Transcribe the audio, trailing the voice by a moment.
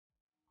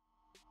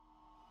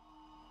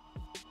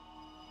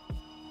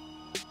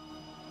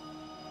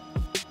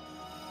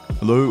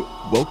Hello,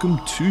 welcome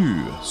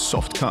to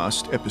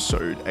Softcast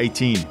episode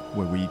 18,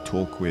 where we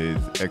talk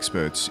with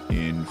experts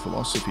in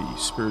philosophy,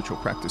 spiritual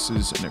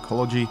practices, and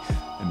ecology,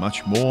 and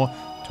much more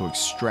to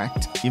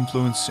extract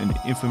influence and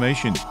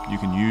information you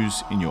can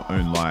use in your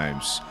own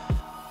lives.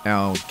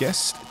 Our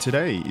guest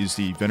today is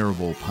the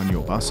Venerable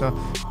Panyo Basa,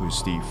 who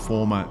is the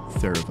former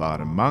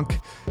Theravada monk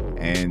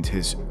and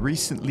has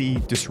recently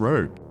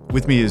disrobed.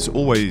 With me, as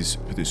always,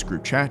 for this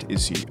group chat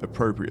is the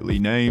appropriately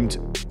named,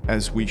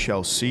 as we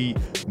shall see,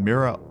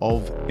 Mirror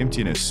of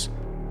Emptiness.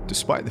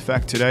 Despite the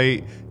fact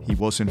today he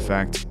was in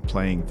fact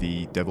playing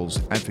the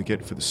devil's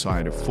advocate for the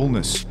side of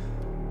fullness.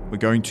 We're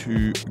going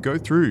to go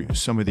through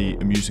some of the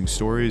amusing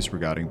stories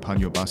regarding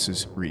Panyo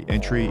Basa's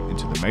re-entry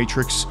into the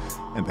Matrix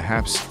and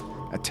perhaps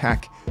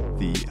attack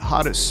the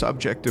hardest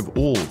subject of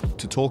all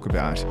to talk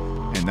about,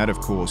 and that of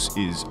course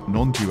is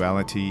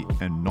non-duality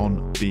and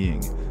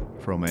non-being,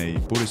 from a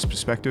Buddhist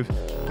perspective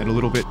and a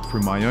little bit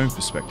from my own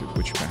perspective,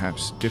 which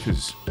perhaps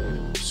differs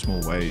in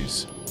small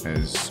ways,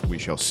 as we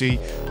shall see,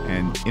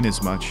 and in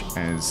as much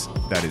as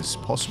that is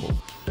possible.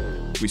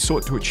 We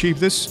sought to achieve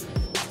this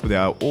with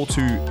our all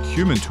too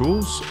human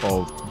tools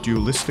of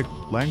dualistic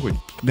language.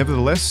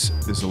 Nevertheless,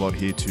 there's a lot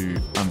here to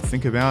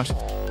unthink about,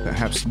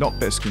 perhaps not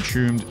best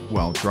consumed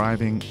while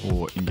driving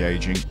or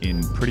engaging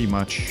in pretty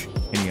much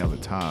any other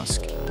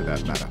task for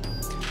that matter.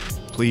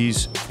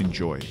 Please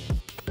enjoy.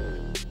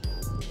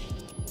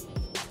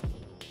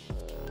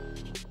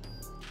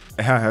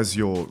 How has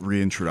your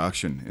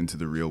reintroduction into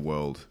the real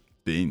world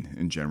been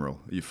in general?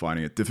 Are you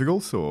finding it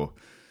difficult or?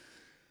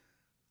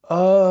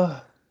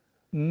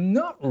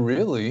 Not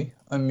really.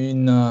 I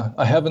mean,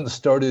 I haven't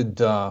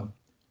started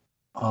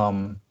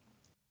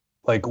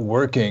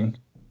working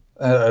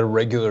at a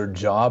regular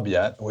job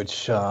yet,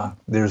 which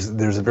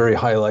there's a very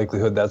high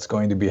likelihood that's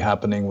going to be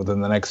happening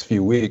within the next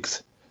few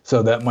weeks.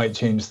 So that might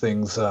change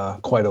things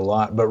quite a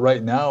lot. But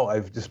right now,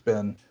 I've just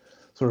been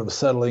sort of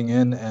settling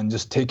in and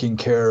just taking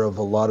care of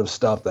a lot of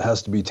stuff that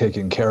has to be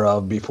taken care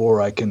of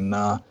before I can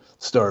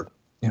start,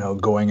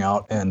 going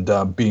out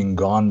and being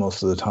gone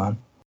most of the time.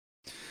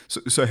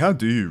 So how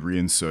do you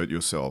reinsert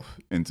yourself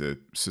into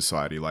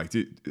society? Like,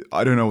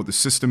 I don't know what the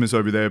system is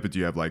over there, but do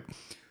you have like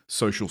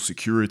social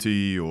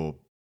security or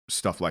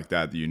stuff like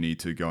that you need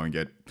to go and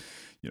get,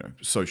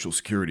 social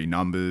security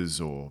numbers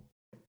or,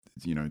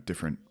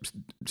 different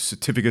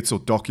certificates or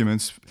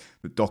documents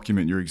that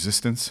document your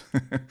existence?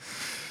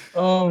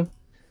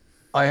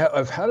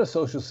 I've had a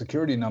social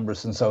security number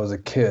since I was a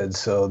kid,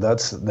 so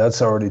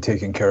that's already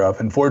taken care of.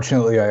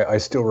 Unfortunately, I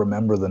still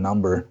remember the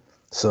number,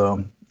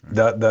 so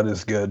that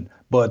is good.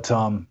 But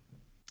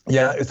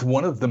yeah, it's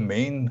one of the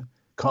main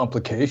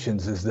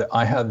complications is that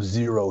I have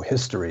zero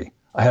history.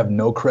 I have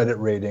no credit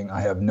rating. I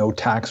have no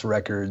tax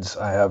records.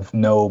 I have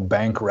no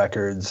bank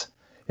records.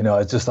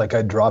 It's just like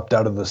I dropped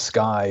out of the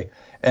sky,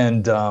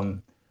 and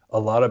a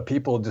lot of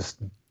people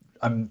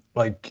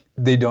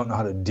they don't know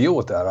how to deal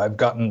with that. I've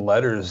gotten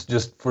letters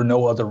just for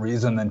no other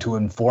reason than to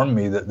inform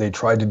me that they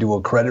tried to do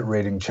a credit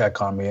rating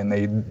check on me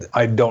and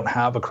I don't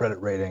have a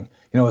credit rating.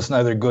 It's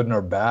neither good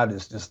nor bad.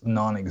 It's just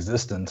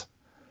non-existent.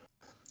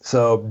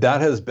 So that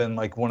has been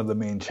like one of the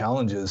main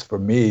challenges for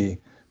me,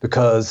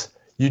 because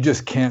you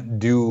just can't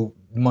do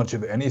much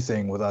of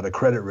anything without a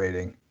credit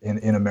rating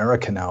in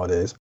America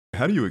nowadays.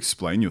 How do you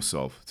explain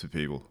yourself to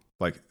people?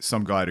 Like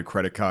some guy at a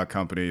credit card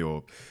company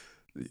or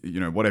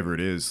whatever it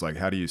is, like,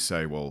 how do you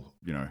say, well,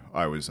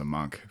 I was a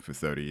monk for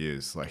 30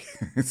 years? Like,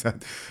 is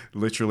that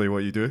literally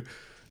what you do?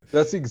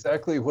 That's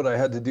exactly what I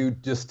had to do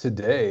just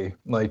today.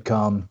 Like,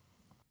 I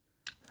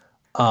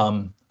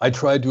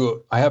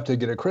have to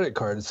get a credit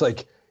card. It's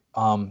like,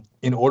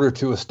 in order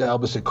to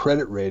establish a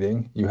credit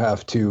rating, you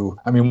have to,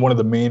 one of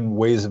the main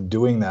ways of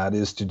doing that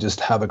is to just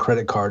have a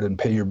credit card and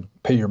pay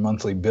your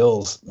monthly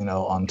bills,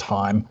 on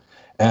time.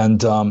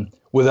 And,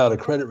 without a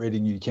credit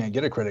rating, you can't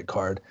get a credit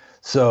card.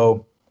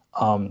 So,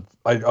 I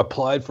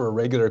applied for a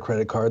regular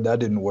credit card. That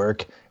didn't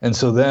work. And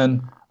so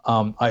then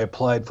I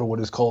applied for what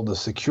is called a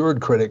secured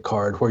credit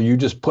card, where you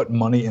just put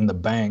money in the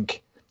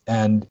bank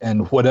and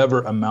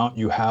whatever amount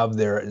you have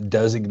there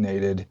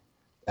designated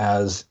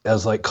as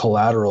like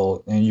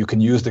collateral, and you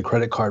can use the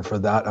credit card for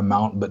that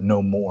amount, but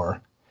no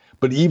more.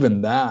 But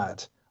even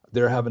that,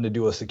 they're having to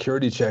do a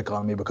security check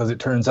on me because it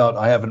turns out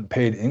I haven't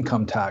paid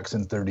income tax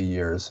in 30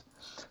 years.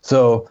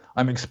 So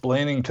I'm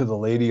explaining to the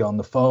lady on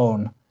the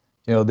phone,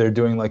 they're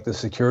doing like the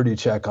security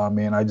check on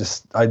me. And I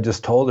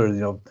just told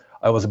her,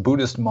 I was a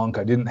Buddhist monk.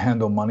 I didn't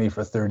handle money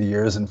for 30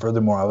 years. And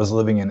furthermore, I was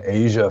living in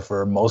Asia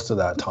for most of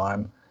that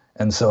time.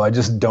 And so I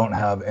just don't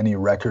have any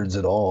records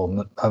at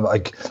all.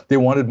 They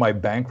wanted my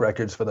bank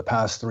records for the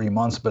past 3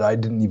 months, but I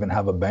didn't even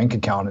have a bank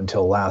account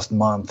until last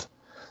month.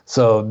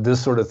 So this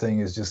sort of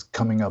thing is just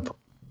coming up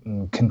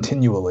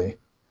continually.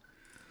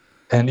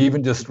 And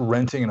even just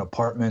renting an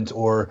apartment,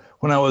 or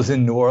when I was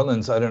in New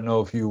Orleans, I don't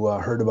know if you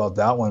heard about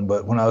that one,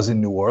 but when I was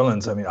in New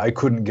Orleans, I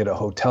couldn't get a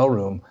hotel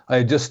room. I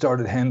had just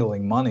started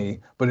handling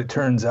money, but it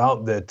turns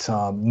out that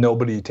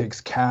nobody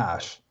takes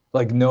cash.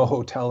 Like no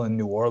hotel in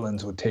New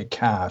Orleans would take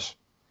cash.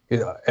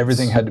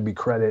 Everything had to be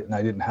credit, and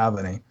I didn't have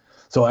any.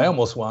 So I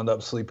almost wound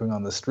up sleeping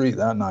on the street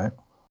that night.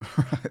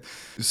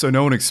 So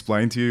no one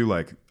explained to you,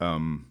 like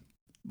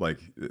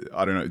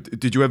I don't know,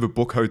 did you ever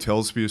book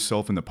hotels for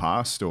yourself in the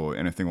past or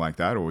anything like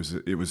that, or was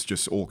it was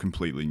just all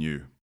completely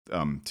new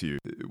to you?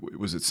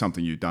 Was it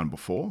something you'd done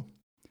before?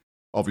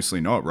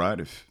 Obviously not, right?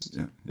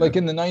 Like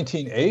in the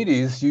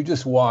 1980s, you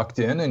just walked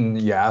in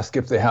and you ask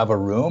if they have a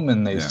room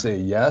and they Yeah. say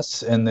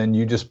yes, and then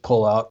you just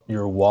pull out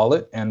your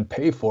wallet and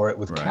pay for it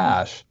with Right.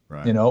 cash,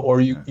 Right. or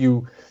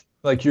you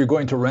like you're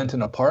going to rent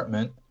an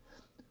apartment.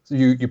 So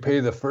you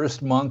pay the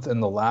first month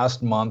and the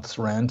last month's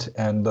rent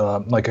and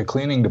like a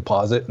cleaning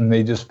deposit, and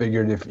they just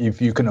figured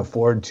if you can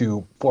afford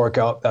to fork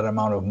out that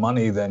amount of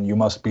money, then you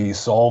must be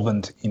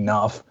solvent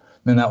enough,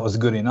 and that was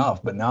good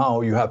enough. But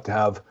now you have to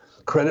have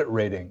credit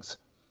ratings.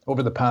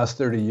 Over the past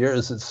 30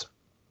 years,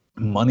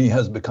 money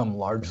has become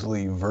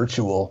largely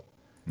virtual.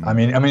 I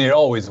mean, it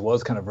always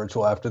was kind of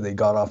virtual after they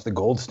got off the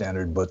gold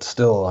standard, but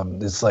still,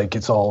 it's like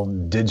it's all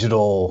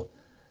digital,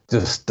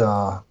 just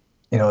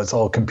it's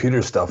all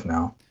computer stuff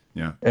now.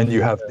 Yeah. And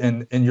you have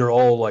and you're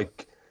all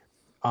like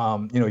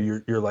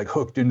you're like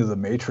hooked into the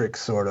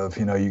matrix sort of,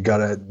 you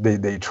gotta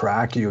they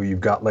track you.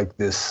 You've got like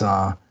this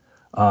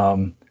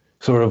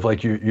sort of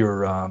like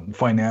your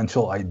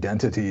financial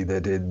identity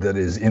that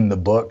is in the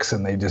books,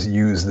 and they just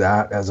use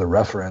that as a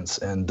reference.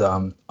 And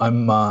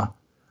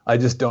I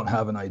just don't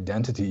have an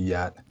identity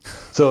yet.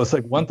 So it's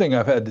like one thing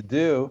I've had to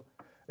do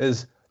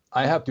is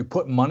I have to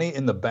put money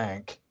in the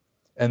bank,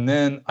 and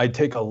then I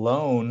take a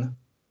loan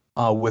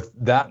with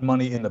that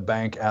money in the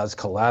bank as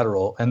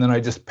collateral, and then I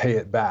just pay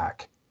it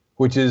back,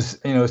 which is,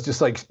 it's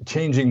just like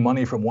changing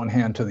money from one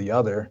hand to the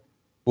other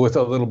with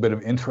a little bit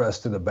of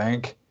interest to the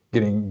bank,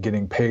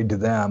 getting paid to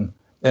them.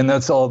 And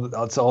that's all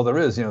there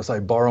is. So I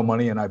borrow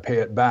money and I pay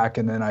it back,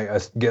 and then I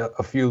get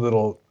a few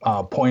little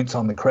points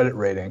on the credit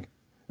rating.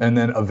 And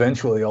then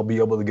eventually I'll be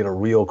able to get a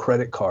real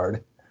credit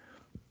card.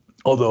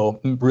 Although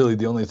really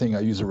the only thing I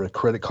use a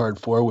credit card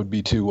for would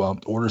be to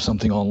order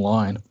something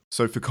online.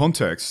 So for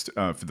context,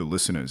 for the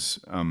listeners,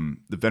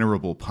 the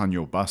Venerable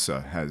Panyo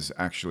Basa has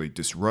actually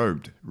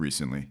disrobed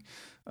recently.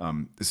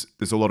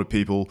 There's a lot of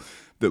people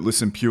that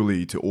listen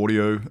purely to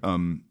audio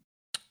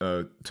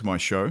to my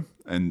show,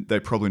 and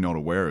they're probably not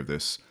aware of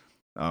this.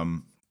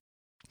 Can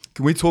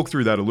we talk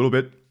through that a little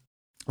bit?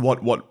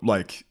 What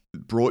like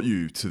brought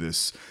you to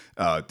this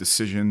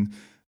decision?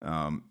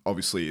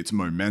 Obviously, it's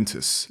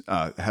momentous,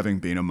 having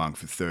been a monk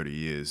for 30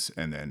 years,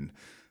 and then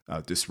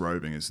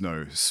disrobing is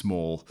no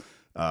small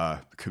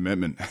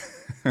commitment.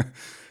 Can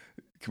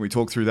we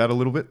talk through that a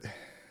little bit?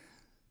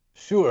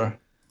 Sure.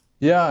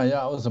 Yeah.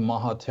 I was a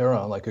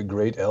Mahatera, like a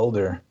great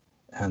elder,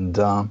 and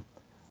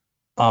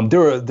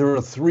there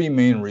are three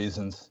main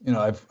reasons.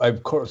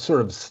 I've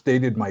sort of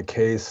stated my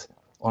case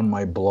on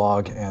my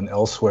blog and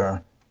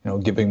elsewhere,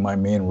 giving my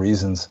main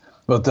reasons.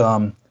 But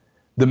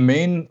the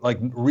main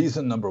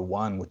reason number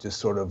one, which is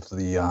sort of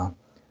the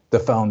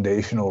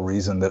foundational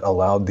reason that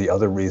allowed the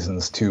other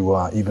reasons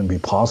to even be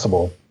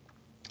possible,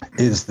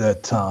 is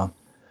that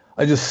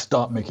I just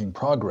stopped making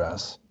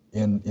progress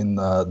in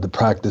the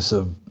practice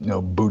of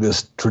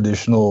Buddhist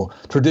traditional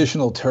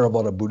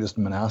Theravada Buddhist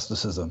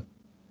monasticism.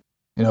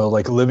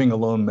 Like living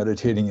alone,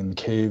 meditating in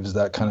caves,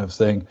 that kind of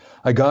thing.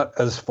 I got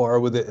as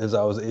far with it as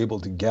I was able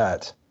to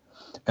get.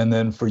 And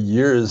then for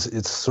years,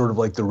 it's sort of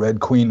like the Red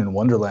Queen in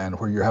Wonderland,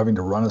 where you're having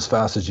to run as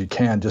fast as you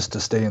can just to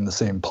stay in the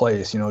same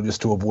place,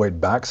 just to avoid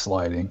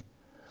backsliding.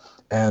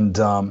 And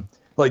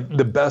like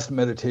the best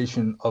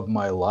meditation of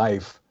my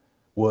life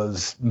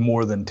was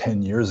more than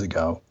 10 years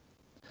ago.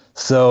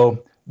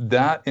 So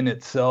that in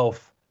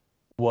itself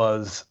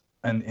was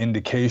an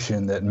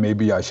indication that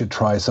maybe I should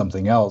try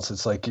something else.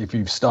 It's like if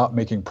you've stopped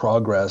making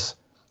progress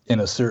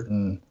in a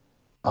certain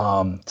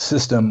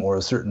system or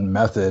a certain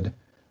method,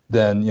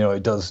 then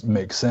it does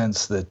make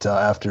sense that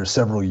after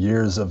several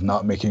years of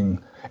not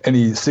making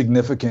any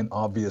significant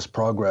obvious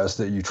progress,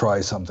 that you try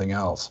something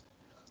else.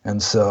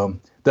 And so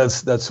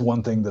that's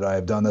one thing that I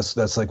have done.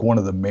 That's like one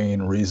of the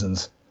main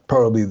reasons,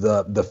 probably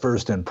the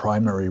first and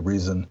primary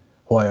reason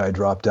why I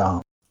dropped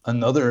out.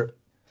 Another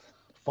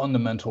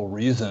fundamental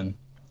reason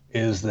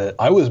is that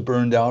I was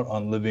burned out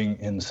on living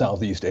in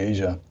Southeast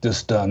Asia,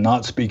 just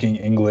not speaking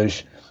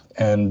English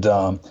and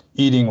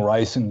eating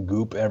rice and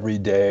goop every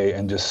day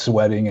and just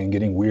sweating and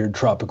getting weird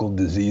tropical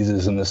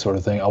diseases and this sort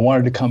of thing. I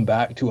wanted to come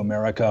back to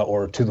America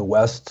or to the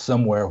West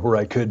somewhere where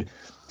I could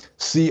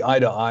see eye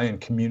to eye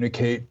and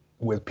communicate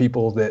with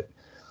people that,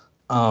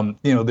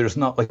 there's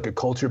not like a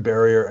culture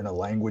barrier and a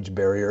language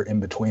barrier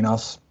in between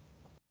us,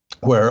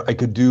 where I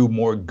could do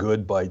more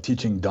good by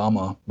teaching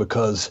Dhamma,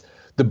 because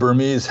the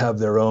Burmese have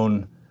their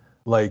own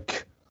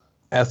like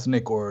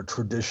ethnic or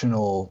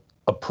traditional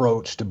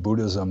approach to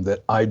Buddhism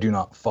that I do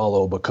not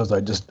follow, because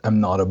I just am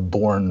not a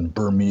born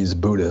Burmese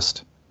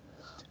Buddhist.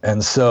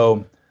 And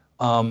so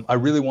I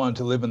really wanted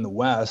to live in the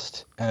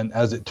West. And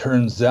as it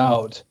turns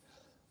out,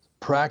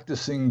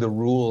 practicing the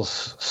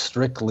rules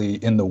strictly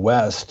in the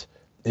West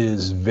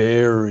is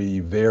very,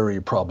 very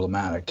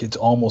problematic. It's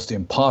almost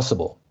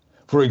impossible.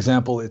 For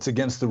example, it's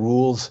against the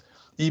rules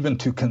even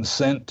to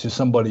consent to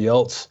somebody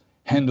else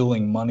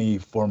handling money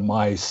for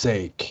my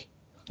sake.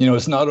 You know,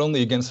 it's not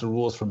only against the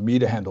rules for me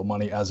to handle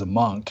money as a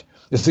monk,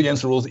 it's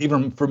against the rules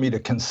even for me to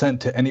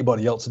consent to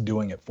anybody else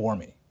doing it for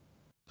me.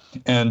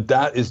 And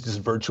that is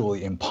just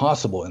virtually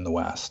impossible in the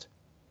West.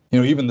 You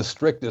know, even the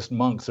strictest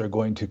monks are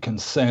going to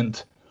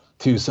consent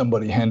to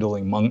somebody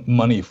handling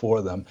money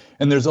for them.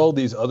 And there's all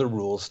these other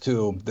rules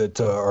too that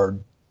are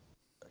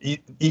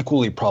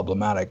equally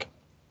problematic.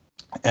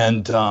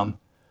 And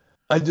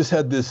I just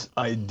had this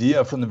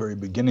idea from the very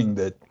beginning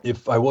that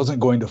if I wasn't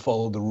going to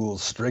follow the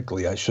rules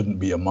strictly, I shouldn't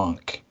be a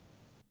monk.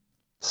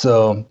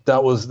 So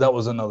that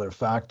was another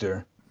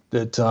factor.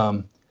 That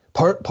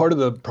part of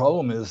the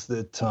problem is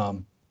that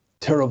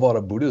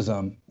Theravada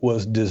Buddhism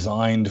was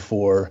designed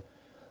for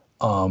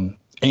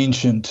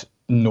ancient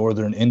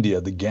northern India,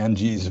 the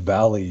Ganges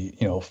Valley,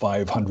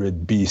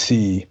 500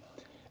 BC,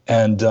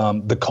 and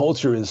the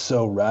culture is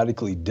so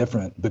radically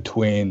different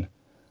between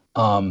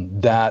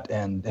that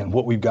and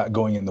what we've got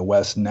going in the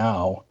West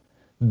now,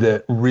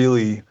 that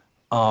really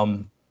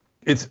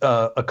it's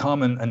a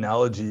common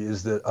analogy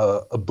is that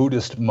a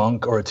Buddhist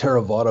monk or a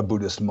Theravada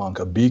Buddhist monk,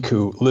 a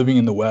bhikkhu living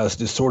in the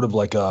West, is sort of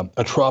like a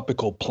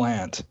tropical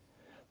plant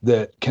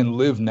that can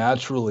live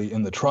naturally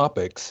in the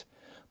tropics,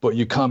 but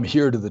you come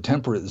here to the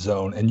temperate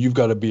zone and you've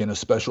got to be in a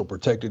special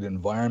protected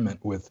environment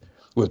with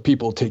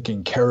people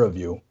taking care of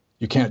you.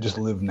 You can't just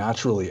live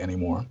naturally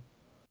anymore.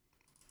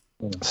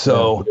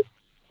 So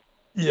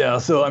yeah,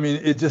 so I mean,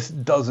 it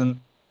just doesn't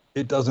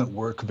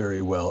work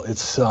very well.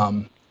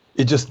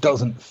 It just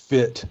doesn't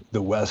fit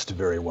the West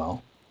very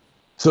well.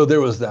 So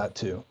there was that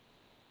too.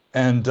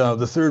 And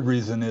the third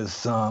reason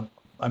is I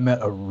met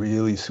a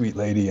really sweet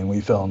lady and we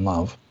fell in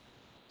love.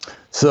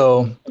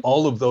 So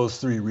all of those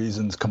three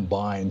reasons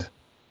combined,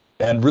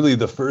 and really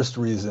the first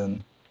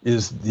reason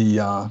is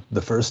the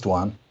first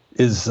one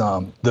is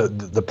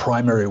the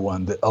primary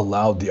one that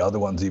allowed the other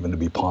ones even to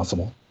be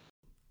possible.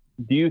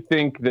 Do you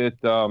think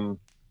that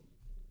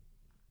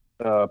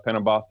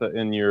Panabasa,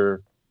 in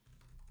your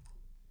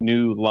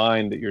new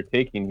line that you're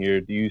taking here,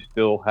 do you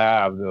still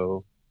have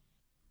though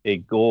a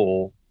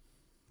goal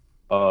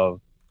of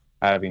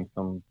having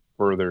some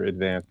further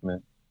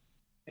advancement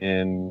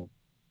in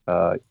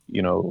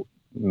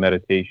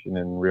meditation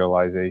and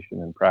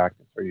realization and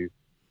practice?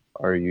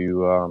 Are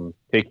you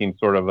taking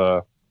sort of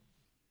a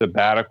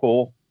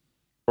sabbatical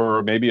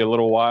for maybe a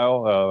little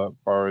while, as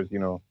far as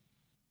sowing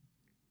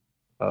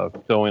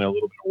a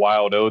little bit of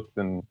wild oats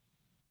and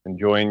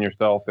enjoying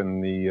yourself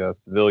in the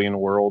civilian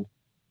world,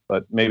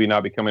 but maybe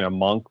not becoming a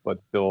monk, but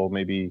still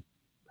maybe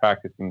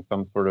practicing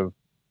some sort of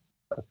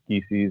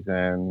ascesis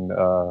and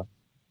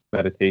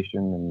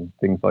meditation and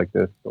things like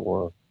this,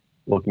 or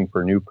looking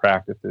for new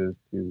practices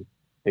to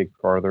take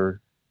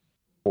farther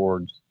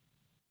towards,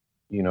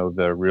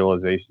 the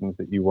realizations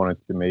that you wanted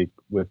to make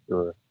with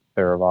your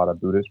Theravada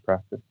Buddhist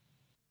practice?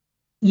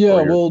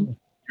 Yeah,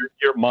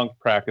 your monk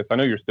practice. I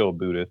know you're still a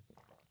Buddhist,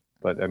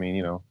 but I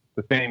mean,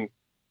 the same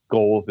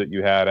goals that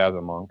you had as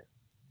a monk.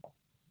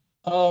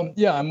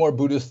 Yeah, I'm more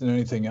Buddhist than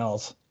anything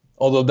else.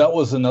 Although that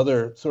was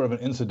another sort of an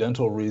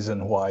incidental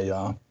reason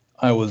why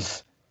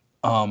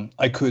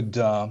I could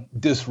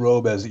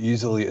disrobe as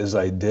easily as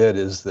I did,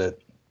 is that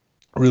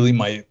really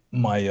my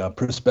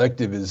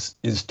perspective is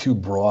too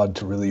broad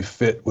to really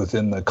fit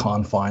within the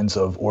confines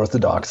of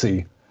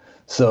orthodoxy.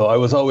 So I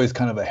was always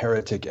kind of a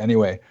heretic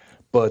anyway.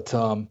 But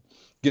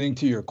getting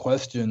to your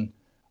question,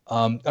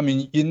 I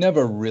mean, you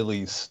never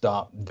really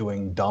stop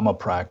doing Dhamma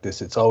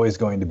practice. It's always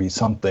going to be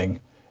something.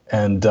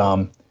 And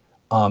I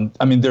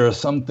mean, there are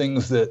some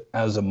things that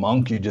as a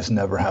monk, you just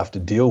never have to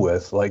deal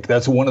with. Like,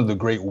 that's one of the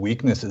great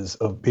weaknesses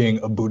of being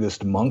a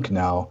Buddhist monk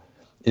now,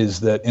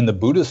 is that in the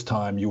Buddhist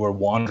time, you were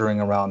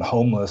wandering around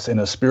homeless in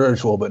a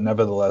spiritual, but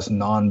nevertheless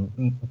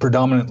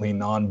predominantly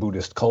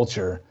non-Buddhist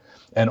culture.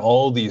 And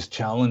all these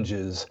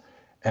challenges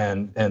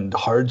and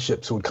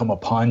hardships would come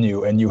upon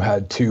you, and you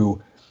had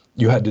to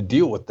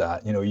deal with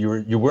that.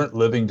 You weren't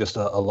living just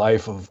a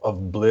life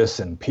of bliss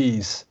and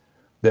peace,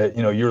 that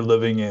you're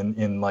living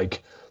in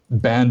like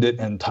bandit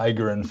and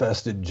tiger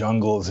infested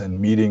jungles and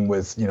meeting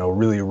with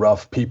really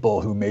rough people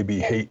who maybe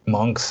hate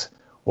monks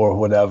or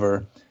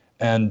whatever.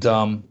 And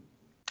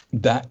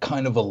that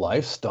kind of a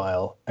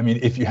lifestyle, I mean,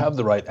 if you have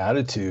the right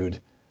attitude,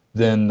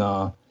 then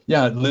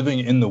living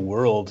in the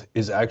world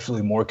is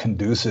actually more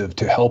conducive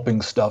to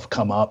helping stuff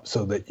come up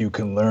so that you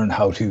can learn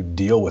how to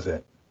deal with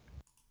it.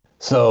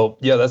 So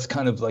yeah, that's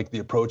kind of like the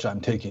approach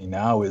I'm taking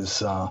now,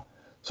 is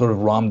sort of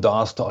Ram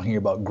Dass talking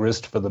about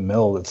grist for the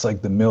mill. It's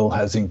like the mill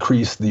has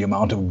increased the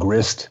amount of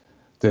grist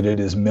that it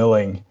is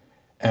milling.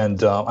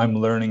 And I'm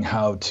learning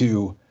how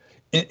to,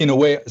 in a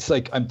way, it's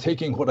like I'm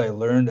taking what I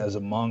learned as a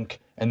monk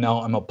and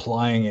now I'm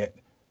applying it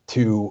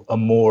to a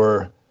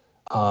more,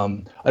 I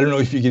don't know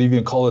if you could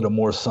even call it a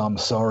more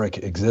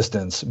samsaric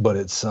existence, but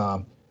it's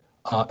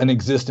an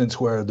existence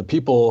where the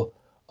people,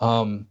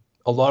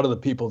 a lot of the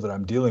people that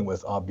I'm dealing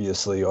with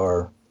obviously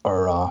are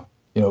kind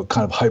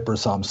of hyper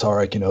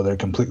samsaric, they're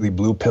completely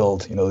blue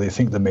pilled, they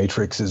think the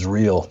Matrix is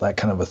real, that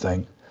kind of a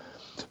thing.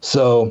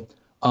 So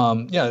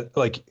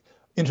like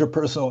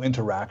interpersonal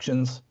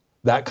interactions,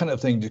 that kind of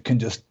thing can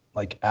just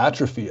like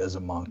atrophy as a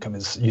monk. I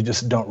mean, you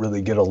just don't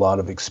really get a lot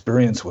of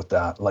experience with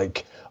that.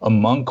 Like a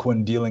monk,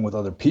 when dealing with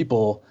other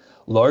people,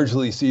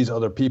 largely sees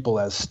other people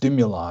as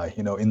stimuli.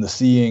 In the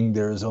seeing,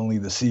 there is only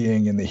the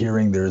seeing; in the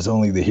hearing, there is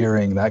only the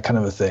hearing. That kind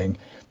of a thing.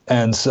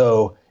 And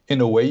so,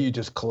 in a way, you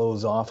just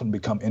close off and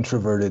become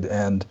introverted,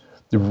 and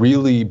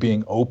really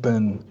being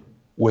open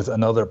with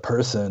another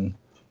person.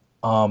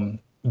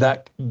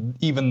 That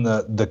even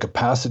the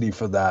capacity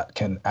for that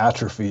can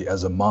atrophy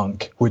as a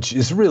monk, which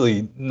is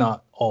really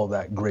not all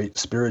that great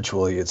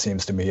spiritually, it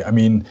seems to me. I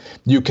mean,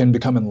 you can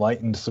become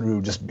enlightened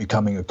through just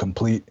becoming a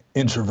complete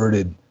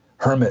introverted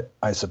hermit,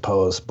 I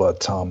suppose.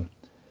 But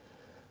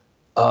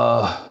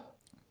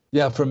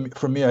yeah,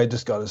 for me, I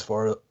just got as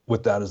far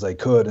with that as I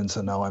could, and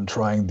so now I'm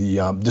trying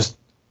the just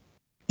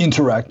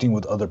interacting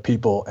with other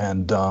people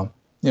and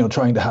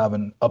trying to have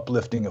an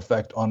uplifting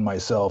effect on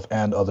myself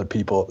and other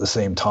people at the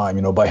same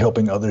time. By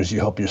helping others, you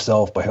help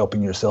yourself. By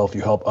helping yourself,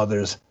 you help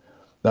others.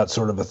 That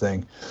sort of a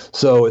thing.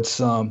 So it's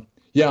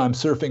I'm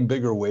surfing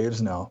bigger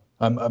waves now.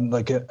 I'm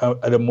like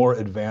at a more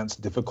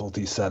advanced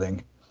difficulty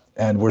setting,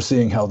 and we're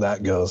seeing how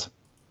that goes.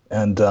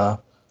 And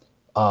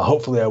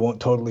hopefully I won't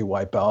totally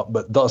wipe out,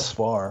 but thus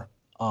far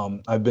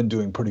I've been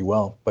doing pretty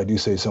well, if I do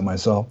say so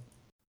myself.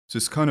 So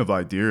this kind of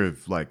idea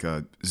of like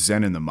a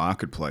Zen in the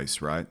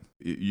marketplace, right?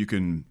 You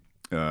can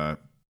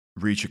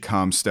reach a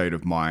calm state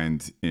of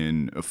mind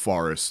in a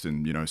forest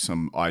and,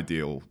 some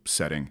ideal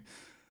setting.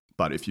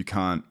 But if you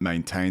can't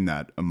maintain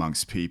that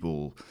amongst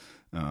people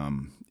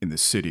in the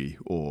city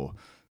or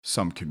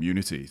some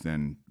community,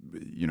 then,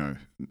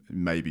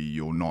 maybe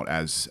you're not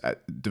as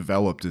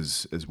developed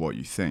as what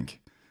you think.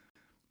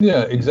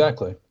 Yeah,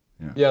 exactly.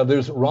 Yeah,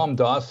 there's Ram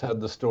Dass had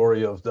the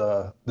story of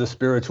the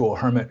spiritual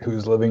hermit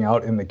who's living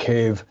out in the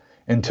cave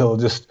until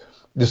just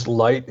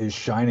light is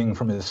shining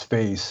from his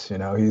face.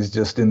 He's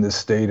just in this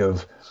state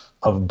of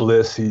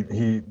bliss.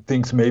 He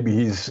thinks maybe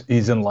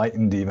he's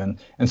enlightened even,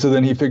 and so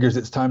then he figures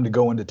it's time to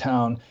go into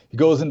town. He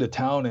goes into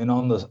town, and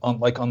on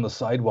the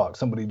sidewalk,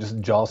 somebody just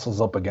jostles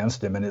up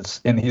against him,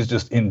 and he's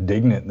just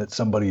indignant that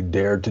somebody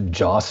dared to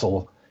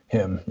jostle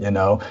him.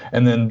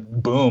 And then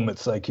boom,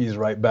 it's like he's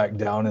right back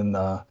down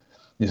in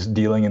just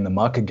dealing in the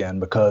muck again,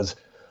 because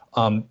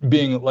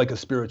being like a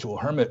spiritual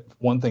hermit,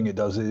 one thing it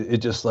does, it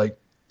just like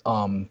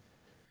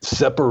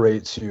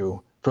separates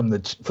you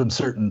from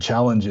certain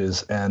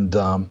challenges, and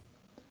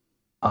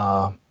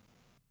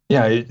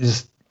it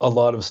just, a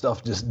lot of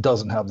stuff just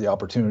doesn't have the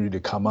opportunity to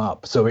come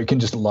up, so it can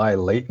just lie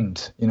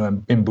latent.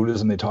 In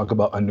Buddhism they talk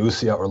about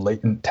anussya, or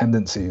latent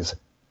tendencies.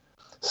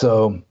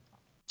 So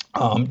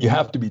you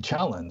have to be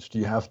challenged.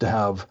 You have to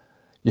have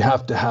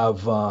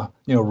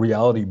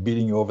reality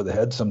beating you over the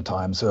head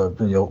sometimes. So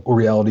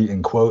reality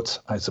in quotes,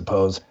 I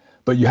suppose.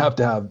 But you have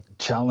to have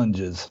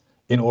challenges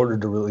in order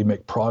to really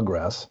make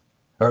progress,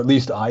 or at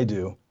least I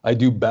do. I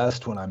do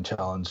best when I'm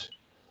challenged.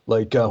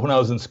 Like when I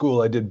was in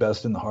school, I did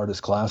best in the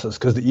hardest classes,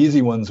 because the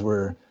easy ones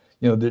were,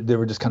 they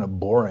were just kind of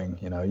boring.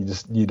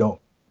 You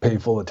don't pay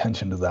full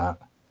attention to that.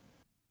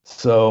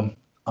 So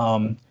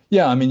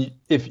I mean,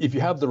 if you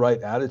have the right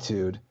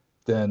attitude,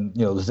 then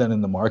Zen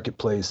in the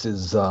marketplace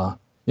is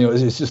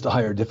it's just a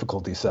higher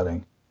difficulty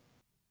setting.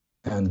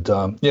 And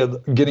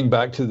getting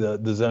back to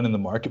the Zen in the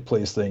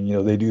marketplace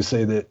thing, they do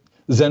say that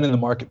Zen in the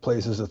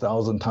marketplace is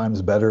 1,000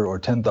 times better, or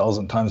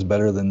 10,000 times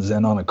better than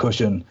Zen on a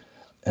cushion.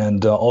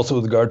 And also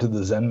with regard to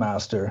the Zen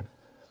master,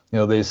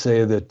 they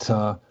say that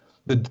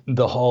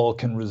the hall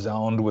can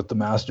resound with the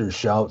master's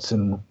shouts,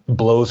 and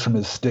blows from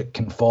his stick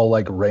can fall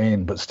like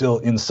rain, but still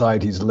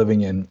inside he's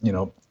living in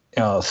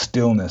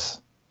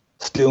stillness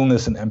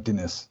and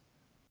emptiness.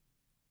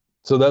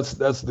 So that's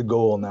the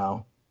goal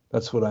now.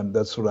 That's what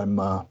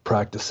I'm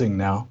practicing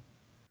now.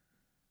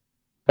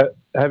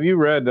 Have you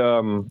read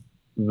the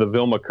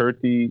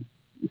Vimalakirti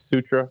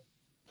Sutra?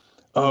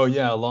 Oh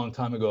yeah, a long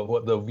time ago.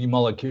 What, the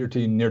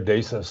Vimalakirti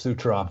Nirdesa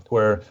Sutra,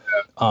 where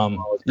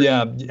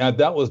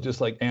that was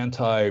just like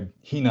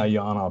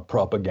anti-Hinayana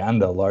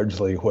propaganda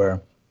largely,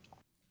 where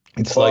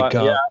it's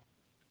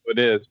it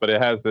is, but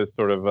it has this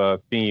sort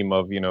of theme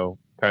of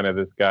kind of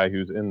this guy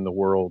who's in the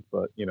world,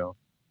 but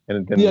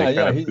and then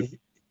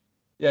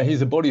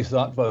he's a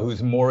bodhisattva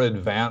who's more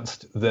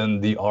advanced than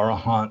the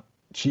arahant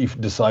chief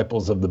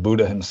disciples of the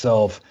Buddha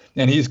himself,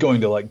 and he's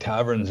going to like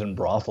taverns and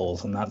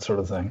brothels and that sort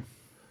of thing.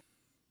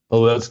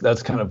 Oh,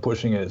 that's kind of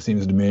pushing it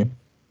seems to me.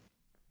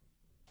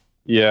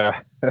 Yeah.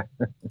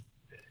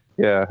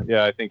 yeah,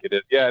 I think it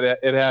is. Yeah,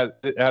 it has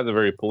a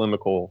very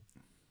polemical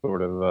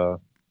sort of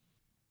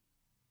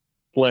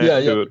slant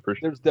to it for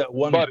sure. There's that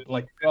one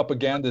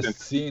propagandist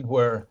scene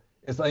where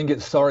I think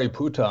it's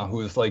Sariputta,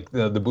 who is like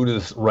the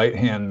Buddha's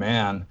right-hand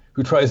man,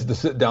 who tries to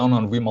sit down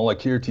on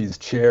Vimalakirti's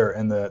chair,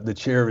 and the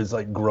chair is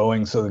like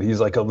growing so that he's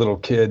like a little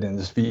kid and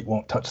his feet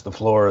won't touch the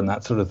floor and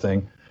that sort of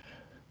thing.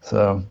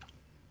 So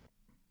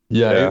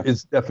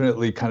it's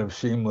definitely kind of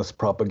shameless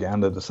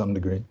propaganda to some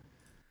degree.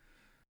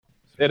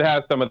 It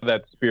has some of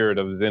that spirit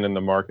of Zen in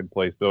the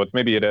marketplace, though. It's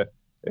maybe a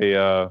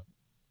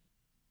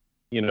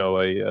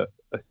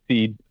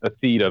seed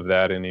of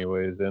that,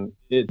 anyways, and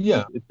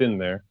it's in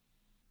there.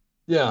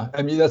 Yeah,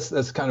 I mean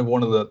that's kind of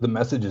one of the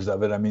messages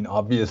of it. I mean,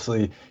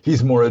 obviously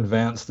he's more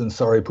advanced than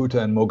Sariputta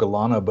and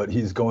Moggallana, but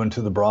he's going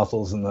to the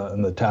brothels and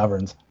the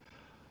taverns.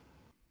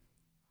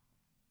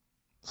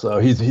 So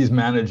he's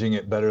managing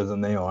it better than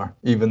they are,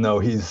 even though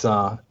he's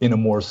in a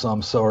more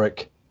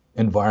samsaric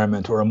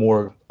environment, or a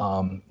more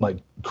like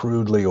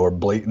crudely or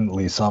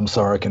blatantly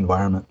samsaric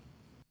environment.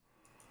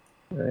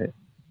 Right.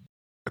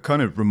 It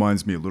kind of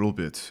reminds me a little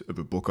bit of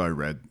a book I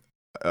read,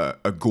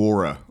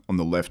 Agora on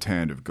the Left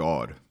Hand of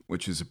God,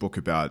 which is a book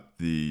about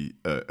the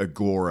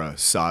Agora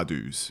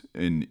sadhus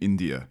in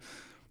India,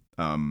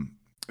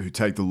 who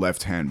take the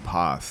left-hand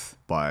path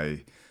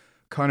by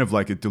kind of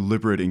like a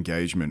deliberate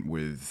engagement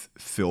with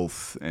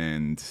filth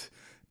and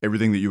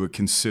everything that you would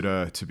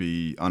consider to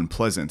be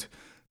unpleasant.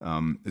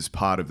 As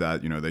part of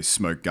that, they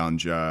smoke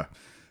ganja,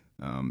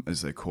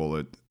 as they call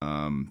it.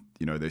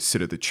 They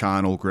sit at the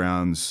charnel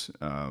grounds.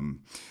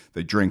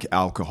 They drink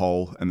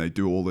alcohol, and they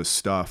do all this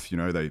stuff.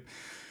 They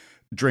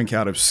drink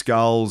out of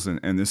skulls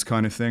and this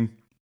kind of thing.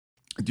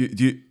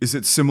 Is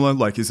it similar?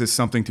 Like, is there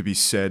something to be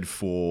said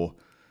for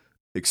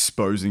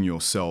exposing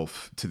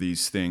yourself to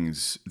these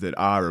things that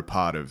are a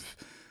part of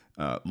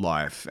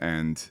life,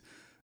 and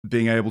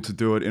being able to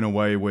do it in a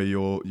way where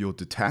you're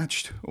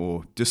detached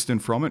or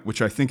distant from it,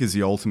 which I think is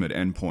the ultimate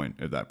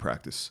endpoint of that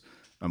practice,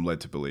 I'm led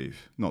to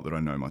believe. Not that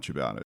I know much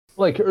about it.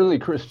 Like early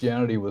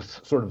Christianity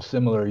was sort of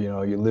similar,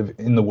 you live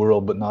in the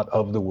world but not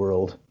of the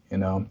world,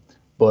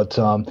 But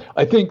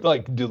I think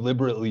like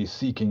deliberately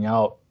seeking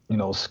out,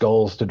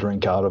 skulls to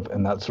drink out of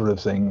and that sort of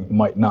thing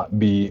might not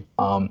be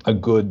a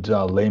good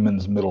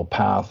layman's middle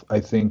path. I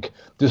think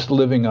just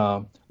living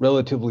a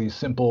relatively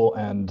simple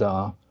and,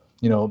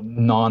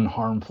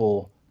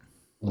 non-harmful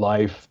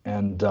life,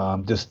 and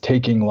just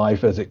taking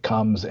life as it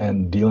comes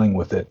and dealing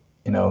with it,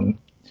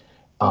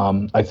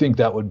 I think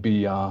that would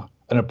be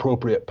an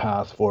appropriate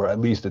path for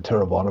at least a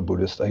Theravada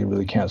Buddhist. I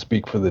really can't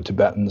speak for the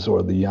Tibetans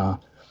or the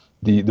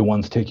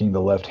ones taking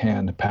the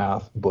left-hand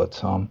path,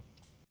 but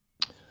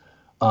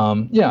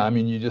yeah, I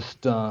mean, you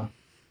just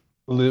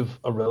live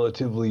a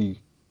relatively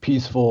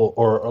peaceful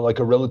or like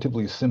a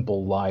relatively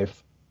simple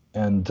life,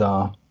 and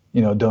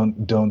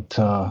don't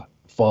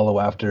follow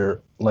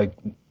after like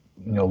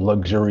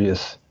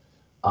luxurious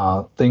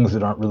things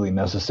that aren't really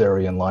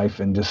necessary in life,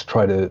 and just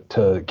try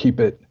to keep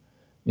it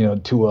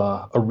to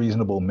a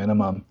reasonable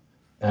minimum.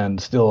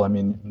 And still, I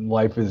mean,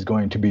 life is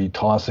going to be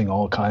tossing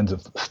all kinds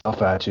of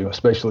stuff at you,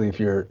 especially if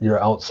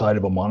you're outside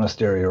of a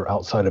monastery or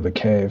outside of a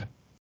cave.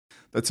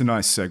 That's a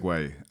nice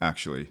segue,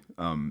 actually,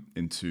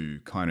 into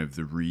kind of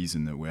the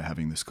reason that we're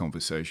having this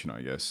conversation,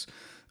 I guess.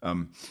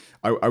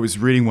 I was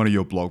reading one of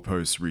your blog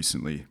posts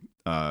recently,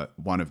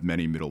 one of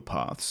many middle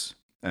paths,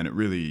 and it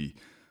really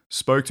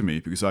spoke to me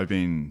because I've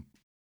been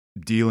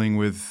not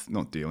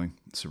dealing,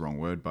 it's the wrong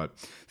word, but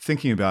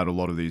thinking about a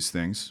lot of these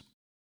things,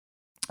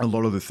 a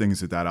lot of the things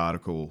that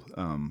article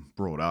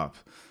brought up.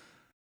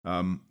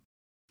 And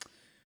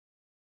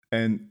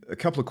a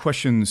couple of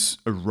questions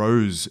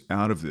arose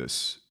out of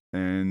this.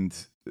 And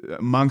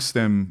amongst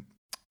them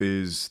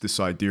is this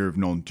idea of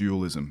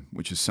non-dualism,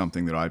 which is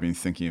something that I've been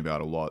thinking about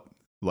a lot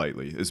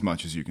lately, as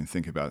much as you can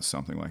think about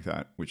something like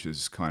that, which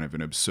is kind of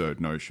an absurd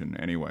notion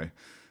anyway.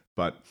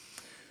 But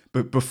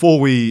before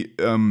we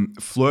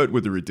flirt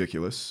with the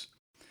ridiculous,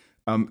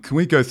 can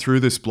we go through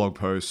this blog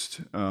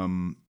post?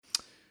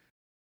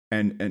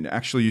 And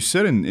actually, you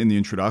said in the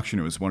introduction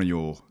it was one of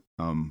your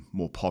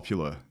more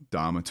popular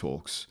Dharma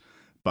talks,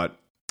 but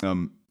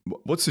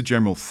what's the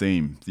general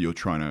theme that you're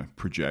trying to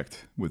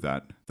project with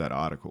that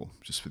article,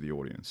 just for the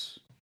audience?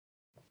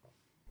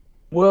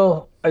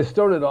 Well, I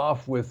started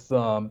off with,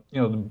 the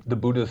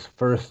Buddha's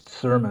first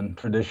sermon.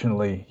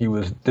 Traditionally, he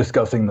was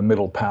discussing the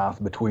middle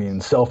path between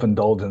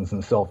self-indulgence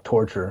and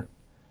self-torture.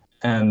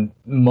 And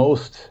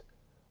most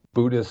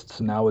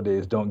Buddhists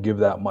nowadays don't give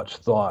that much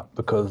thought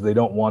because they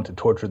don't want to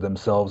torture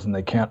themselves, and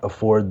they can't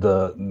afford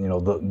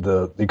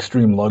the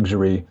extreme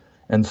luxury.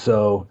 And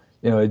so,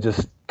 it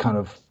just kind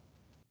of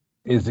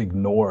is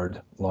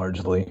ignored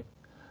largely.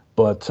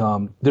 But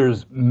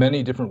there's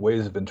many different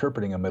ways of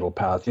interpreting a middle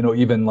path,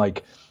 even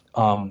like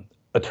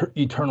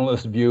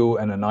eternalist view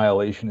and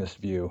annihilationist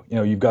view.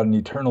 You've got an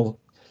eternal,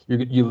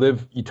 you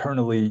live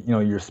eternally,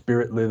 your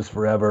spirit lives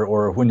forever,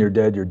 or when you're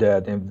dead, you're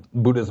dead. And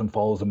Buddhism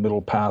follows a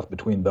middle path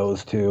between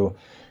those two.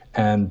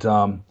 And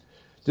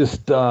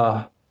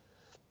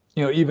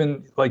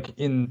even like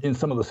in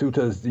some of the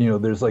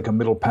suttas, there's like a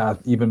middle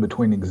path even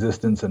between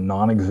existence and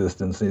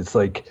non-existence. It's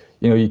like,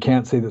 you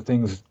can't say that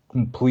things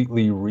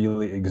completely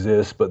really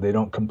exist, but they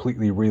don't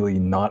completely really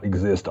not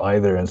exist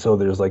either. And so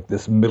there's like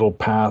this middle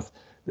path,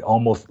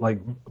 almost like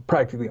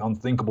practically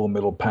unthinkable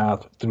middle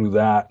path through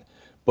that.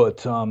 But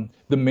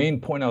the main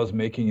point I was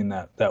making in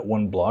that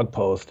one blog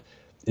post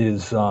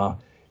is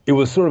it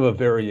was sort of a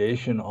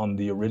variation on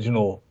the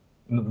original,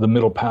 the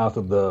middle path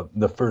of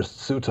the first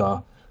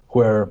sutta,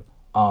 where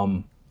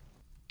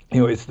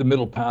it's the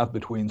middle path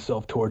between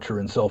self-torture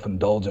and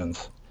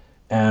self-indulgence.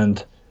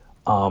 And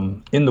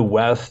in the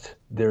West,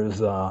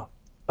 there's a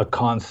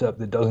concept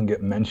that doesn't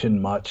get mentioned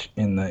much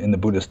in the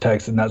Buddhist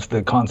text, and that's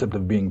the concept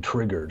of being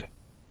triggered.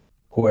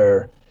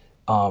 where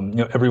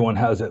everyone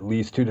has at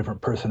least two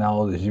different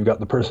personalities. You've got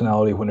the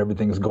personality when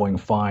everything's going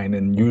fine,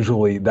 and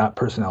usually that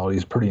personality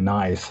is pretty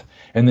nice.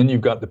 And then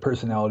you've got the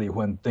personality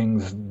when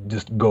things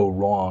just go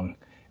wrong.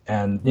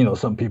 And,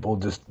 some people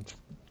just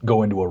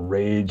go into a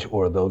rage,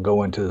 or they'll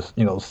go into,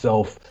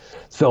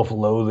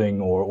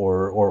 self-loathing,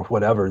 or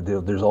whatever.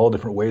 There's all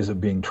different ways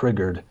of being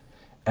triggered.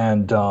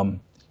 And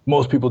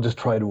most people just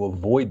try to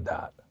avoid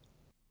that.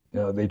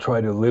 They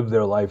try to live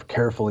their life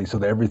carefully so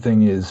that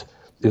everything is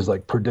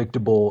like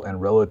predictable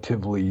and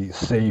relatively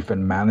safe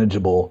and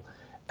manageable.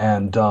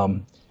 And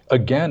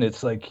again,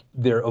 it's like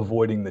they're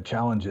avoiding the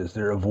challenges.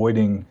 They're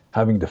avoiding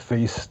having to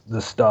face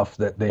the stuff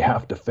that they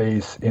have to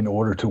face in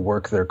order to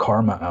work their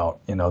karma out.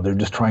 They're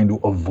just trying to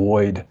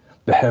avoid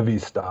the heavy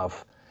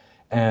stuff.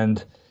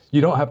 And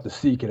you don't have to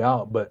seek it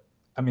out, but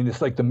I mean,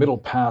 it's like the middle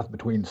path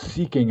between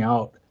seeking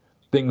out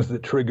things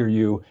that trigger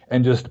you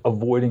and just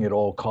avoiding at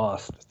all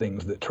costs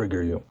things that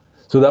trigger you.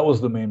 So that was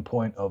the main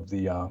point of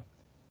the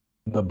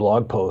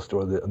blog post,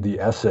 or the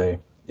essay,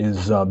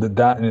 is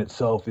that in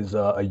itself is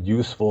a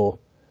useful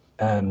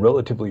and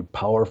relatively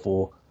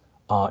powerful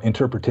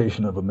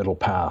interpretation of a middle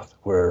path,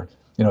 where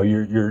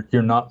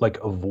you're not like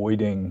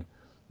avoiding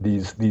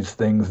these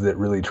things that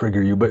really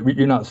trigger you, but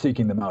you're not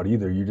seeking them out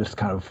either. You're just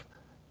kind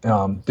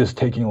of just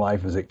taking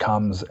life as it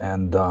comes,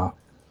 and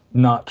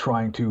not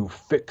trying to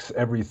fix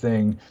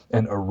everything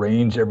and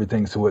arrange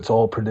everything so it's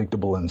all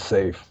predictable and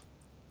safe.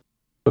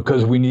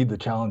 Because we need the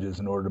challenges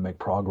in order to make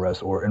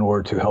progress, or in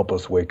order to help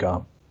us wake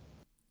up.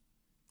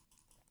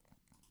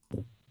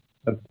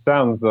 That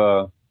sounds,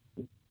 kind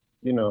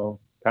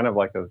of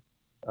like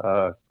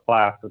a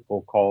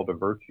classical call to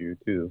virtue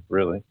too,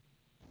 really.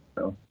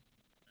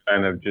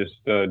 Kind of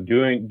just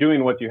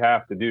doing what you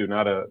have to do,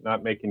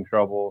 not making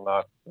trouble,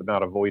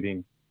 not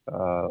avoiding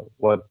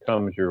what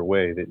comes your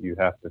way that you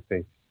have to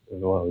face as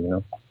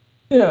well.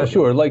 Yeah,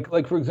 sure.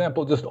 Like for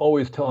example, just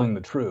always telling the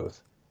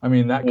truth. I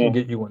mean, that can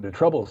get you into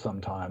trouble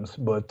sometimes,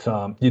 but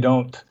you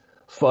don't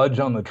fudge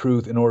on the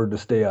truth in order to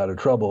stay out of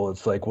trouble.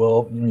 It's like,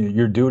 well,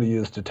 your duty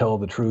is to tell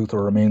the truth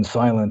or remain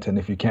silent. And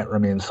if you can't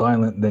remain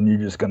silent, then you're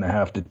just going to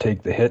have to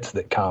take the hits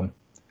that come.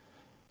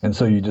 And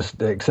so you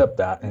just accept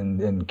that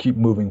and keep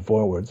moving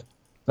forwards,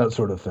 that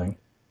sort of thing.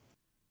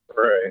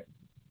 Right.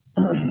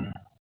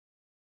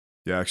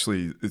 Yeah,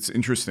 actually, it's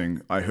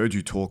interesting. I heard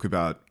you talk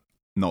about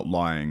not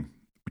lying,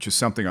 which is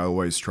something I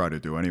always try to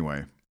do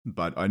anyway.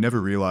 But I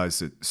never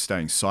realized that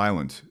staying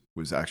silent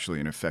was actually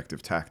an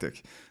effective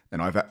tactic.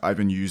 And I've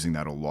been using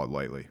that a lot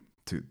lately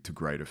to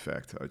great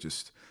effect. I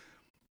just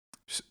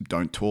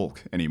don't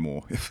talk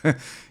anymore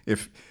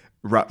if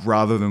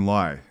rather than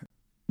lie.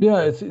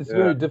 Yeah, it's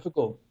very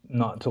difficult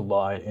not to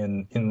lie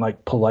in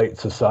like polite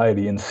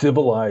society. In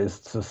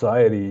civilized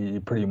society,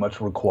 you're pretty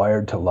much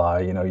required to lie.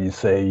 You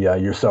say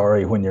you're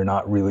sorry when you're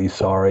not really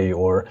sorry,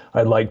 or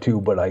I'd like to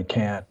but I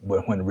can't,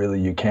 but when really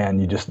you can,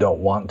 you just don't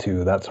want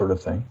to, that sort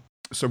of thing.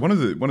 So one of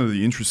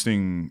the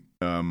interesting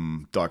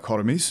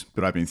dichotomies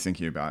that I've been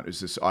thinking about is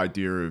this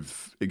idea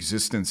of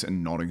existence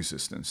and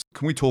non-existence.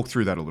 Can we talk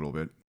through that a little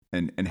bit,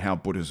 and how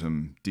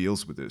Buddhism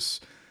deals with this?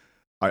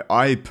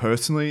 I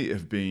personally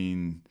have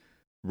been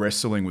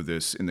wrestling with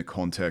this in the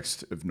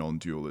context of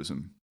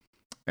non-dualism,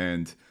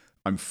 and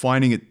I'm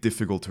finding it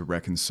difficult to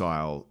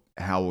reconcile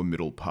how a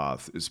middle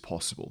path is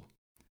possible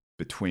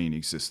between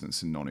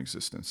existence and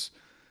non-existence.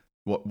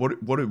 What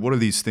do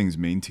these things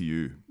mean to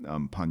you,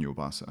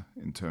 Panyobasa,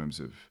 in terms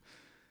of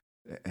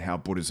how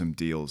Buddhism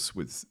deals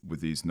with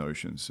these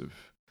notions of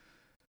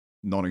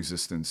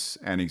non-existence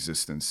and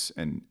existence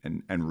and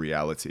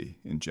reality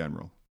in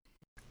general?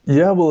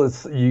 Yeah, well,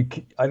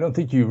 I don't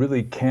think you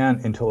really can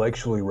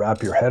intellectually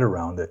wrap your head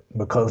around it,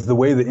 because the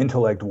way the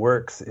intellect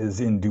works is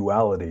in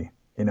duality.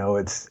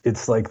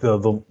 It's like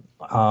the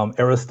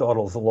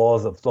Aristotle's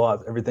laws of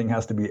thought. Everything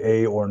has to be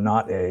A or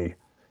not A.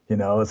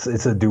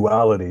 It's a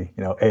duality.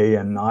 A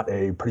and not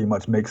A pretty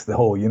much makes the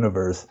whole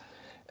universe.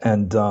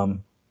 And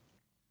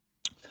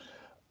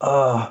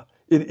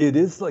it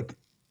is like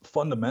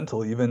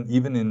fundamental,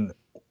 even in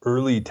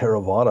early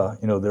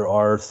Theravada. There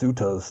are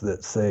suttas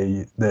that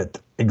say that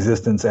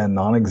existence and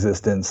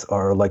non-existence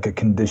are like a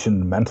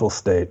conditioned mental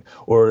state.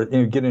 Or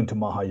get into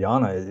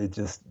Mahayana, they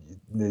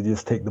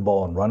just take the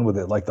ball and run with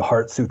it. Like the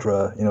Heart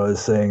Sutra, is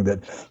saying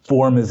that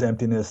form is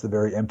emptiness, the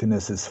very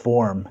emptiness is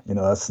form.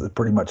 That's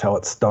pretty much how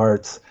it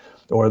starts.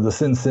 Or the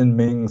Sin Sin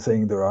Ming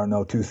saying there are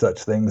no two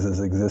such things as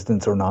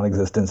existence or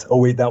non-existence. Oh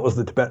wait, that was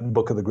the Tibetan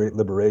Book of the Great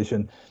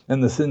Liberation.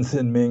 And the Sin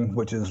Sin Ming,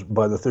 which is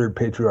by the third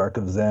patriarch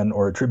of Zen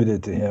or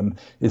attributed to him,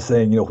 is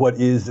saying, what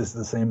is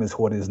the same as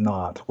what is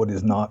not. What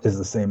is not is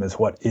the same as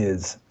what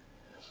is.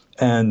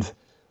 And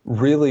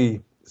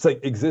really, it's like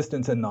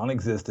existence and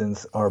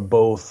non-existence are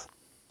both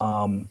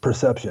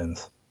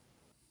perceptions,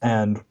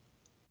 and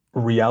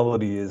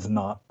reality is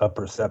not a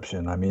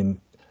perception. I mean,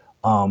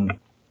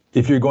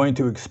 if you're going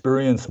to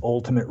experience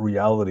ultimate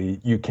reality,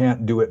 you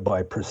can't do it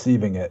by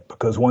perceiving it,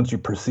 because once you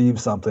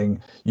perceive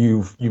something,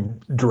 you've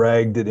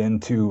dragged it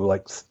into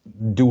like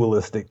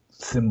dualistic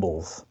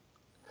symbols.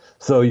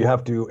 So you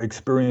have to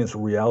experience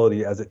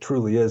reality as it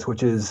truly is,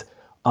 which is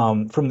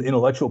from the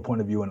intellectual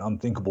point of view, an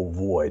unthinkable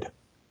void.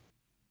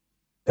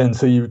 And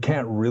so you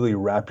can't really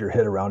wrap your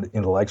head around it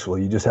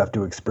intellectually. You just have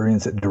to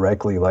experience it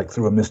directly, like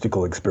through a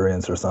mystical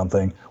experience or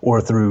something,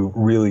 or through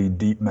really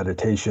deep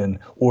meditation,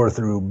 or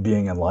through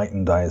being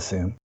enlightened, I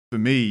assume. For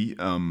me,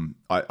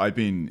 I've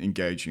been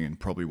engaging in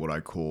probably what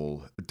I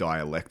call a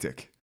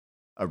dialectic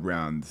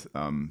around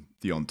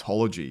the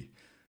ontology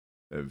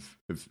of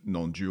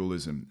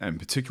non-dualism, and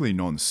particularly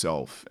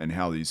non-self, and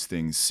how these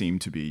things seem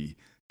to be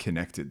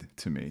connected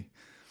to me.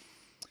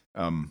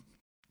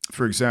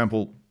 For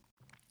example,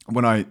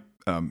 when I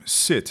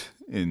sit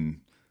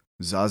in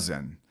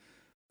Zazen,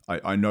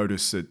 I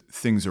notice that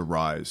things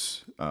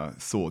arise,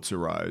 thoughts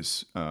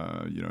arise,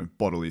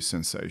 bodily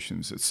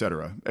sensations,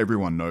 etc.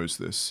 Everyone knows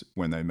this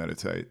when they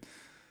meditate.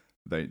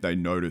 They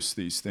notice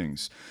these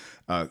things.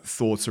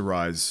 Thoughts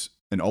arise,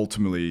 and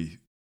ultimately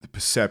the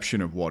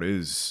perception of what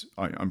is,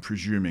 I'm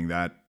presuming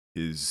that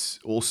is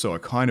also a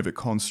kind of a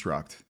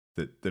construct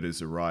that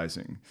is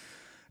arising.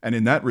 And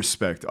in that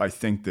respect, I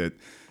think that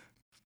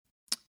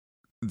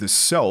the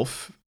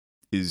self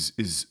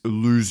is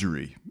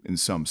illusory in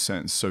some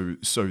sense. So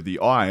the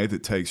I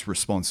that takes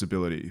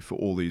responsibility for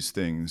all these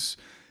things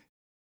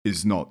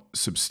is not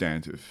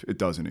substantive. It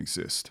doesn't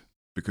exist,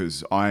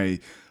 because I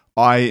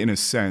in a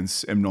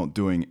sense am not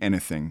doing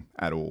anything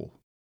at all.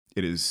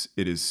 It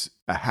is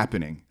a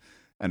happening,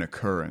 an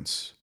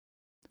occurrence.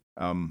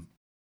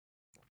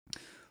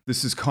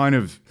 This is kind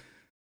of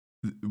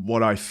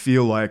what I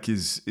feel like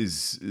is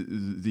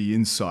the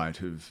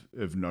insight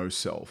of no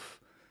self.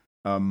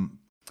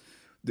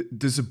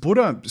 Does the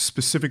Buddha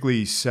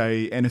specifically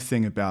say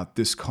anything about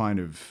this kind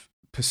of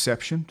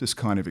perception, this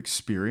kind of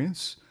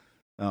experience?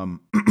 And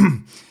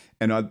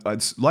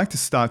I'd like to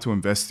start to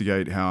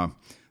investigate how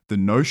the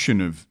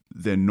notion of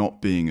there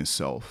not being a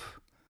self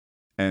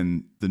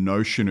and the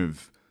notion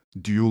of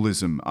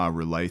dualism are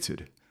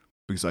related,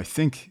 because I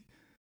think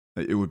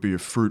it would be a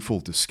fruitful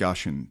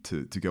discussion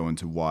to go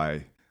into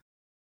why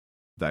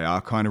they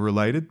are kind of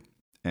related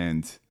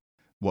and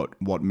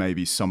what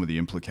maybe some of the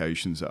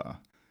implications are.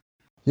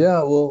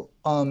 Yeah, well,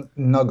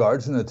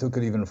 Nagarjuna took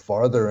it even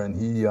farther, and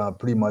he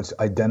pretty much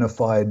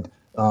identified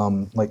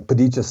like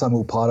paticca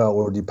samuppada,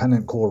 or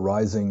dependent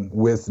co-arising,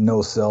 with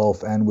no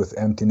self and with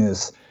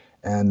emptiness,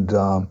 and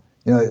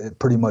it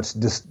pretty much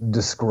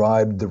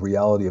described the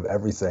reality of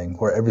everything,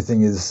 where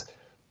everything is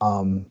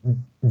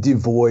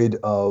devoid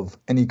of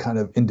any kind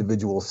of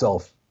individual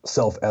self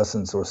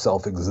essence or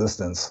self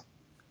existence,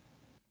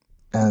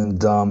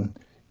 and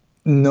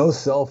no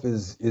self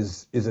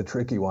is a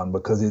tricky one,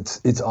 because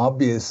it's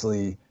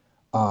obviously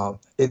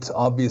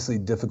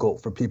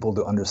difficult for people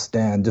to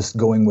understand. Just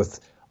going with,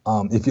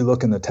 if you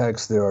look in the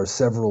text, there are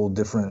several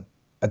different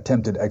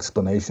attempted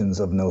explanations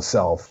of no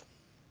self.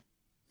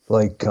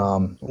 Like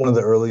one of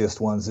the earliest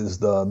ones is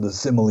the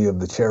simile of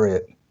the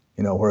chariot.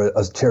 Where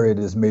a chariot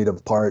is made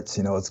of parts.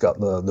 It's got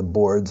the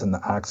boards and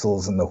the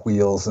axles and the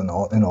wheels and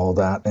all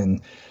that, and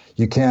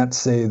you can't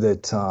say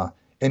that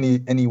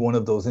any one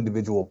of those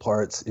individual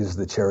parts is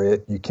the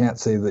chariot. You can't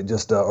say that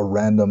just a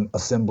random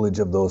assemblage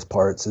of those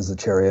parts is the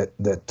chariot,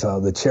 that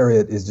the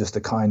chariot is just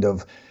a kind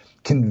of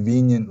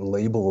convenient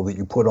label that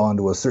you put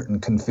onto a certain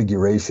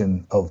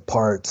configuration of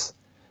parts.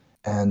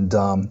 And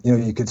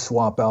you could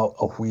swap out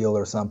a wheel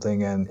or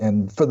something,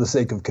 and for the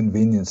sake of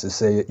convenience, you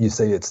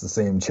say it's the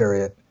same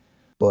chariot.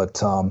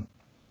 But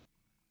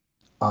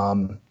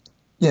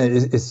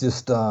it's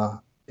just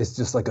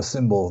like a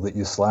symbol that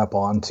you slap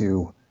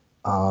onto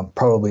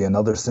probably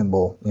another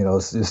symbol.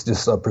 It's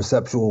just a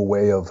perceptual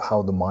way of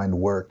how the mind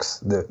works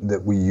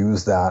that we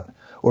use that.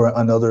 Or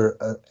another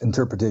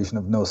interpretation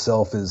of no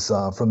self is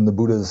from the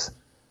Buddha's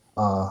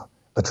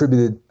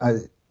attributed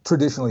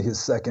traditionally his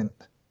second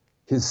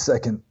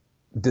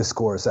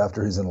discourse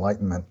after his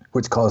enlightenment,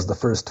 which caused the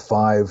first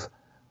 5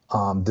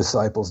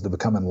 disciples to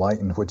become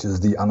enlightened, which is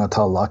the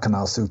Anatta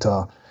Lakkhana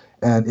Sutta.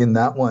 And in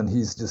that one,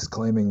 he's just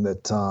claiming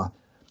that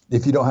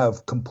if you don't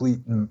have complete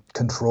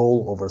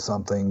control over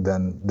something,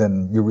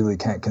 then you really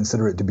can't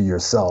consider it to be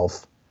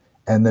yourself.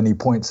 And then he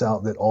points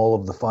out that all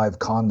of the 5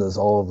 khandhas,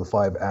 all of the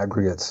 5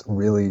 aggregates,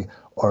 really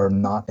are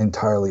not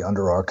entirely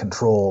under our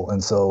control.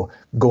 And so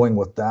going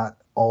with that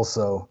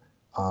also,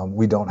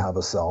 we don't have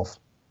a self.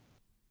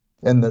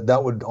 And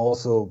that would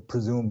also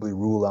presumably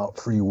rule out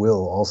free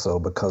will also,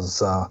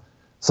 because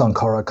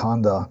Sankhara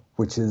Khandha,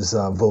 which is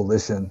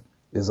volition,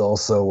 is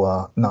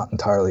also not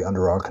entirely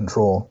under our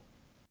control.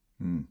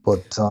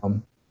 But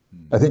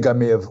I think I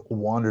may have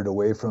wandered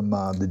away from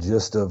the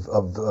gist of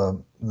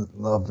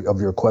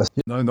your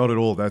question. No, not at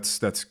all.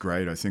 That's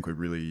great. I think we're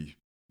really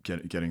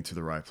getting to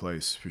the right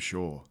place for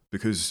sure.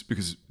 Because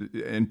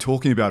in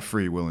talking about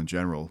free will in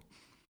general,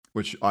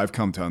 which I've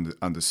come to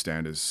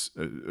understand as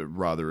a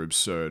rather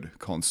absurd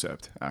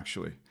concept,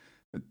 actually.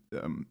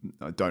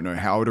 I don't know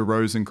how it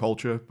arose in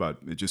culture, but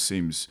it just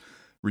seems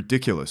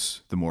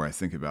ridiculous the more I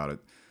think about it.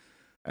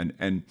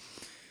 And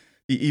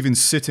even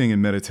sitting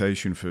in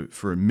meditation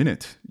for a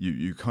minute,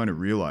 you kind of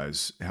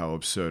realize how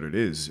absurd it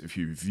is if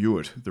you view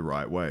it the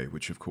right way,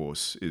 which of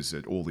course is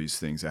that all these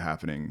things are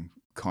happening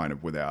kind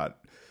of without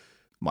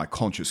my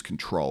conscious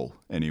control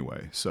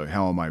anyway. So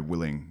how am I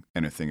willing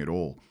anything at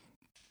all?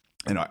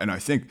 And I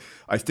think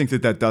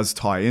that does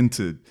tie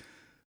into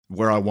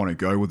where I want to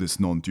go with this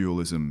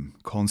non-dualism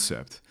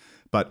concept.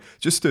 But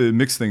just to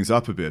mix things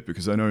up a bit,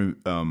 because I know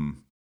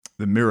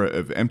the Mirror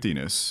of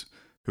Emptiness,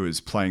 who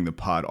is playing the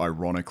part,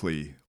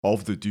 ironically,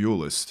 of the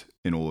dualist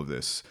in all of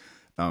this,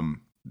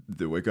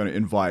 that we're going to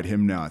invite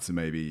him now to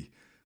maybe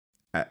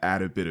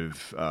add a bit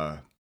of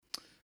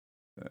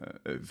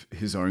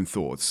his own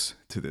thoughts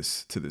to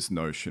this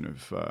notion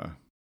of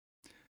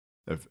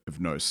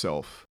no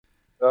self.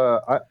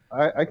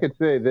 I could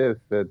say this,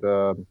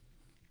 that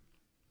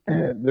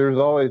there's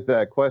always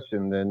that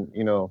question. Then,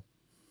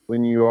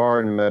 when you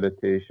are in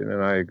meditation,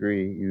 and I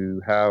agree,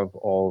 you have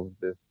all of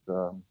this.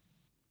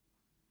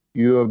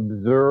 You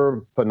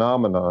observe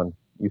phenomenon.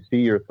 You see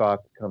your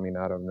thoughts coming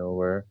out of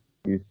nowhere.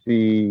 You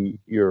see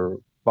your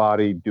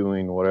body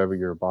doing whatever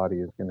your body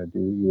is going to do.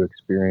 You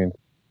experience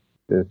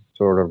this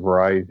sort of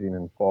rising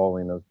and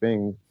falling of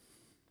things.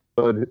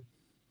 But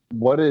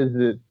what is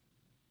it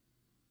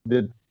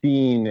that's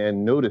seeing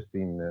and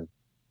noticing then?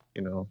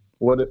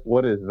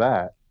 What is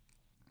that?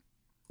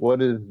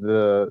 What is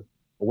the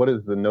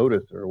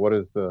noticer? What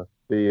is the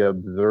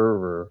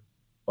observer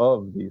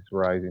of these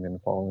rising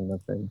and falling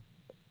of things?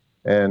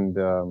 And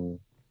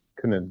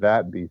couldn't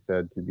that be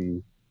said to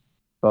be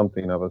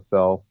something of a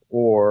self,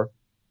 or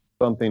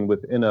something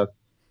within us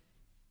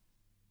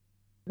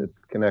that's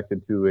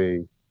connected to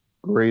a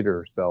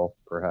greater self,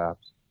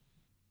 perhaps?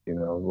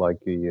 Like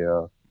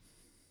a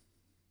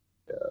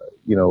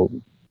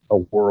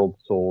world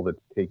soul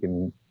that's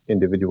taken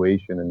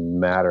individuation and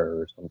matter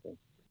or something.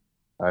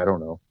 I don't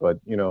know, but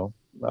I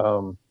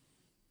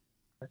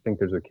think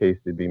there's a case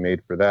to be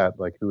made for that.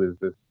 Like, who is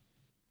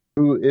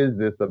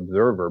this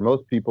observer?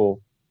 Most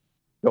people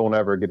don't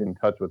ever get in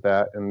touch with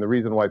that, and the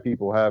reason why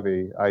people have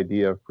a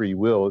idea of free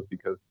will is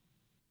because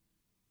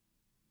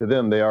to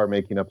them they are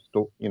making up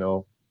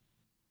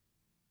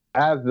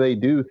as they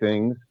do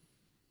things,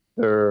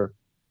 they're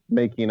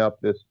making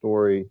up this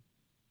story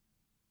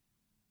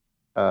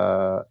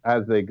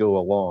as they go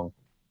along.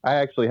 I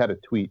actually had a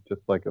tweet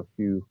just like a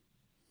few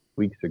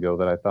weeks ago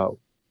that I thought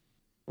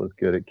was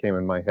good. It came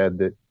in my head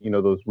that,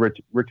 those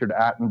Richard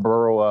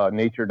Attenborough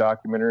nature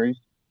documentaries.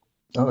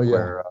 Oh, yeah.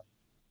 Where,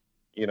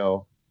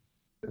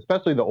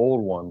 especially the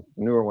old ones.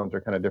 The newer ones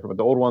are kind of different,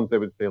 but the old ones, they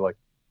would say, like,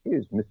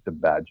 here's Mr.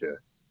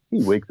 Badger.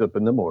 He wakes up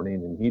in the morning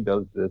and he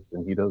does this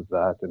and he does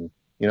that. And,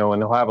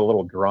 and they'll have a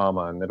little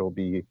drama, and it'll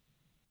be,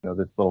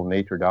 this little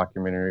nature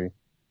documentary.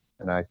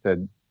 And I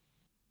said,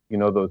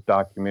 those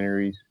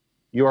documentaries,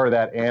 you are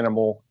that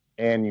animal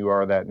and you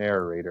are that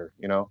narrator.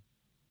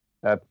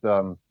 That's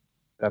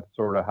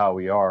sort of how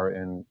we are.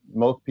 And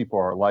most people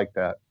are like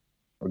that,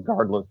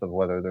 regardless of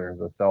whether there's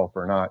a self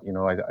or not.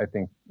 I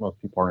think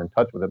most people aren't in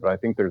touch with it, but I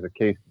think there's a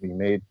case to be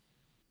made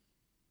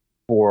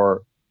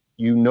for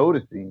you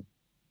noticing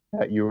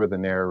that you are the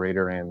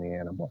narrator and the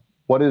animal.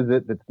 What is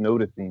it that's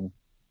noticing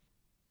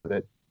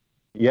that,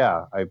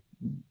 I,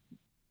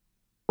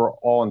 for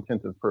all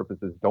intents and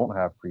purposes, don't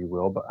have free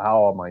will, but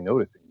how am I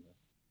noticing this?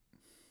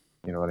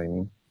 You know what I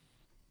mean?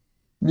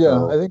 Yeah,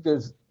 so, I think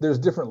there's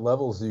different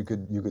levels you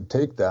could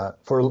take that.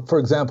 For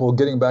example,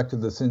 getting back to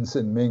the Sin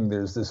Sin Ming,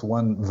 there's this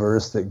one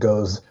verse that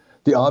goes,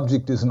 the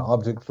object is an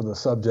object for the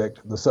subject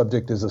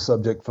is a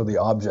subject for the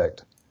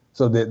object.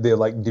 So they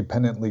like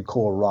dependently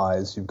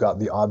co-arise. You've got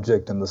the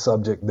object and the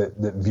subject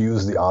that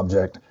views the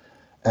object.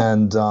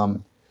 And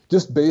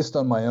just based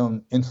on my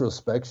own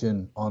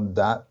introspection on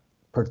that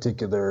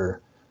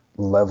particular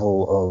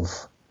level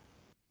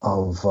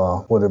of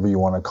whatever you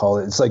want to call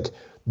it, it's like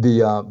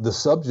the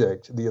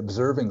subject, the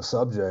observing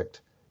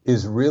subject,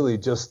 is really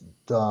just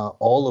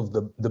all of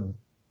the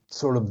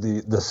sort of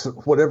the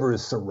whatever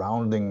is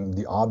surrounding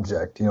the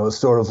object. It's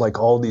sort of like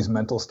all these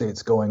mental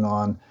states going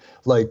on.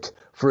 Like,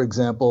 for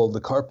example,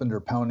 the carpenter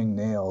pounding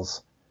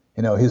nails.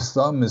 His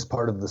thumb is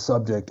part of the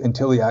subject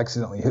until he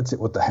accidentally hits it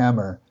with the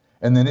hammer,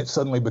 and then it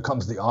suddenly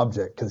becomes the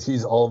object because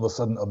he's all of a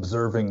sudden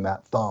observing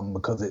that thumb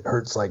because it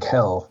hurts like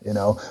hell.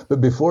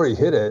 But before he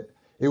hit it,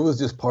 it was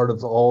just part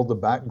of all the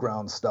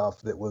background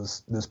stuff that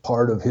was this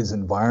part of his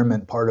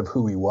environment, part of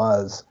who he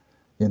was,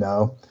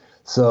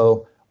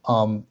 So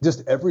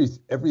just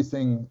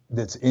everything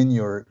that's in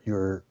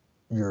your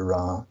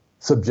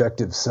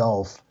subjective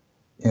self,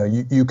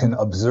 you can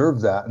observe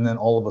that, and then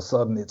all of a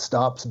sudden it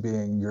stops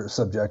being your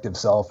subjective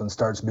self and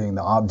starts being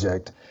the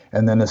object.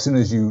 And then as soon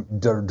as you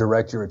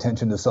direct your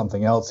attention to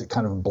something else, it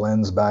kind of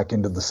blends back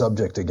into the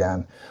subject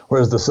again.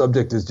 Whereas the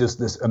subject is just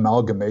this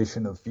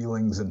amalgamation of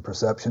feelings and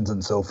perceptions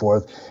and so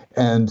forth.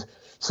 And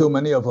so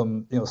many of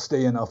them,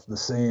 stay enough the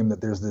same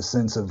that there's this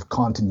sense of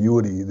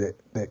continuity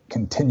that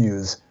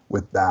continues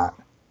with that.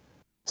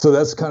 So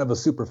that's kind of a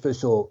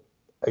superficial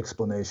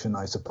explanation,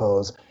 I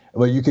suppose.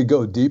 But you could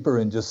go deeper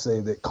and just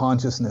say that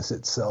consciousness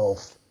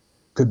itself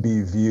could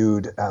be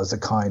viewed as a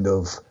kind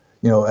of,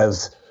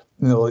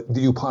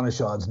 the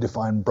Upanishads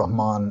define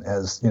Brahman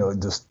as,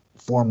 just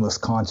formless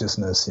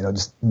consciousness.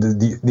 Just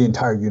the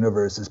entire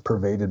universe is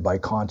pervaded by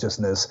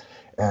consciousness,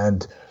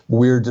 and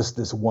we're just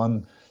this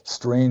one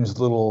strange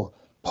little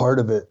part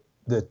of it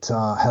that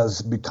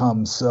has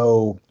become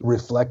so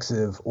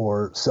reflexive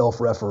or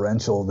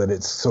self-referential that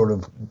it sort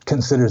of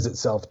considers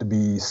itself to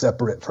be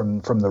separate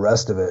from the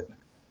rest of it.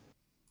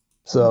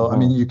 So, I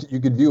mean, you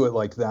could view it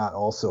like that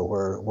also,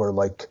 where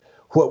like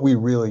what we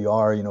really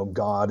are,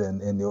 God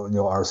and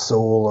our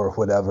soul or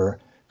whatever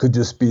could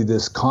just be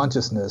this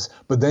consciousness.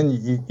 But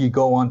then you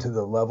go on to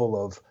the level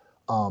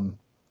of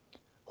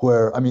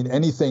where, I mean,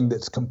 anything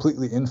that's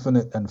completely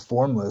infinite and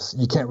formless,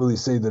 you can't really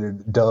say that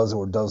it does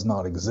or does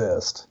not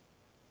exist.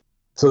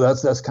 So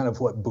that's kind of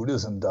what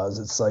Buddhism does.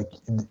 It's like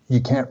you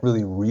can't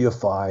really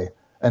reify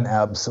an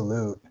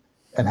absolute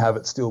and have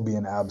it still be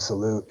an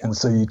absolute, and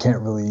so you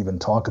can't really even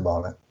talk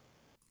about it.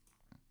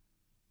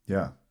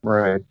 Yeah.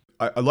 Right.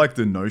 I like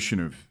the notion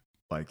of,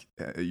 like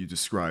you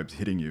described,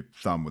 hitting your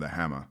thumb with a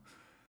hammer.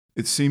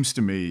 It seems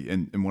to me,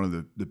 and one of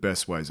the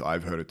best ways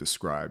I've heard it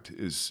described,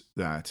 is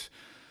that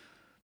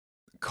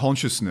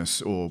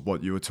consciousness, or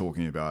what you were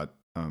talking about,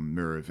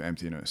 mirror of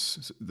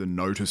emptiness, the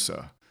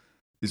noticer,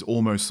 is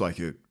almost like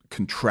a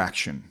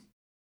contraction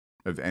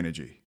of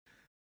energy.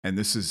 And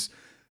this is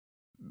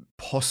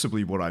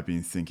possibly what I've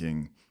been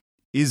thinking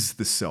is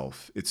the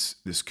self. It's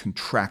this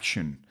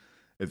contraction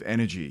of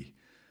energy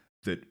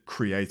that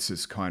creates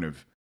this kind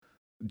of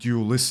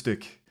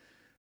dualistic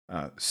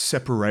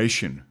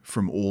separation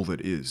from all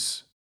that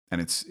is. And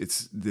it's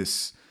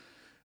this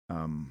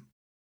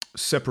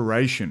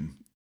separation.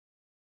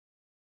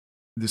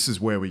 This is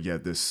where we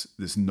get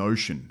this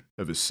notion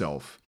of a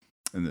self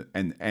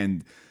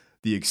and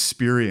the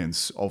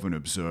experience of an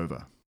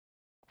observer.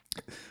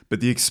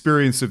 But the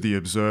experience of the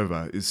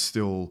observer is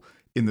still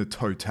in the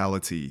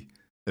totality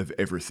of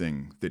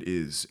everything that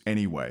is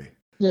anyway.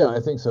 Yeah, I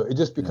think so. It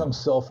just becomes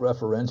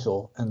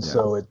self-referential, and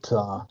so it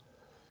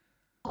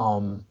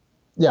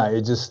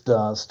just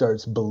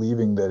starts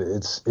believing that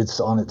it's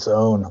on its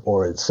own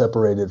or it's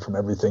separated from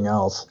everything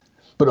else.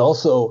 But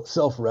also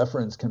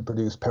self-reference can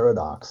produce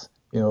paradox.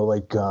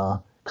 Like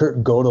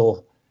Kurt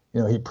Gödel,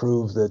 he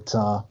proved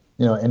that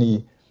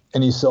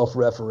any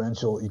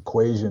self-referential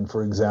equation,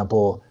 for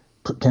example,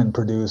 can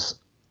produce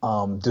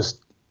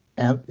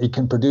it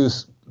can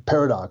produce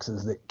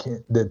paradoxes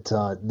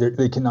that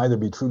they can neither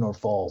be true nor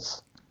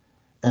false.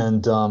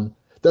 And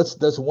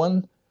that's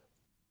one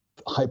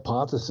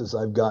hypothesis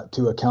I've got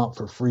to account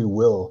for free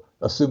will.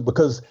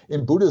 Because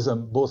in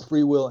Buddhism, both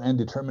free will and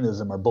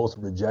determinism are both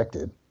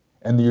rejected,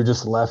 and you're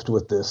just left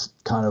with this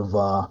kind of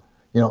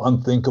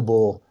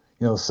unthinkable,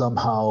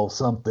 somehow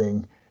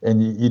something,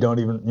 and you're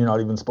not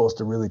even supposed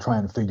to really try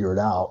and figure it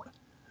out.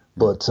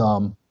 But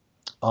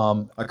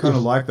I kind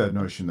of like that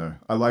notion, though.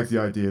 I like the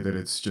idea that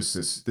it's just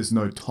this. There's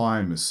no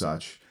time as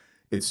such.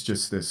 It's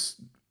just this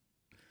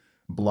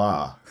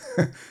blah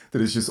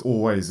that it just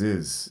always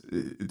is.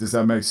 Does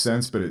that make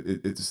sense? But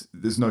it's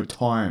there's no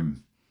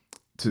time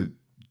to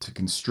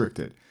constrict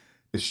it.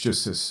 It's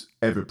just this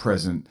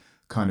ever-present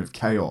kind of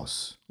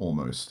chaos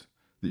almost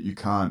that you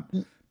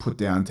can't put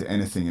down to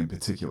anything in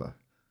particular.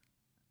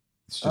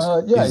 It's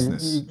just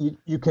business.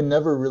 You can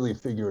never really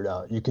figure it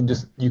out. You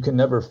can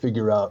never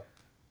figure out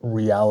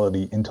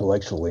reality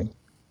intellectually,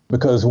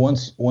 because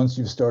once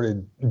you've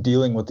started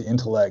dealing with the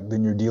intellect,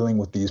 then you're dealing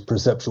with these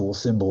perceptual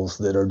symbols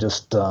that are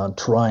just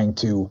trying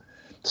to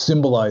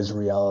symbolize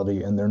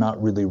reality, and they're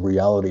not really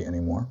reality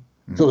anymore.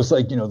 So it's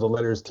like, the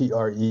letters TREE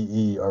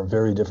are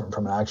very different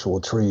from an actual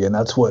tree, and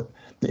that's what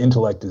the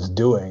intellect is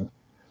doing.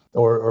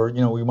 Or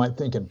we might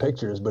think in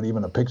pictures, but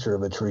even a picture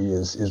of a tree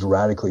is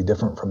radically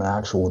different from an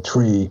actual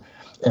tree.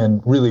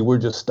 And really, we're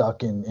just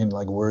stuck in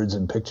like words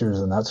and pictures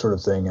and that sort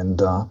of thing.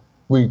 And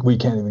we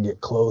can't even get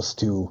close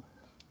to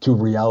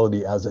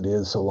reality as it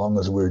is, so long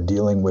as we're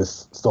dealing with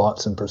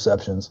thoughts and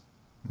perceptions.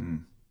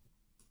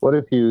 What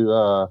if you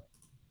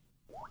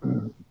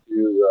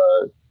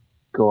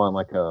go on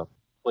like a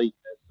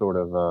Platonist sort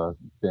of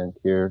bent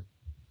here,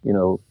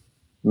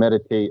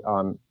 meditate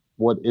on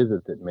what is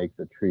it that makes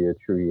a tree,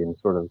 and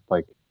sort of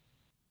like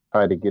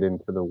try to get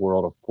into the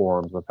world of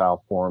forms, of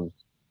how forms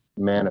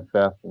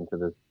manifest into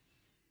this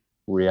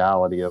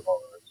reality of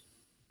ours,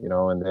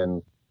 and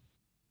then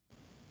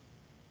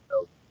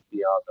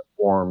beyond the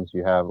forms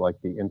you have like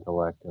the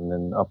intellect, and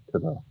then up to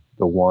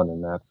the one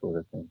and that sort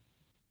of thing.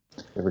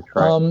 You ever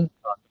try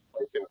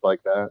contemplations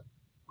like that?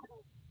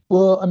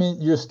 Well, I mean,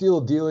 you're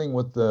still dealing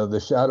with the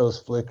shadows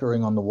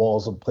flickering on the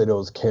walls of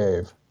Plato's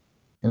cave.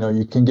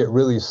 You can get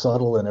really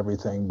subtle and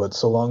everything, but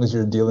so long as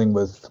you're dealing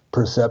with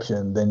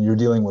perception, then you're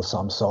dealing with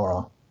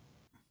samsara.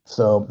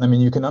 So, I mean,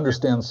 you can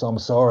understand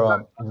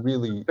samsara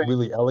really,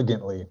 really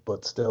elegantly,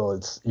 but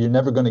still, you're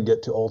never going to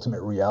get to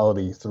ultimate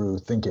reality through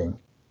thinking.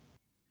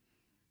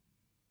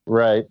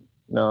 Right.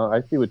 No,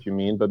 I see what you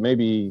mean, but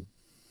maybe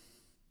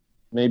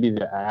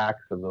the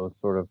acts of those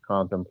sort of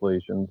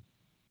contemplations,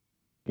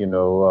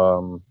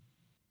 sort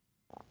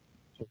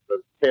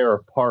of tear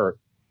apart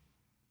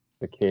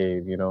the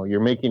cave. You're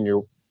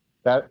making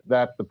that's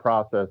the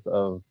process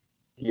of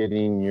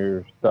getting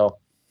yourself,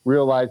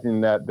 realizing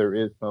that there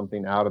is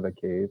something out of the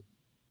cave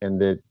and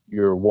that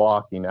you're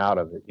walking out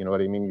of it. You know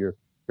what I mean? You're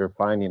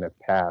finding a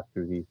path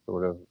through these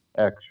sort of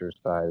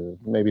exercises,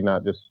 maybe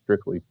not just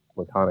strictly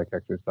platonic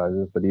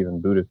exercises, but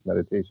even Buddhist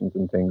meditations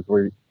and things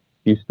where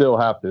you still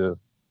have to,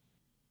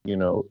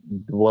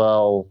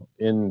 dwell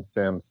in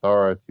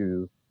samsara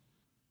to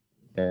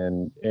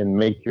and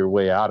make your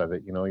way out of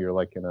it. You're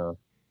like in the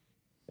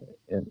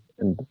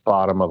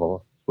bottom of a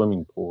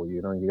swimming pool.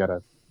 You got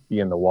to be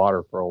in the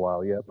water for a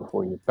while yet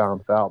before you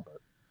bounce out,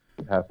 but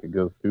you have to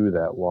go through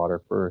that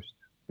water first.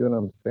 You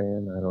know what I'm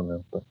saying? I don't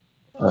know, but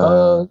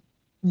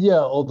yeah,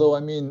 although I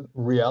mean,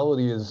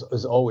 reality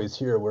is always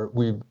here. Where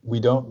we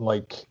don't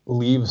like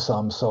leave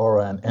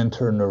samsara and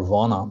enter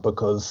nirvana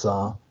because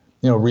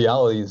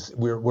reality is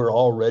we're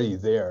already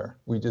there.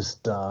 We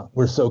just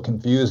we're so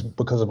confused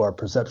because of our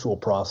perceptual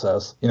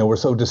process. We're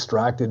so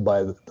distracted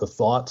by the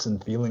thoughts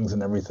and feelings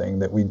and everything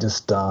that we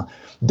just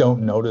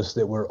don't notice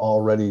that we're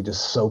already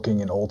just soaking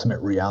in ultimate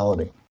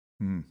reality.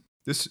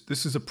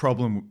 This is a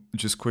problem,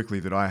 just quickly,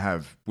 that I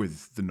have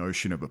with the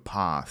notion of a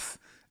path,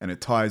 and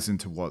it ties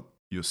into what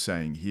you're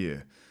saying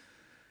here.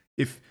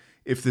 If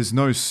there's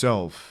no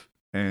self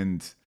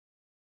and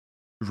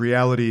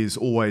reality is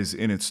always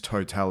in its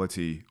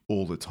totality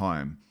all the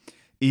time,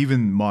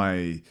 even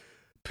my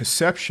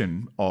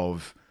perception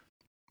of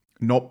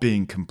not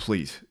being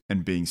complete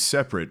and being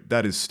separate,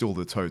 that is still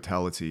the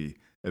totality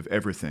of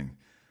everything.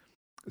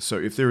 So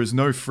if there is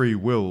no free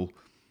will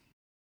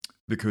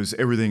because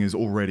everything is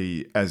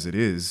already as it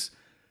is,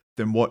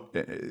 then what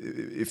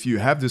if you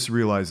have this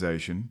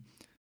realization,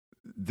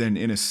 then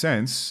in a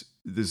sense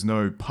there's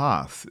no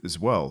path as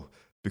well,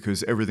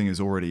 because everything is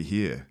already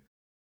here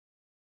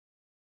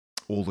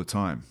all the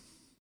time.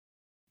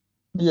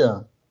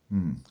 Yeah.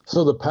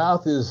 So the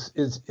path is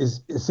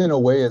in a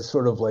way, it's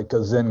sort of like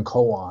a Zen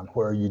koan,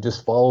 where you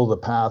just follow the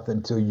path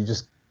until you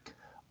just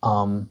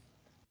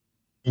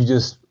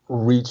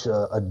reach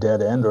a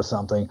dead end or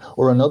something.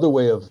 Or another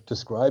way of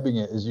describing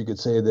it is you could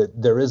say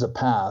that there is a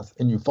path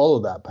and you follow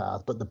that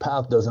path, but the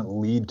path doesn't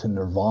lead to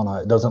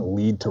nirvana. It doesn't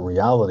lead to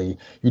reality.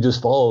 You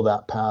just follow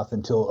that path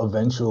until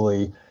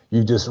eventually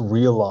you just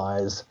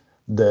realize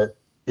that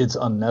it's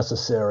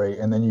unnecessary,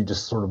 and then you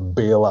just sort of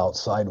bail out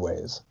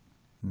sideways.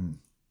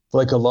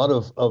 Like a lot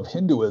of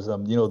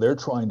Hinduism, they're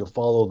trying to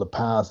follow the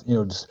path,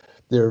 just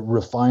they're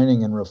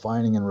refining and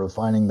refining and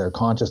refining their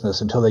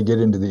consciousness until they get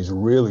into these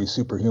really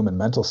superhuman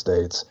mental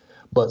states.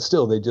 But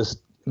still, they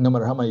just, no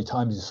matter how many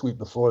times you sweep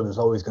the floor, there's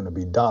always going to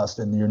be dust,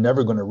 and you're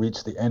never going to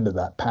reach the end of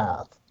that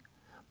path.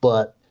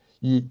 But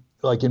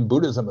like in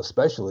Buddhism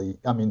especially,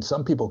 I mean,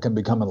 some people can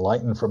become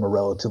enlightened from a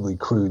relatively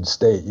crude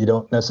state. You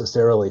don't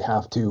necessarily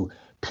have to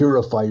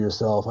purify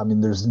yourself. I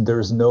mean,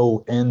 there's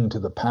no end to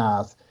the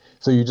path.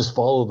 So you just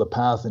follow the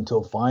path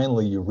until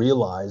finally you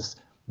realize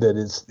that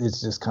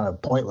it's just kind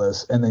of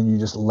pointless, and then you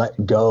just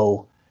let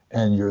go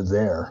and you're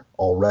there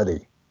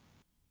already.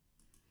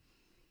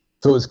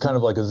 So it's kind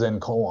of like a Zen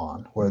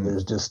koan, where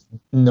there's just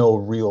no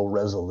real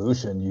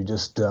resolution. You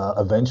just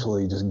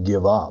eventually just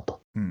give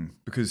up.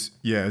 Because,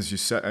 yeah, as you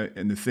say,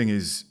 and the thing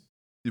is,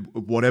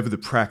 whatever the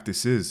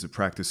practice is, the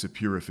practice of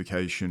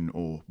purification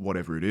or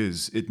whatever it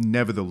is, it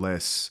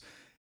nevertheless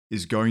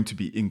is going to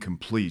be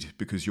incomplete,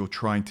 because you're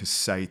trying to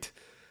sate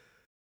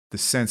the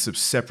sense of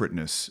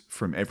separateness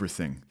from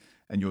everything,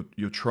 and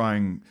you're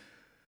trying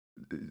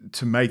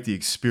to make the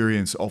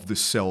experience of the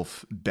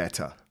self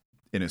better,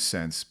 in a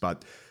sense.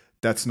 But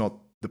that's not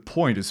the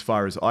point, as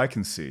far as I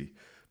can see,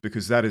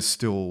 because that is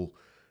still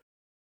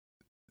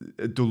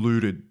a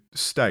diluted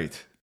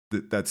state,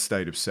 that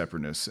state of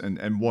separateness,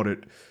 and what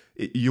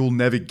you'll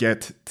never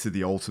get to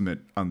the ultimate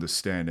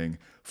understanding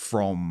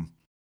from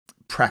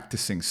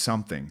practicing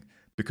something,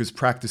 because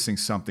practicing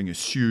something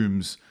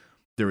assumes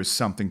there is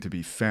something to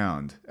be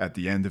found at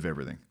the end of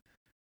everything.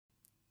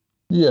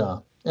 Yeah.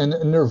 And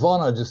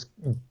nirvana just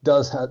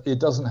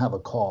doesn't have a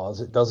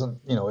cause. It doesn't,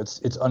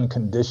 it's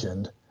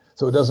unconditioned.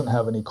 So it doesn't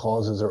have any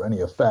causes or any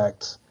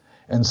effects.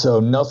 And so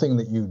nothing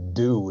that you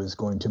do is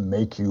going to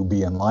make you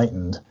be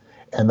enlightened.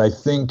 And I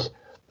think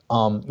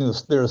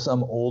there are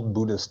some old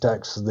Buddhist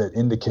texts that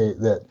indicate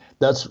that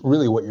that's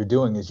really what you're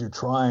doing, is you're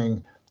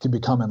trying to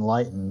become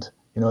enlightened.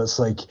 It's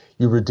like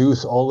you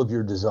reduce all of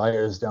your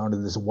desires down to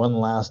this one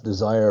last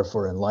desire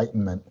for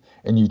enlightenment,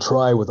 and you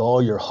try with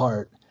all your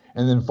heart,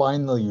 and then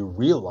finally you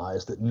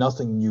realize that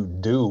nothing you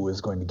do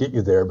is going to get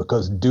you there,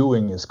 because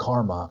doing is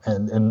karma,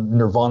 and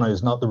nirvana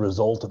is not the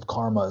result of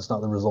karma. It's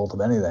not the result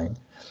of anything.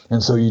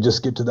 And so you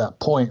just get to that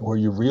point where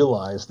you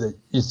realize that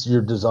it's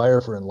your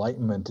desire for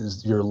enlightenment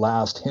is your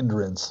last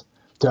hindrance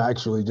to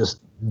actually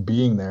just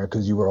being there,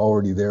 because you were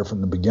already there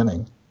from the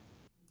beginning.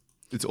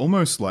 It's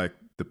almost like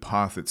the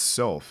path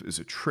itself is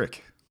a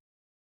trick.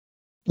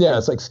 Yeah,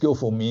 it's like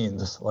skillful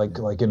means,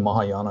 like in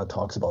Mahayana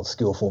talks about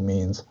skillful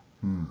means.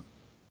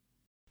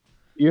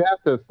 You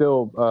have to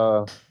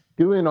still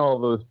doing all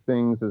those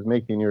things is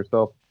making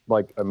yourself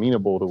like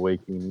amenable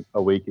to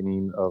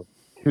awakening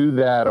to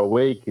that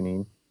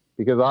awakening,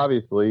 because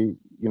obviously,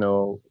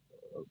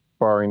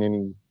 barring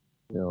any,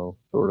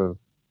 sort of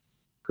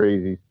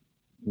crazy,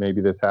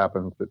 maybe this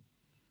happens at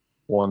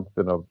once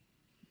in a,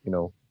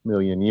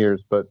 million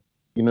years, but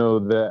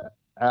the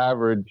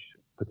average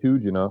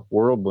Patujana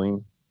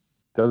worldling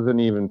doesn't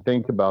even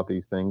think about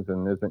these things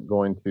and isn't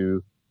going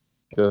to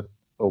just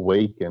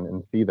awaken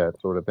and see that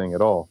sort of thing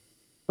at all.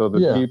 So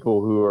the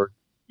people who are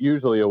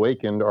usually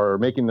awakened are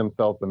making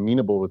themselves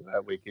amenable to that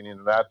awakening,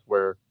 and that's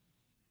where,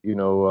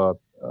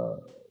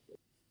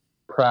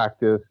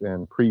 practice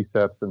and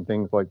precepts and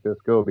things like this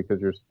go, because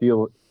you're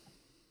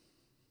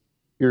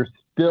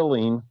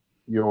stilling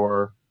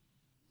your,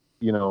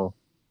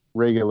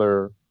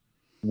 regular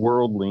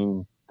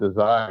worldling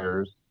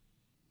desires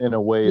in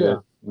a way that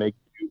makes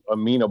you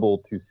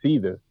amenable to see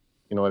this.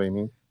 You know what I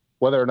mean?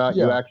 Whether or not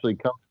you actually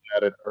come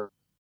at it.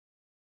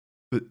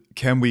 But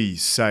can we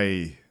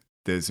say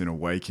there's an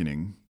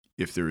awakening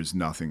if there is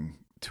nothing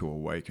to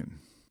awaken?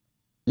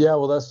 Yeah,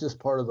 well, that's just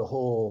part of the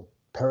whole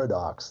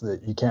paradox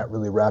that you can't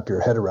really wrap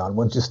your head around.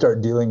 Once you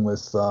start dealing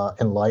with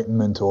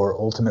enlightenment or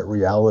ultimate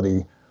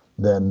reality,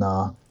 then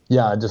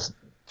just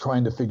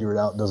trying to figure it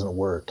out doesn't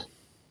work.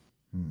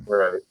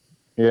 Right.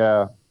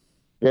 Yeah.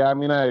 Yeah, I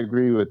mean, I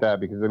agree with that,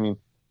 because, I mean,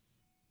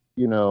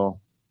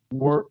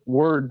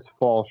 words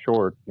fall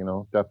short,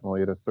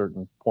 definitely at a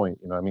certain point.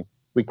 I mean,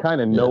 we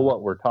kind of know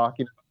what we're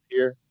talking about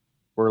here.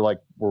 We're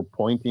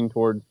pointing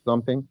towards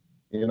something,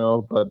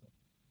 but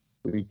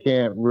we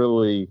can't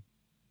really,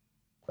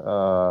 we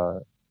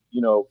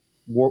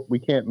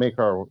can't make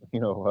our,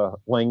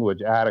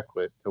 language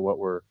adequate to what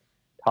we're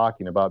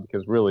talking about,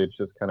 because really it's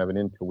just kind of an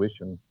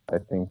intuition, I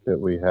think, that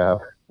we have.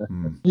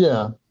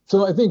 Yeah.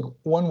 So I think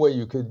one way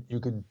you could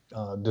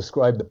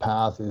describe the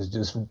path is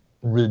just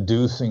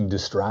reducing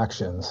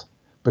distractions,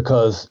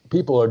 because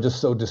people are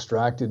just so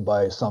distracted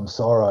by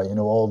samsara,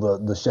 all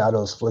the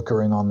shadows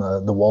flickering on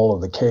the wall of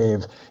the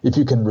cave. If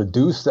you can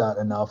reduce that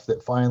enough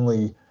that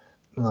finally,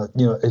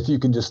 if you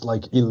can just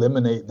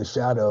eliminate the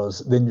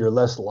shadows, then you're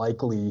less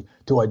likely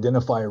to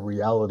identify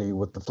reality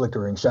with the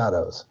flickering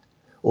shadows.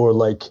 Or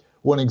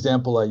one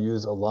example I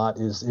use a lot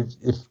is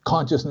if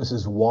consciousness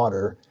is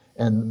water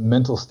and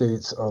mental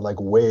states are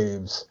like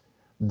waves,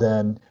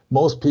 then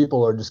most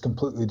people are just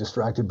completely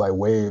distracted by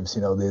waves.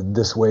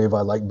 This wave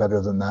I like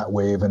better than that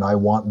wave, and I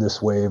want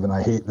this wave, and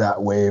I hate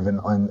that wave, and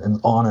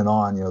on and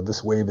on.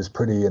 This wave is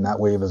pretty and that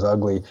wave is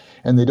ugly,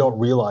 and they don't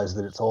realize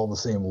that it's all the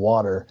same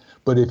water.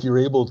 But if you're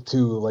able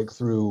to,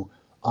 through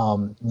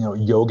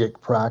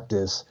yogic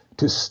practice,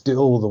 to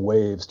still the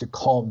waves, to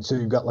calm, so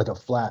you've got a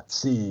flat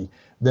sea,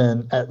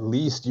 then at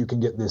least you can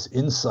get this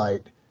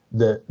insight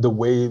that the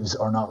waves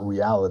are not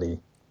reality.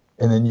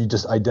 And then you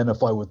just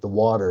identify with the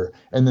water.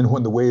 And then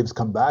when the waves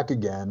come back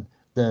again,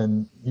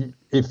 then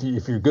if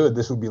you're good,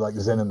 this would be like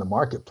Zen in the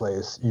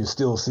marketplace. You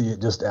still see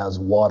it just as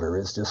water.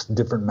 It's just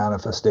different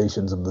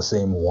manifestations of the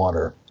same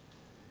water.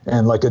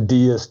 And like a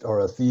deist or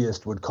a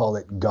theist would call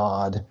it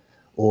God,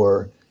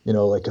 or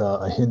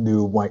a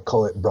Hindu might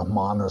call it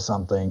Brahman or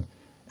something.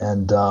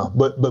 And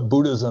but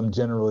Buddhism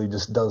generally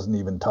just doesn't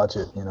even touch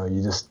it.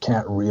 You just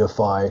can't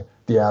reify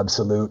the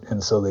absolute,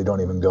 and so they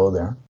don't even go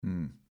there.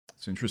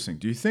 It's interesting.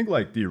 Do you think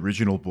the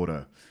original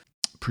Buddha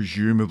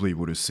presumably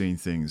would have seen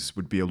things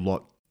would be a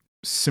lot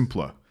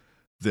simpler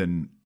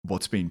than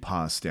what's been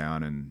passed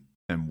down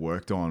and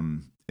worked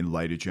on in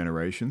later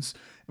generations?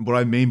 And what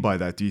I mean by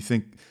that, do you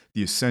think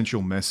the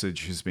essential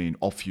message has been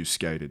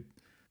obfuscated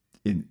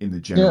in the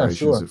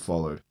generations that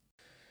followed?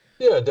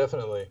 Yeah,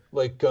 definitely.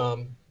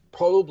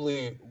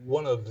 Probably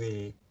one of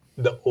the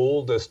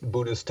oldest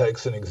Buddhist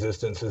texts in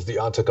existence is the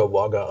Atthaka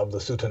Vagga of the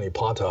Sutta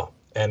Nipata.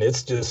 And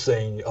it's just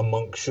saying a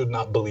monk should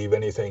not believe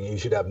anything. He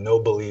should have no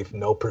belief,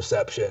 no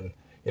perception.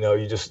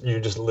 You're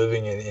just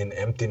living in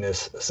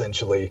emptiness,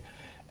 essentially.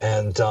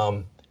 And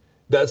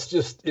that's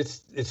just,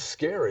 it's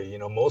scary.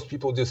 Most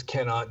people just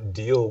cannot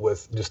deal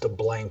with just a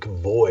blank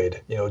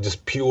void,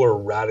 just pure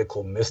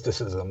radical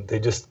mysticism. They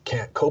just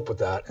can't cope with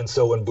that. And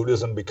so when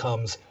Buddhism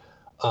becomes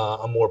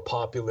a more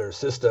popular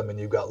system, and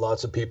you've got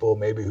lots of people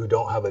maybe who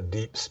don't have a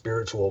deep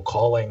spiritual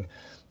calling,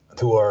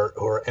 who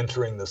are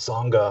entering the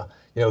Sangha,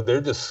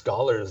 they're just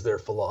scholars, they're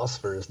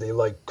philosophers, they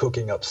like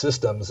cooking up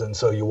systems. And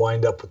so you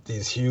wind up with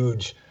these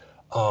huge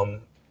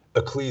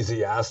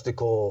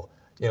ecclesiastical,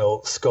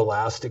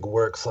 scholastic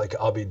works like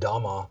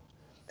Abhidhamma.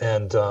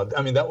 And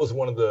that was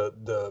one of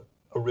the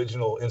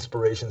original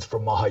inspirations for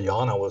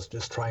Mahayana, was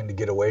just trying to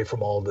get away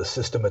from all the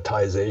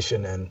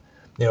systematization and,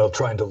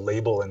 trying to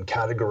label and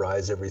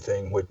categorize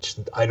everything, which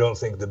I don't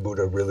think the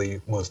Buddha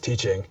really was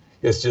teaching.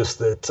 It's just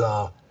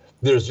that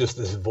there's just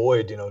this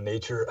void.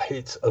 Nature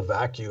hates a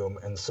vacuum,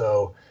 and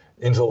so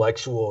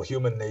intellectual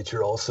human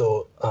nature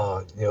also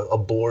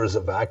abhors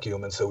a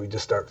vacuum, and so we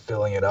just start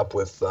filling it up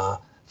with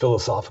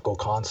philosophical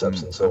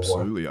concepts and so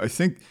forth. Absolutely. I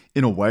think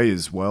in a way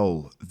as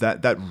well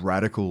that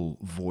radical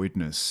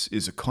voidness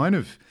is a kind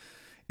of,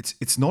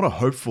 it's not a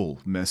hopeful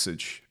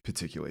message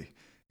particularly.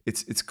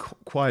 It's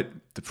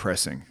quite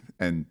depressing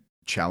and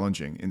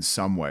challenging in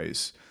some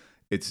ways.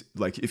 It's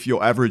like if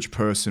your average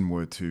person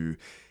were to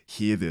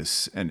hear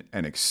this and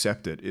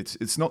accept it,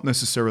 it's not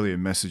necessarily a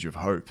message of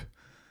hope.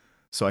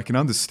 So I can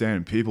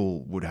understand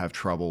people would have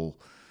trouble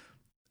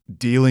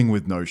dealing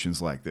with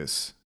notions like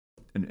this.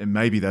 And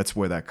maybe that's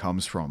where that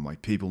comes from.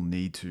 Like people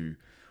need to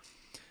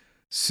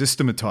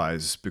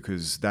systematize,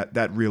 because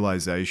that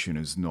realization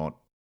is not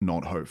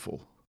not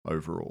hopeful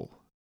overall,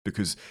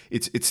 because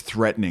it's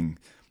threatening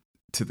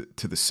to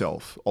the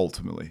self.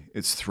 Ultimately,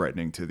 it's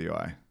threatening to the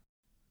I.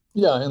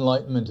 Yeah,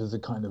 enlightenment is a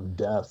kind of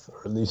death,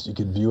 or at least you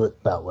could view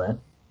it that way.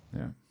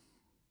 Yeah.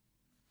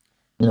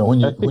 You know, I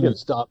think when you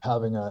it's stop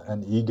having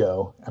an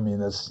ego, I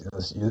mean,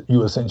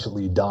 you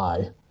essentially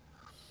die.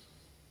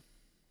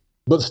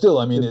 But still,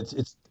 I mean,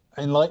 it's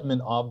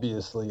enlightenment.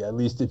 Obviously, at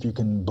least if you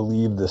can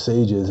believe the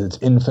sages, it's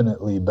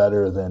infinitely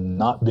better than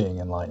not being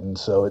enlightened.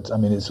 So it's, I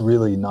mean, it's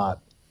really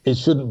not. It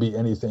shouldn't be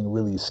anything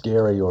really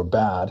scary or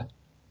bad.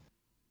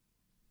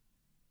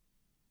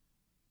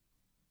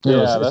 You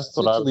know, yeah, it's that's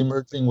what I essentially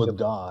merging with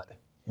God.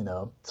 You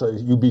know, so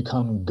you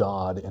become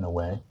God in a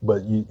way,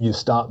 but you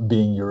stop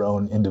being your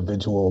own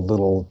individual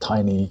little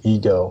tiny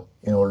ego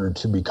in order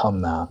to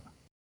become that.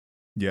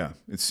 Yeah,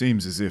 it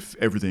seems as if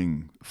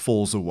everything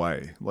falls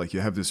away. Like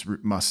you have this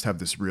must have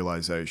this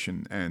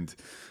realization, and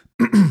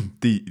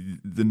the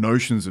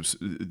notions of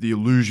the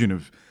illusion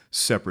of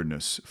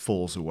separateness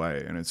falls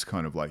away, and it's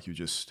kind of like you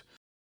just,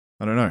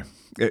 I don't know,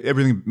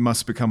 everything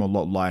must become a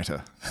lot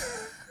lighter.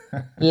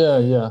 Yeah,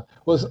 yeah.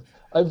 Well,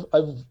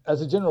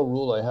 as a general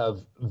rule, I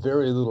have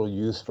very little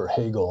use for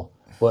Hegel,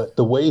 but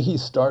the way he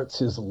starts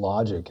his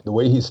logic, the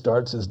way he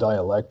starts his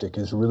dialectic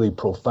is really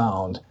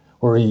profound.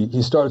 Where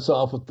he starts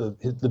off with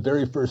the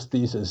very first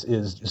thesis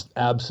is just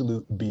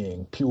absolute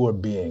being, pure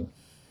being.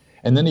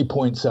 And then he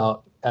points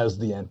out as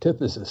the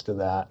antithesis to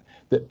that,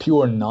 that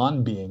pure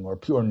non-being or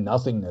pure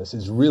nothingness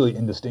is really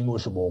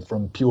indistinguishable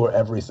from pure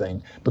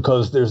everything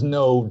because there's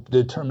no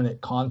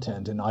determinate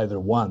content in either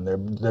one.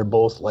 They're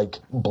both like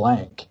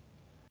blank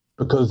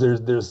because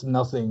there's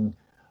nothing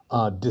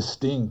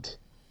distinct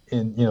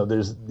in, you know,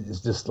 there's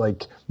it's just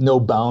like no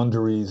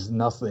boundaries,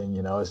 nothing,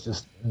 you know, it's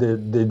just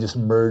they just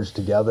merge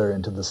together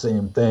into the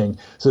same thing.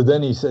 So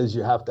then he says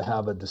you have to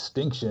have a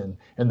distinction,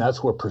 and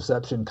that's where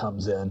perception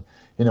comes in.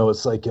 You know,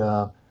 it's like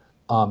the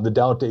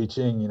Tao Te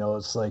Ching, you know,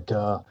 it's like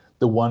the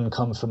one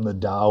comes from the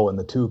Tao and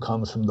the two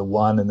comes from the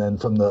one, and then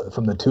from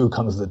the two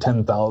comes the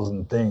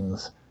 10,000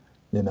 things,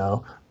 you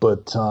know.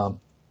 But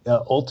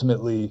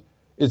ultimately,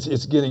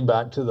 it's getting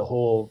back to the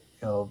whole,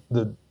 you know,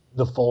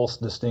 the false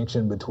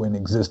distinction between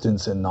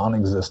existence and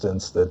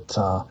non-existence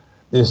that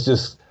is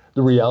just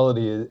the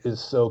reality is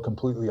so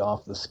completely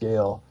off the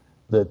scale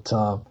that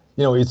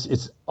you know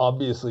it's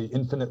obviously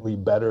infinitely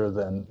better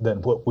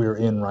than what we're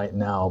in right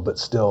now, but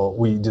still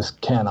we just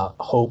cannot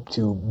hope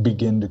to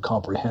begin to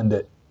comprehend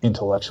it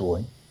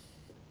intellectually.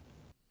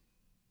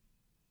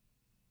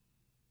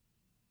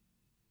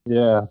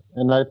 yeah,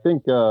 and I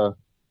think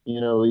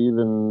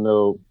even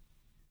though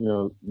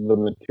the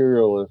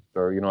materialists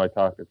or I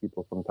talk to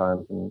people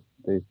sometimes and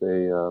they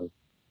say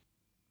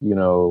you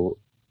know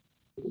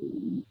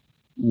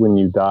when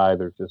you die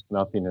there's just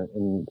nothing,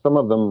 and some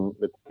of them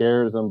it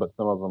scares them, but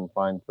some of them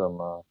find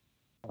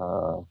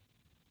uh,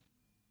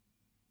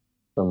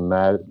 some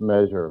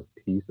measure of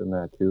peace in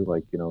that too.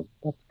 Like,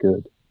 that's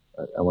good.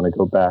 I want to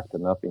go back to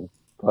nothing.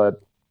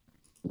 But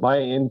my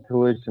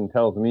intuition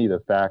tells me the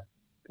fact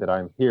that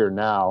I'm here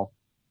now,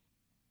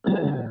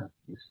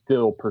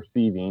 still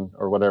perceiving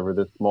or whatever,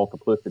 this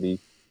multiplicity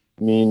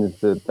means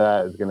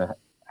that is going to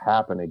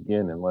happen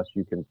again unless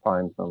you can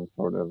find some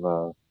sort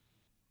of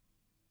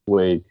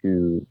way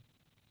to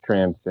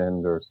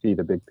transcend or see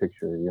the big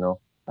picture.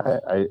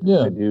 I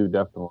Yeah, do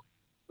definitely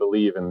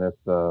believe in this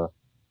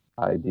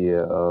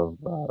idea of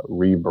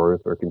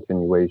rebirth or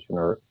continuation,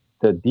 or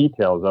the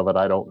details of it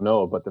I don't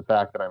know, but the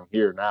fact that I'm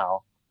here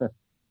now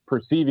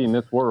perceiving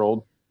this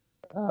world,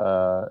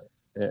 uh,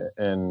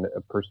 and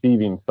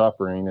perceiving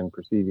suffering and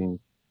perceiving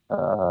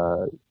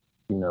uh,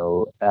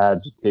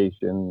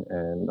 agitation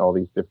and all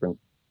these different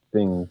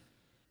things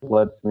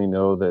lets me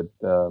know that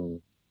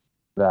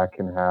that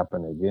can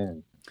happen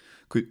again.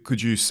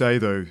 Could you say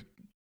though,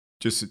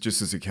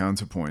 just as a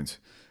counterpoint,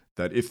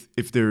 that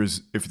if there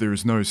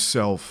is no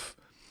self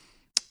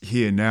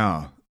here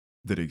now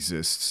that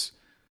exists,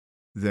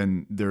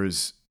 then there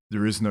is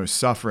no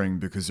suffering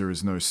because there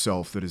is no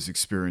self that is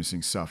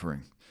experiencing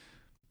suffering.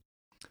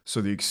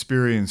 So the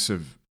experience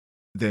of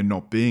there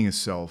not being a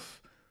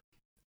self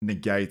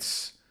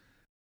negates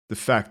the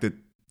fact that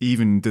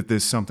even that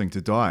there's something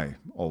to die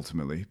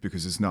ultimately,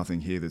 because there's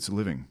nothing here that's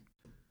living.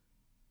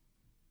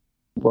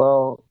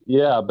 Well,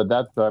 yeah, but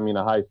that's, I mean,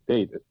 a high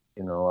state.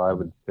 I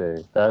would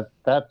say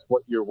that's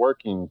what you're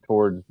working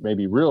towards,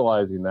 maybe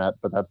realizing that,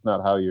 but that's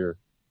not how you're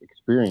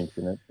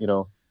experiencing it.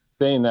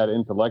 Saying that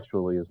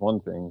intellectually is one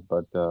thing,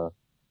 but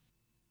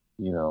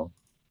you know,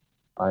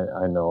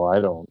 I know I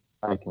don't.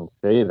 I can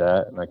say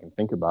that and I can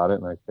think about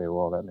it and I say,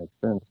 well, that makes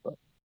sense. But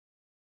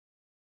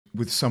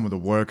With some of the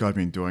work I've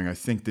been doing, I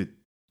think that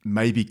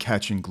maybe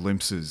catching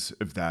glimpses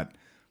of that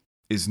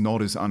is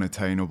not as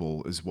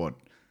unattainable as what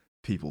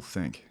people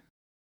think.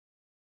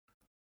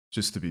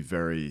 Just to be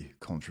very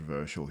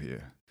controversial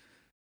here.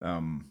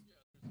 Um,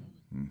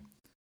 hmm,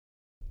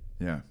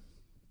 yeah,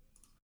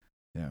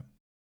 yeah,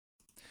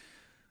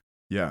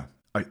 yeah.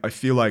 I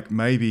feel like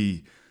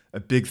maybe a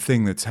big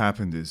thing that's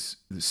happened is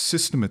the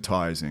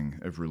systematizing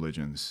of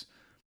religions,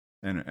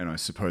 and I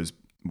suppose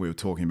we were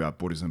talking about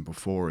Buddhism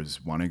before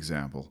as one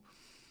example,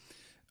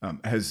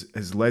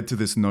 has led to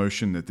this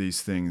notion that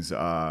these things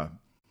are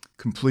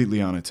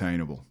completely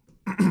unattainable,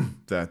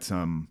 that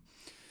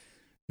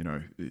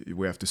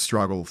we have to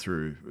struggle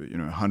through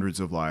hundreds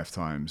of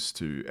lifetimes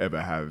to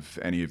ever have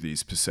any of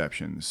these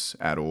perceptions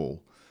at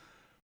all.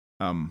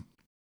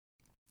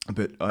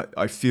 But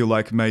I feel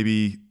like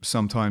maybe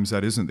sometimes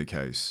that isn't the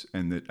case,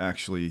 and that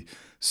actually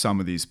some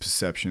of these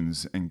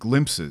perceptions and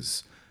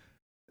glimpses,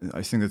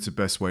 I think that's the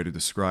best way to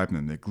describe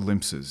them, they're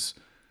glimpses,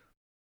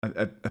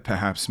 are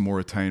perhaps more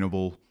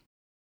attainable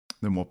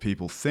than what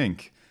people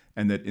think,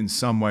 and that in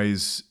some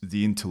ways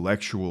the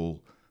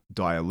intellectual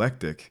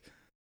dialectic,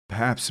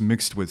 perhaps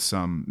mixed with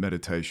some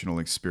meditational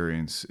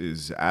experience,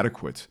 is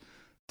adequate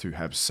to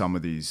have some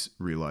of these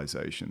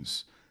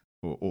realizations,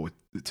 or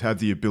to have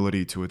the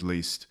ability to at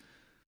least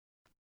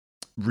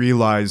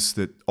realize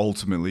that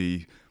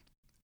ultimately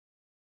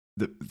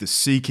the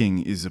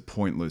seeking is a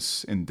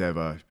pointless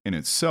endeavor in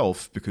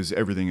itself, because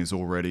everything is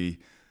already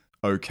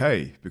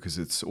okay, because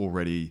it's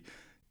already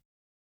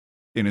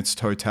in its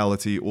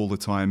totality all the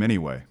time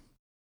anyway.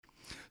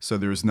 So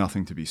there is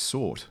nothing to be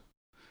sought.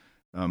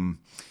 And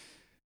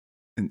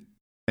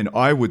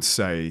I would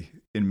say,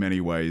 in many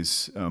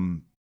ways,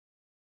 to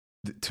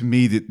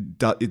me,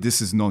 that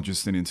this is not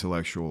just an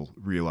intellectual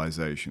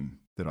realization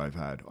that I've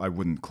had. I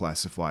wouldn't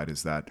classify it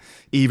as that,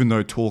 even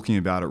though talking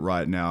about it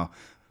right now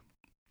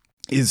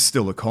is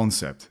still a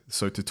concept.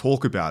 So to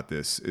talk about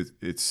this,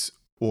 it's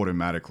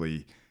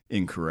automatically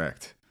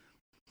incorrect.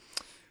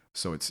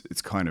 So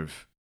it's kind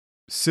of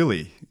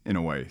silly in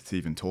a way to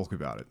even talk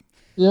about it.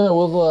 Yeah,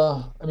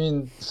 well, I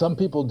mean, some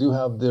people do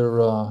have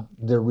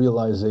their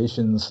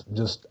realizations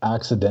just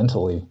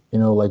accidentally.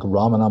 Like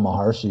Ramana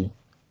Maharshi.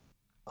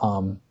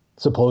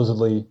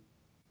 Supposedly,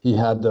 he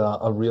had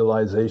a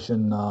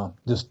realization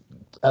just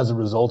as a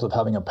result of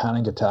having a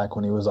panic attack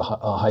when he was a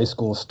high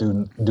school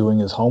student doing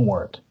his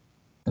homework,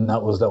 and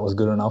that was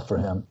good enough for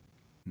him.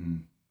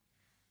 Mm.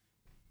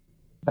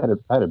 I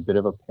had a bit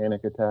of a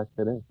panic attack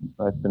today.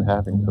 I've been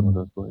having some of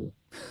those lately.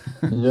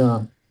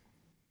 Yeah.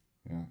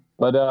 Yeah.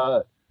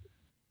 But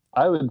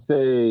I would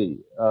say,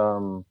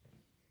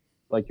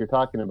 like you're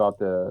talking about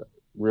the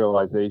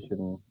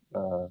realization,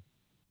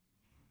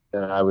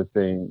 and I was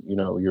saying, you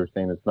were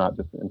saying it's not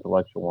just an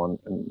intellectual one,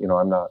 and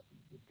I'm not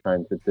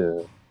trying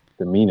to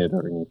demean it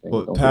or anything.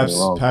 Well, Don't get me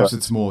wrong. perhaps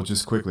it's more,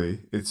 just quickly,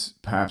 it's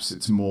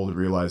more the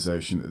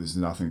realization that there's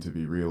nothing to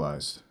be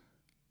realized.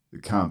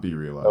 It can't be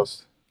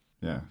realized.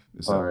 Yeah.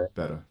 Is that right.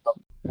 better?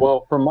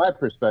 Well, from my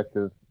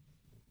perspective,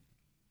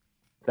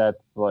 that's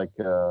like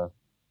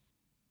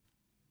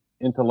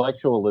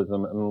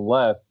intellectualism,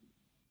 unless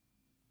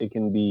it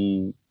can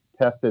be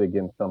tested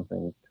against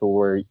something to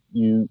where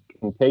you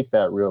can take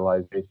that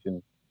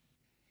realization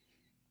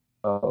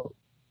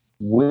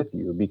with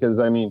you. Because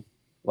I mean,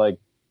 like,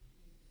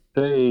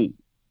 say,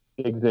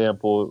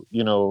 example,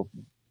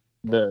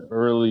 the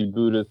early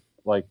Buddhists,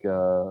 like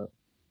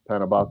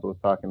Tanabasa was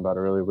talking about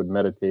earlier, would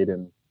meditate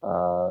in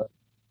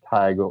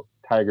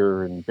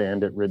tiger and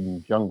bandit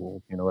ridden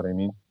jungles. You know what I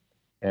mean?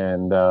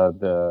 And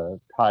the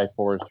Thai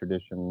forest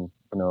tradition,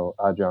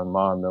 Ajahn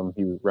Mun, them,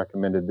 he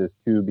recommended this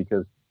too,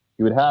 because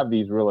you would have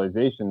these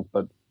realizations,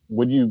 but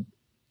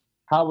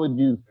how would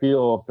you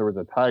feel if there was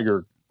a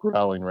tiger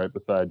growling right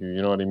beside you?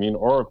 You know what I mean?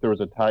 Or if there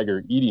was a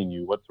tiger eating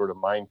you, what sort of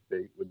mind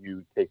state would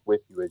you take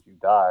with you as you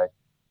die?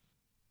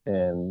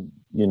 And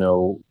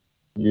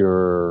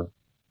your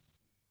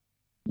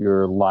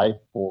life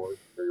force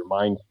or your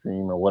mind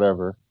stream or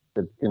whatever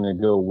that's going to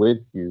go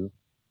with you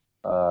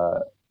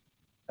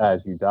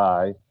as you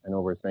die. I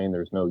know we're saying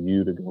there's no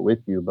you to go with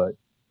you, but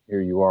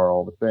here you are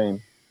all the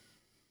same.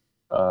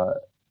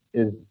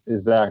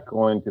 Is that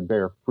going to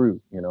bear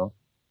fruit? Because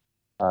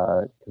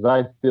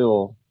I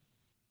still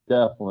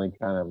definitely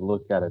kind of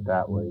look at it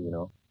that way.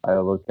 I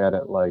look at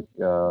it like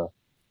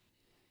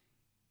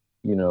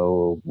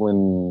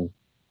when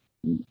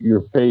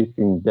you're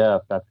facing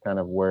death, that's kind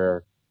of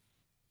where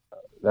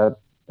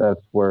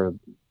that's where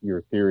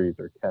your theories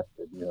are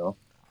tested.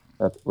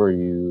 That's where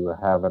you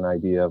have an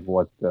idea of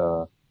what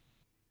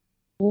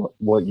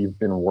you've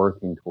been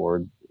working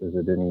towards. Is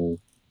it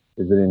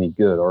any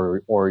good,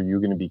 or are you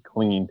going to be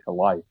clinging to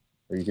life?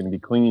 Are you going to be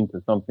clinging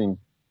to something,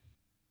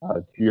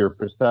 to your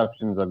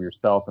perceptions of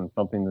yourself, and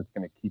something that's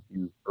going to keep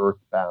you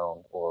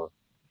earthbound, or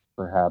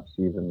perhaps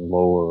even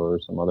lower, or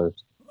some other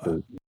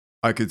state?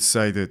 I could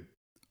say that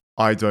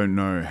I don't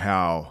know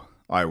how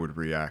I would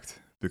react,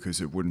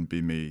 because it wouldn't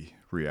be me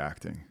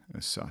reacting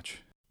as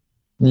such.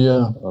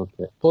 Yeah.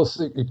 Okay. Plus,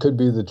 it could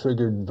be the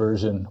triggered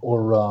version,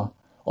 or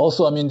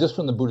also, I mean, just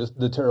from the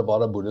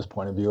Theravada Buddhist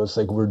point of view, it's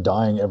like we're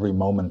dying every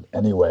moment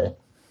anyway.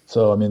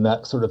 So, I mean,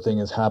 that sort of thing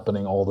is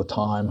happening all the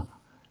time.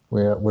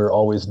 We're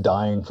always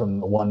dying from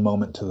one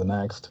moment to the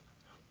next.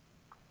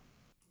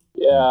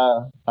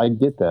 Yeah, I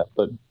get that,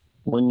 but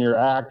when you're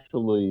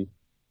actually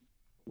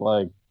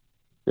like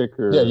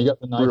thicker, Yeah, you got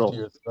the knife real, to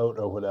your throat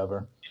or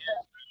whatever.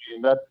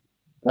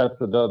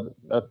 that's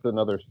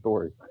another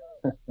story.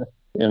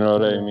 You know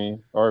what I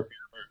mean? Or if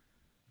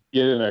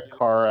you get in a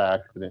car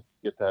accident,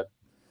 you get that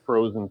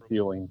frozen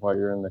feeling while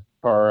you're in the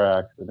car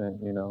accident,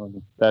 you know,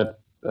 and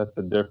that's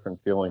a different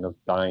feeling of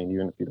dying.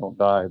 Even if you don't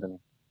die, then,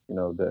 you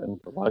know, the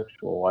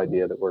intellectual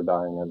idea that we're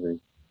dying every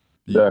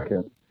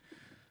second.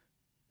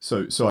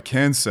 So I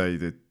can say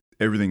that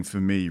everything for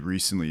me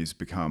recently has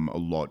become a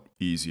lot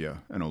easier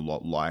and a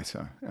lot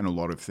lighter, and a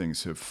lot of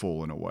things have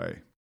fallen away.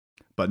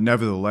 But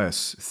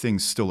nevertheless,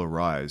 things still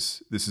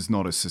arise. This is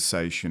not a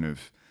cessation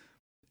of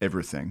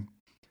everything.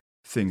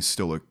 Things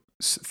still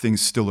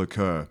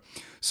occur.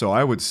 So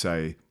I would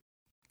say,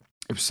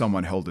 if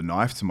someone held a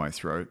knife to my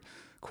throat,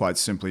 quite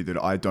simply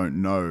that I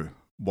don't know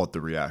what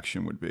the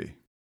reaction would be,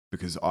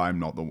 because I'm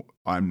not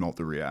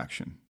the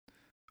reaction.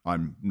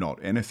 I'm not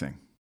anything.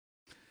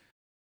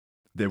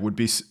 There would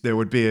be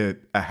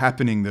a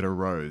happening that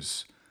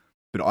arose,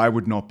 but I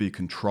would not be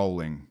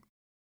controlling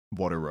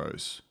what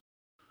arose.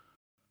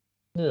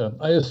 Yeah,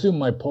 I assume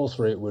my pulse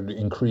rate would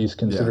increase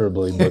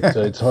considerably, but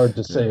it's hard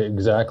to say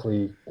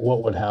exactly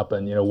what would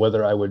happen, you know,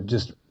 whether I would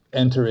just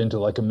enter into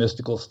like a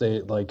mystical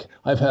state. Like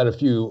I've had a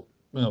few,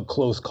 you know,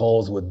 close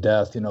calls with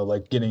death, you know,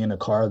 like getting in a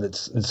car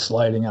that's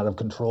sliding out of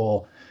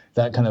control,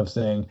 that kind of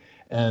thing.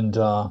 And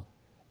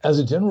as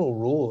a general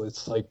rule,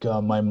 it's like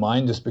my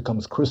mind just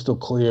becomes crystal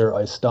clear.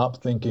 I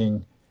stop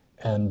thinking,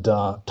 and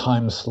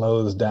time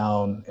slows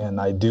down, and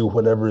I do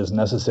whatever is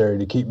necessary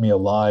to keep me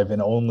alive. And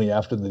only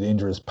after the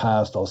danger is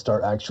past, I'll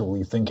start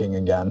actually thinking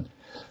again.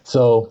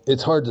 So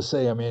it's hard to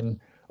say. I mean,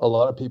 a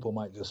lot of people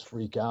might just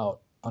freak out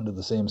under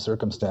the same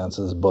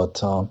circumstances,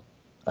 but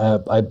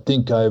I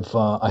think I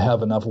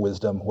have enough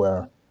wisdom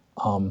where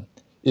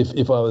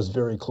if I was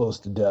very close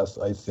to death,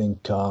 I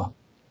think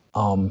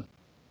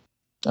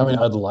I mean,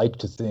 I'd like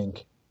to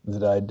think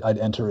that I'd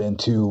enter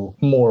into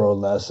more or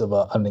less of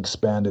an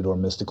expanded or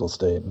mystical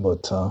state,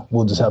 but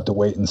we'll just have to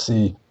wait and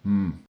see.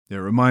 Yeah, it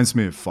reminds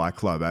me of Fight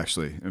Club,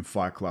 actually. In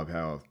Fight Club,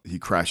 how he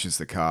crashes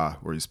the car,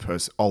 or his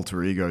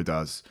alter ego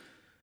does,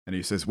 and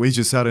he says, "We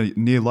just had a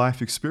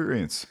near-life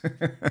experience."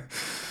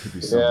 Could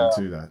be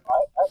something to that.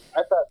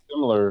 I've had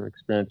similar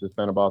experiences,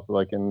 Fenabas,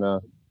 like in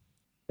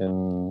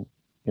you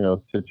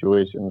know,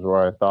 situations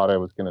where I thought I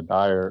was going to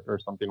die or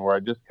something, where I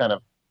just kind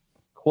of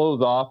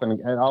close off,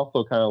 and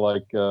also kind of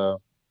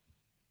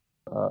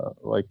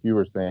like you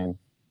were saying,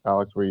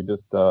 Alex, where you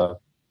just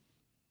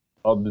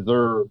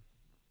observe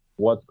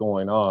what's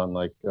going on.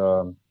 Like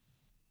you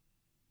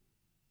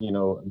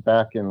know,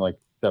 back in like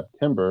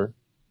September,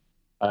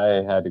 I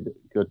had to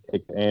go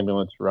take the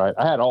ambulance ride.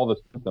 I had all the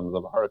symptoms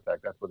of a heart attack.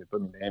 That's why they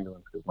put me in the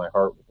ambulance, because my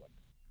heart was like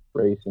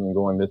racing and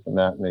going this and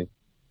that, and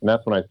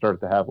that's when I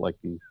started to have like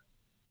these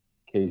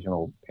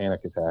occasional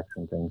panic attacks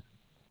and things.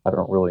 I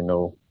don't really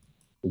know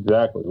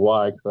exactly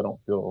why, because I don't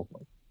feel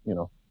like, you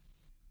know,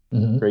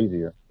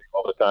 crazy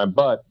all the time.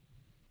 But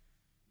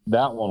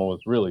that one was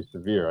really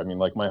severe. I mean,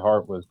 like my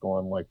heart was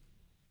going like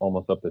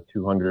almost up to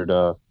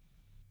 200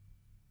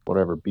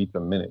 whatever beats a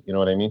minute. You know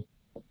what I mean?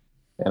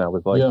 And I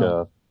was like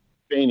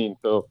fainting.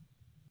 So,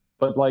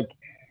 but like,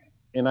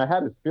 and I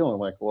had this feeling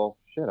like, well,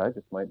 shit, I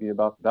just might be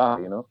about to die,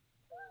 you know?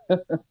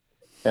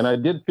 And I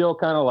did feel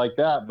kind of like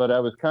that, but I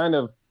was kind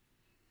of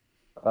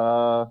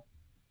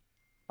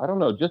I don't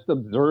know, just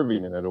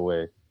observing it in a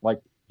way.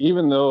 Like,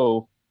 even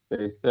though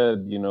they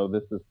said, you know,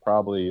 this is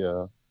probably,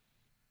 you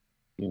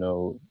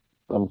know,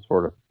 some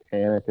sort of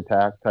panic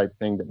attack type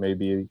thing that may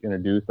be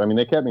introduced. I mean,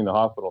 they kept me in the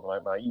hospital.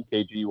 My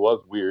EKG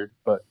was weird,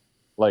 but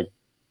like,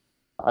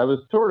 I was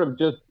sort of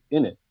just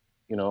in it,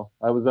 you know.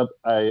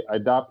 I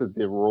adopted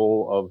the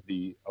role of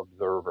the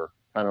observer,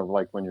 kind of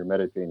like when you're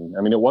meditating.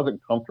 I mean, it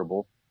wasn't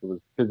comfortable. It was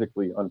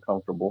physically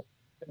uncomfortable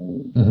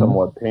and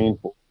somewhat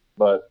painful,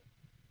 but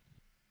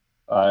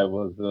I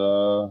was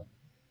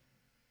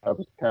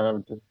kind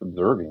of just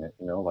observing it,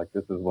 you know, like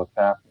this is what's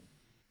happening.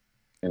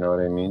 You know what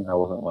I mean? I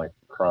wasn't like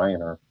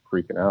crying or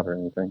freaking out or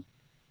anything.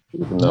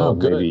 Even though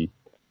maybe,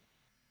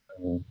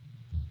 I mean,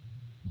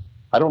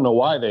 I don't know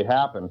why they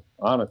happen,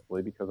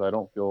 honestly, because I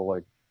don't feel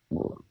like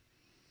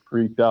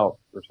freaked out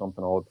or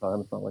something all the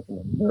time. It's not like I'm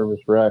a nervous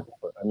wreck,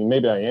 but I mean,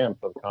 maybe I am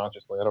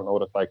subconsciously. I don't know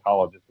what a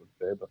psychologist would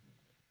say, but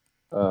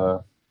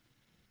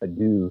I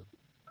do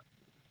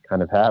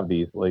kind of have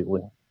these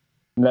lately.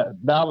 And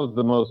that was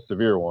the most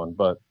severe one,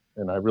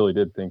 and I really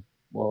did think,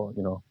 well,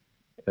 you know,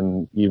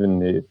 and even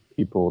the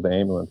people, the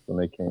ambulance, when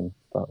they came,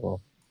 thought,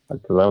 well,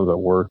 because I was at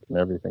work and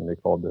everything, they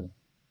were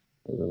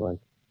like,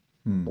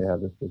 yeah,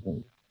 this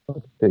isn't,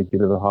 let's take you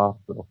to the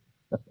hospital.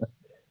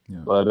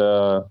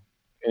 But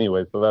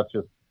anyway, so that's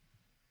just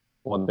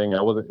one thing.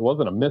 It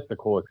wasn't a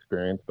mystical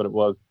experience, but it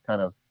was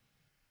kind of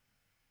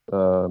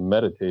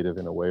meditative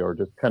in a way, or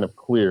just kind of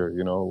clear,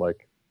 you know,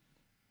 like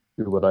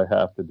do what I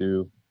have to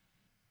do.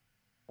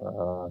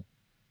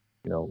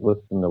 You know,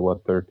 listen to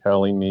what they're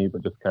telling me,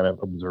 but just kind of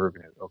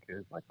observing it. Okay,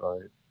 it's like, all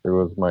right, there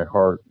was my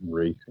heart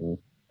racing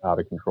out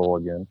of control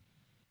again,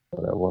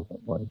 but I wasn't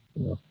like,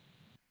 you know,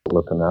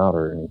 flipping out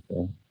or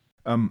anything.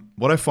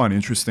 What I find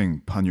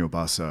interesting, Panyo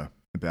Basa,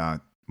 about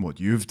what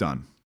you've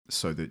done,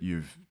 so that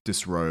you've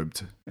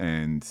disrobed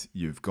and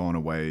you've gone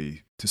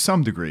away to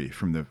some degree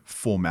from the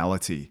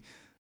formality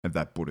of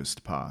that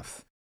Buddhist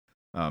path.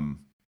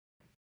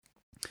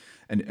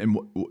 And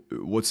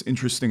what's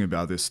interesting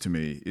about this to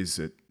me is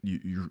that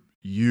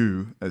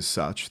you as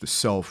such, the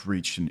self,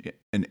 reached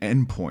an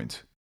end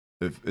point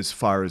of as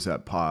far as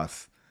that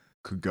path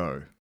could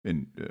go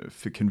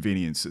for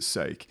convenience's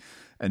sake,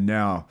 and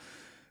now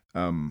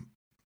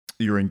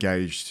you're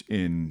engaged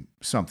in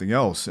something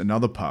else,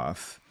 another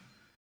path.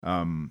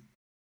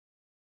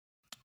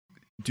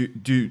 Do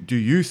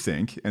you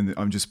think, and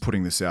I'm just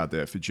putting this out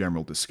there for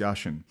general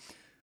discussion,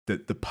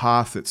 that the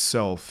path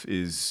itself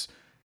is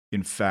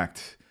in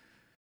fact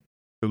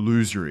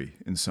illusory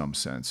in some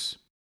sense?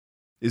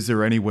 Is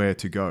there anywhere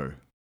to go?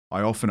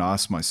 I often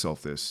ask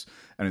myself this,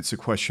 and it's a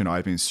question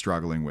I've been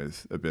struggling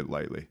with a bit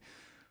lately.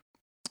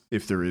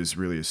 If there is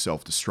really a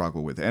self to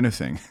struggle with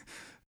anything,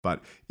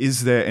 but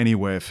is there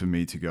anywhere for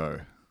me to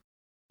go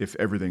if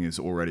everything is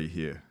already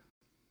here?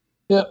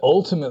 Yeah,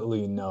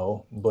 ultimately,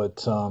 no. But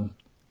so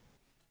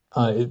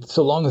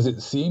long as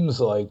it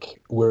seems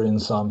like we're in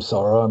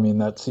samsara, I mean,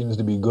 that seems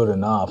to be good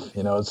enough.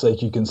 It's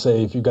like you can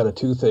say if you've got a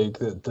toothache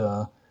that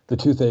the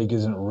toothache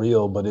isn't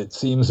real, but it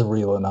seems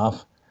real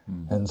enough.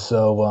 And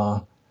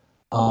so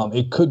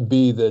it could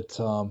be that,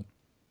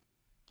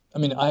 I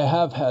mean, I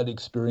have had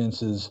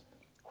experiences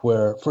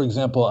where, for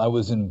example, I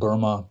was in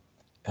Burma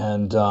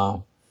and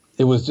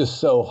it was just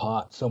so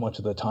hot so much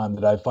of the time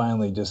that I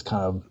finally just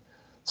kind of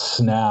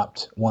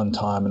snapped one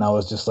time, and I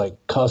was just like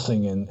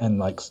cussing and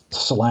like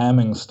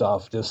slamming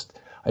stuff.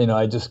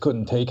 I just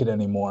couldn't take it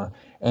anymore.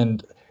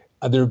 And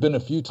there have been a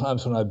few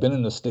times when I've been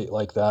in a state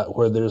like that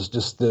where there's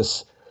just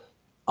this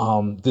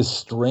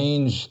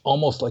strange,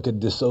 almost like a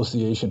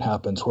dissociation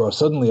happens, where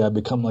suddenly I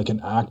become like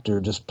an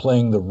actor just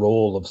playing the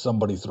role of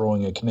somebody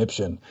throwing a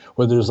conniption,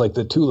 where there's like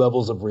the two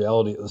levels of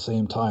reality at the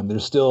same time.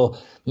 There's still,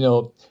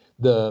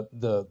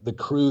 the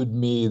crude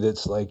me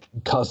that's like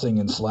cussing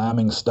and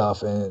slamming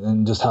stuff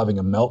and just having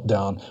a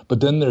meltdown.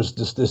 But then there's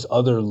just this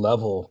other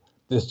level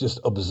that's just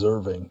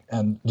observing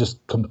and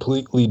just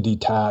completely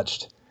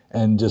detached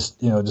and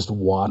just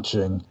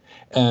watching.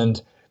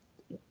 And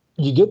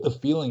you get the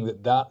feeling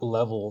that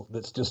level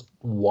that's just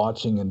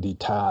watching and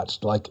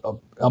detached, like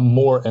a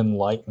more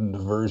enlightened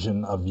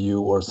version of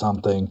you or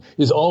something,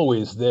 is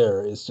always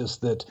there. It's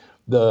just that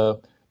the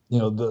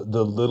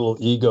little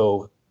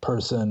ego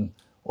person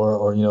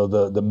or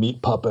the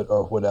meat puppet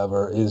or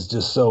whatever is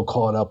just so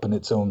caught up in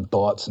its own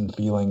thoughts and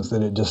feelings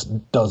that it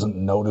just doesn't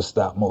notice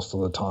that most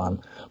of the time.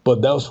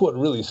 But that was what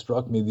really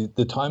struck me.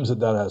 The times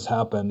that has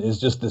happened is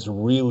just this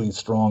really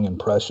strong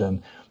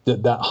impression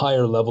that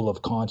higher level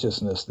of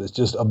consciousness that's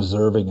just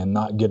observing and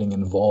not getting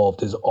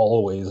involved is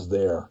always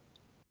there.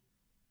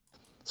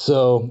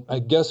 So I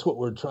guess what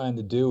we're trying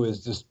to do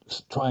is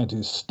just trying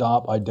to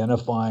stop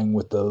identifying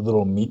with the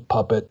little meat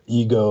puppet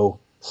ego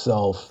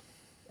self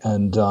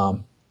and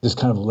just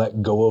kind of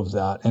let go of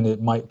that. And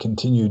it might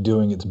continue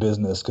doing its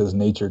business because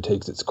nature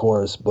takes its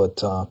course,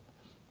 but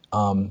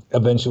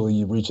eventually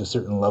you reach a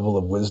certain level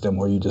of wisdom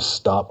where you just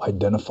stop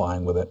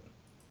identifying with it.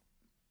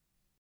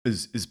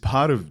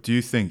 Do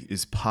you think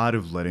is part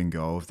of letting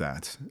go of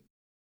that,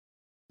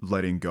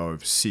 letting go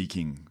of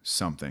seeking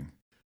something?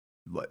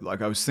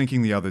 Like I was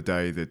thinking the other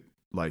day that,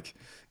 like,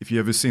 if you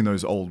ever seen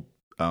those old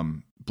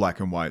black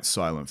and white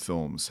silent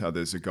films, how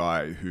there's a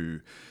guy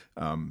who,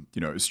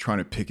 is trying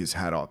to pick his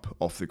hat up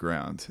off the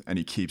ground and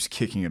he keeps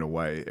kicking it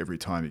away every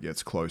time he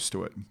gets close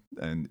to it.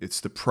 And it's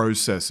the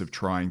process of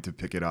trying to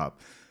pick it up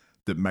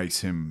that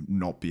makes him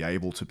not be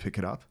able to pick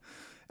it up.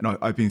 And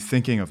I've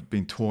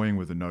been toying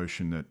with the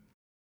notion that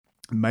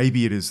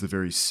maybe it is the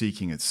very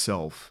seeking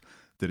itself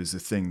that is the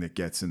thing that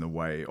gets in the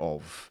way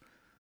of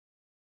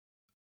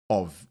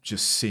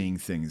just seeing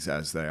things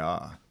as they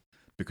are,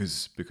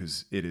 because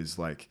it is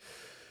like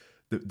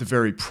the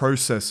very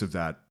process of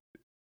that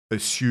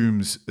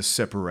assumes a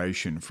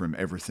separation from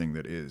everything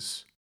that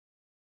is,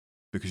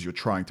 because you're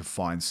trying to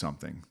find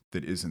something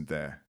that isn't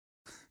there.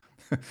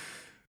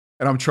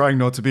 And I'm trying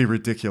not to be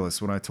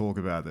ridiculous when I talk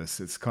about this.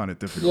 It's kind of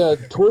difficult.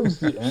 Yeah, towards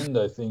the end,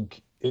 I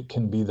think it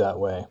can be that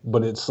way.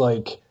 But it's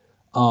like,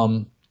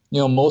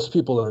 most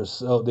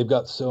people they've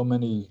got so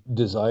many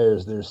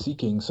desires, they're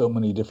seeking so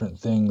many different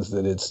things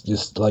that it's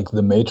just like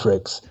the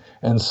Matrix.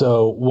 And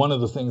so one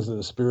of the things that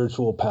the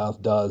spiritual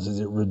path does is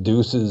it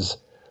reduces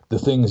the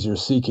things you're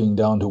seeking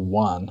down to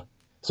one,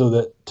 so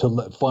that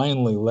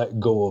finally let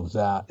go of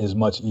that is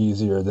much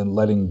easier than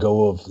letting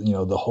go of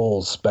the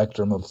whole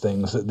spectrum of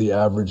things that the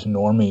average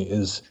normie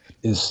is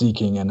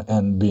seeking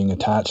and being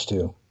attached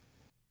to.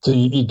 So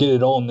you get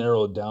it all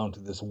narrowed down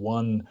to this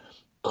one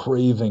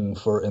craving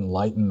for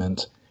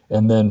enlightenment,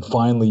 and then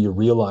finally you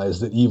realize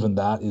that even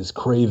that is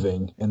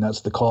craving, and that's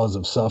the cause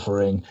of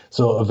suffering.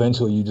 So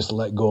eventually you just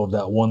let go of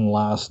that one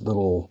last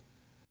little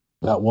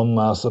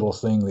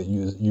thing that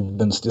you've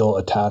been still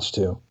attached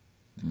to.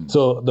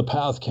 So the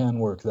path can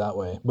work that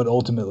way, but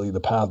ultimately the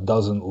path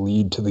doesn't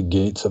lead to the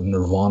gates of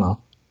nirvana.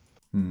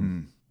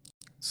 Mm-hmm.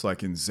 It's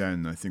like in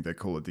Zen, I think they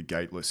call it the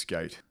gateless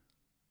gate.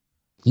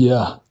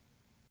 Yeah.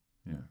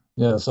 Yeah.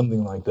 Yeah,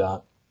 something like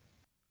that.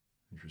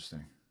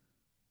 Interesting.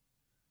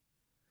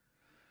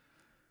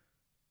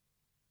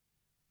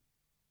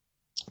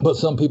 But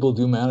some people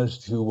do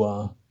manage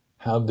to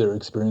have their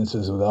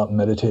experiences without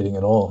meditating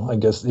at all. I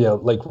guess, yeah,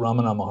 like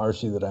Ramana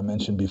Maharshi that I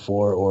mentioned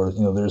before, or,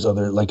 there's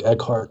other, like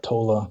Eckhart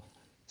Tolle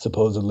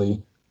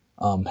supposedly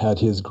had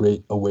his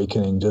great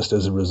awakening just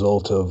as a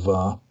result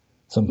of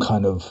some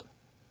kind of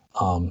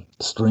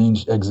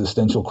strange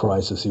existential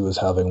crisis he was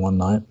having one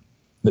night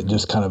that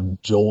just kind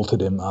of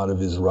jolted him out of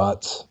his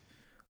ruts.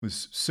 It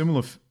was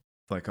similar,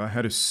 like I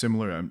had a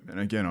similar, and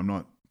again, I'm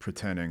not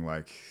pretending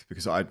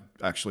because I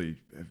actually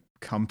have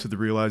come to the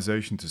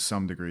realization to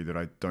some degree that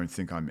I don't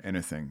think I'm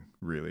anything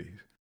really.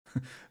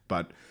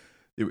 But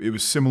it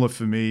was similar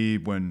for me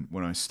when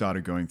I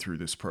started going through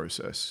this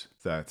process,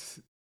 that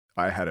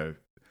I had a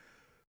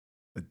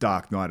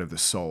dark night of the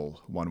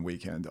soul one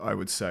weekend, I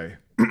would say,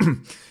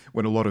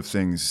 when a lot of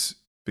things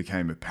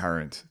became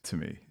apparent to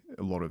me,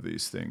 a lot of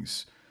these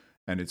things.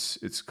 And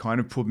it's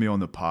kind of put me on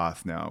the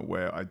path now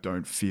where I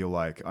don't feel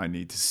like I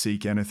need to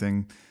seek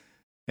anything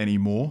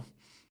anymore.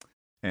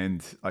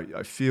 And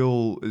I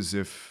feel as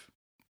if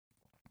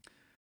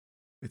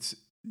it's,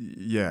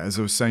 yeah, as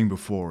I was saying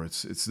before,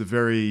 it's the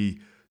very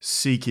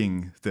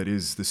seeking that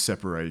is the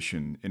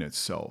separation in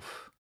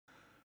itself.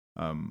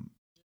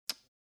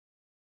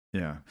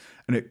 Yeah.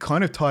 And it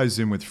kind of ties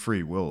in with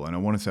free will. And I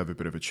wanted to have a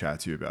bit of a chat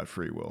to you about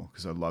free will,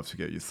 because I'd love to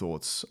get your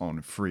thoughts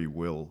on free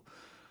will.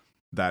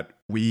 That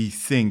we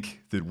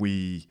think that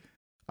we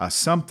are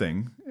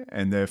something,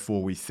 and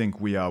therefore we think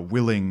we are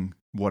willing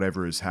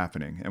whatever is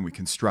happening, and we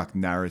construct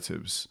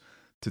narratives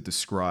to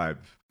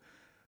describe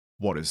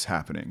what is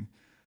happening.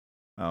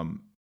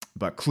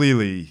 But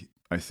clearly,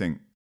 I think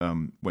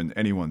when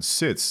anyone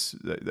sits,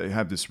 they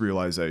have this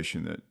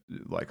realization that,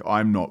 like,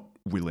 I'm not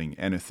willing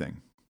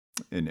anything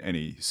in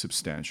any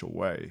substantial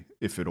way,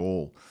 if at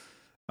all.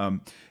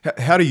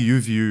 How do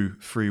you view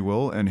free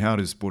will, and how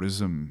does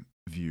Buddhism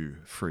view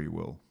free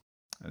will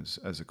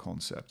as a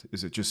concept?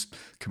 Is it just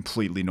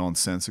completely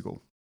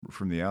nonsensical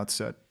from the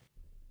outset?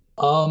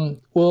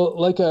 Well,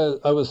 like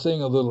I was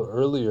saying a little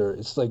earlier,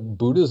 it's like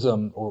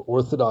Buddhism or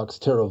Orthodox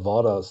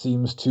Theravada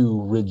seems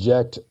to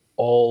reject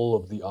all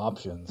of the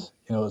options.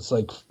 It's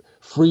like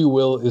free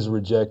will is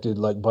rejected,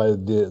 like by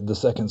the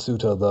second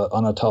sutta, the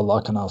Anatta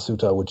Lakkhana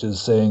Sutta, which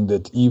is saying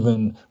that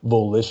even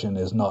volition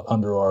is not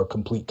under our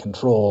complete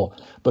control,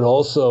 but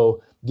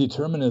also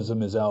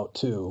determinism is out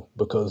too,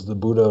 because the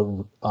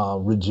Buddha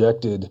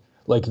rejected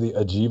like the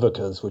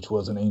Ajivakas, which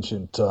was an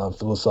ancient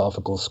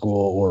philosophical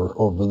school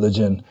or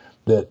religion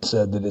that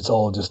said that it's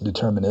all just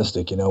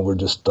deterministic. We're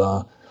just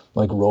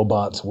like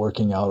robots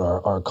working out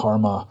our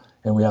karma,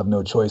 and we have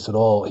no choice at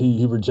all.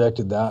 He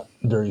rejected that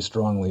very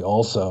strongly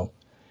also.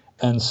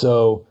 And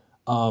so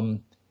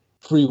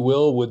free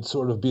will would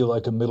sort of be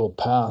like a middle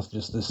path,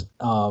 just this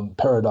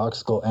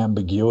paradoxical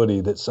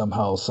ambiguity that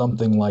somehow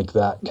something like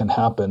that can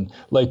happen.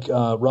 Like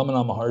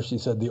Ramana Maharshi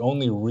said, the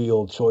only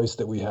real choice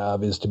that we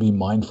have is to be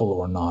mindful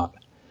or not.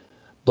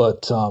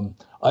 But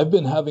I've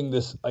been having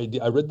this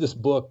idea. I read this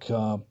book,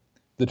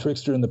 The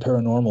Trickster and the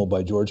Paranormal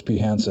by George P.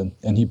 Hansen,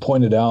 and he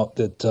pointed out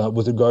that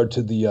with regard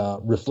to the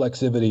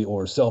reflexivity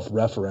or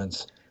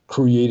self-reference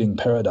creating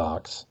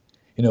paradox,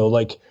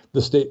 like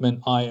the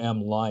statement, I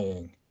am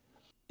lying,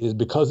 is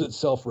because it's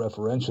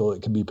self-referential,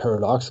 it can be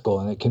paradoxical,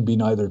 and it can be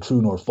neither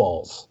true nor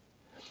false.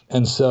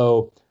 And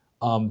so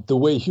the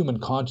way human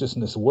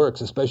consciousness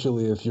works,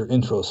 especially if you're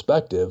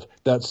introspective,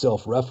 that's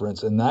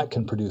self-reference, and that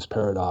can produce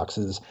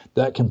paradoxes,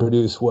 that can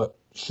produce what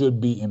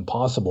should be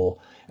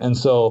impossible. And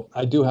so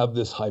I do have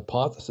this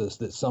hypothesis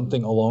that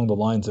something along the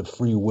lines of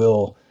free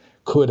will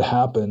could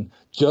happen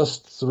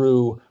just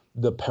through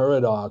the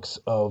paradox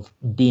of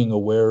being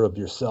aware of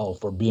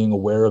yourself, or being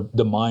aware of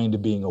the mind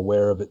being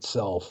aware of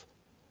itself,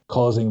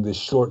 causing this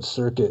short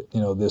circuit,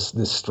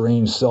 this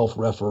strange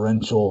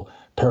self-referential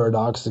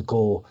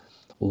paradoxical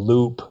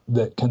loop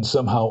that can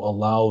somehow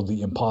allow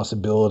the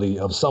impossibility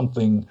of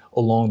something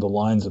along the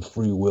lines of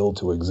free will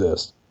to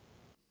exist.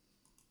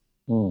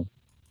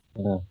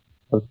 Yeah,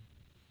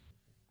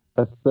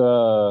 that's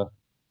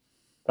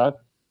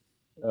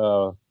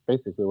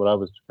basically what I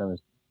was kind of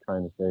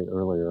trying to say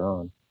earlier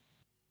on.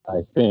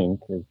 I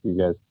think, if you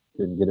guys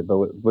didn't get it, but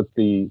with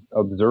the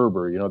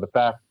observer, the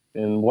fact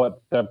and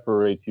what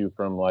separates you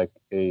from like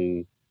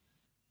a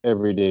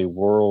everyday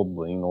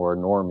worldling or a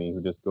normie who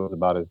just goes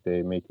about his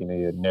day making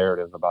a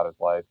narrative about his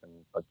life,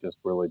 but just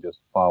really just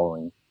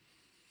following,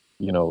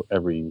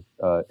 every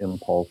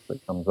impulse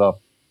that comes up,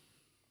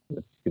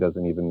 which he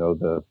doesn't even know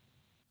the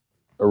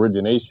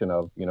origination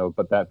of,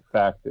 but that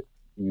fact that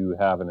you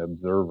have an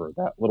observer,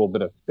 that little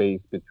bit of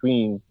space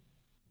between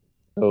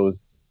those,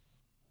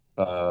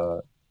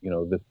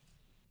 this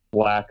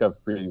lack of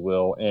free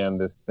will and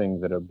this thing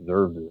that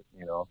observes it,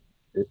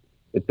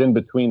 it's in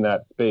between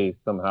that space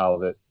somehow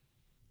that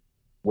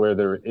where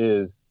there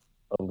is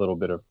a little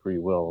bit of free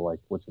will, like,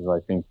 which is, I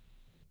think,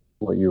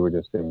 what you were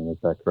just saying. Is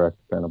that correct,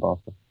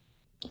 Panabasa?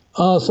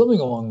 Something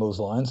along those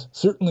lines.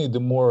 Certainly, the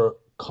more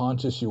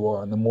conscious you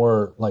are and the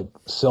more like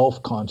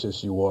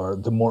self-conscious you are,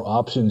 the more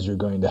options you're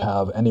going to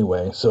have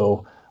anyway.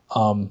 So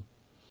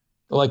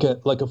like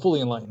a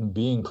fully enlightened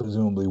being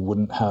presumably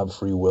wouldn't have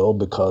free will,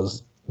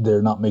 because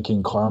they're not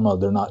making karma,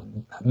 they're not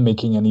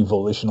making any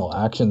volitional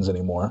actions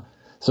anymore.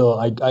 So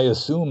I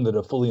assume that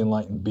a fully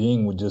enlightened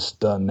being would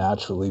just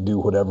naturally do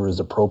whatever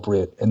is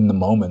appropriate in the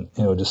moment,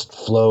 just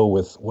flow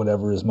with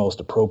whatever is most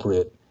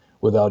appropriate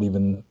without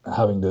even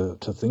having to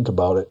think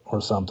about it or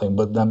something.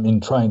 But I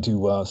mean, trying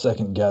to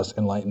second guess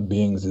enlightened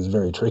beings is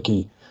very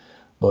tricky.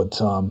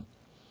 But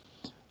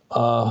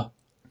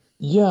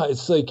yeah,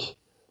 it's like,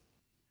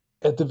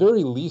 at the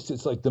very least,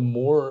 it's like the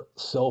more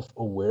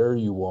self-aware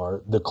you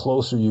are, the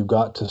closer you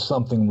got to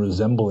something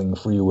resembling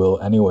free will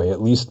anyway.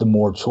 At least the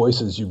more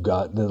choices you've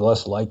got, the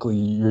less likely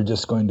you're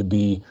just going to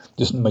be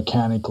just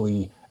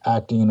mechanically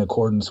acting in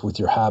accordance with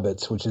your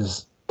habits, which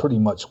is pretty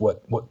much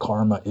what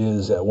karma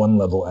is at one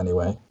level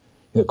anyway.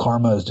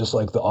 Karma is just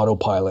like the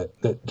autopilot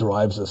that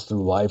drives us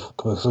through life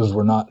because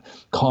we're not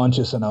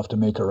conscious enough to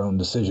make our own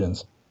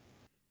decisions.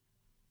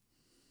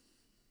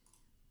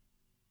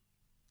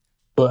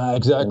 But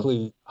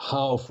exactly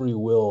how free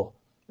will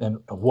and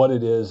what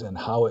it is and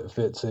how it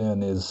fits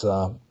in is,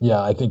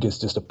 I think it's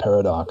just a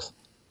paradox.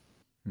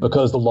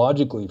 Because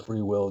logically,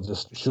 free will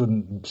just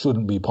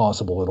shouldn't be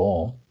possible at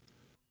all.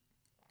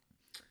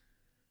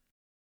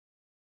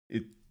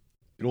 It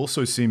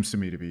also seems to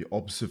me to be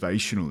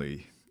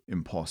observationally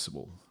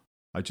impossible.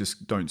 I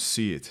just don't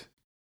see it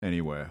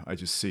anywhere. I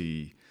just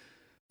see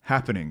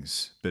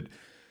happenings. But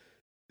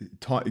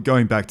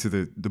going back to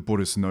the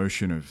Buddhist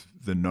notion of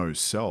the no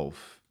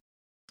self,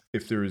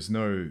 if there is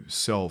no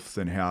self,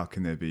 then how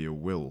can there be a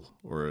will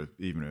or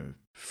even a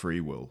free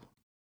will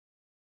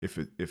if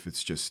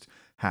it's just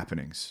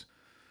happenings?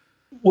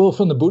 Well,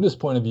 from the Buddhist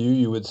point of view,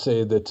 you would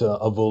say that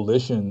a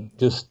volition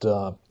just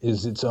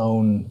is its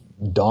own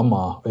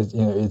dhamma.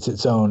 It's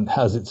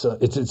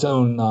its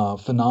own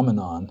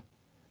phenomenon.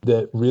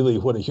 That really,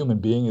 what a human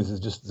being is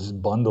just this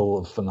bundle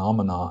of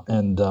phenomena,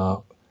 and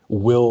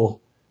will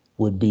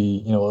would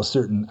be a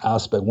certain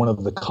aspect, one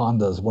of the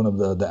khandhas, one of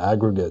the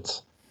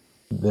aggregates.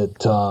 That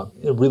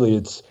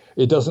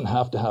it doesn't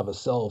have to have a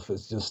self.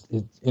 It's just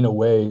in a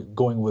way,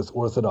 going with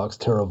Orthodox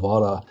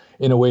Theravada,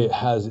 in a way it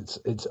has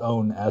its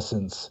own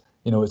essence,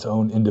 its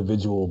own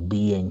individual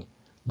being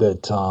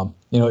that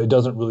it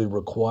doesn't really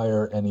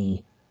require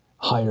any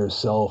higher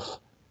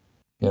self.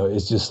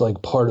 It's just like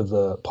part of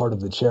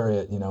the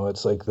chariot.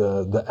 It's like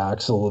the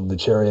axle of the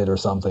chariot or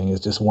something.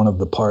 It's just one of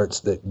the parts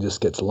that just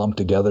gets lumped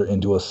together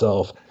into a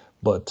self,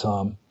 but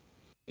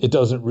it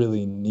doesn't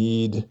really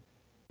need.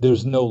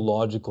 There's no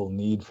logical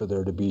need for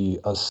there to be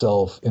a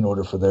self in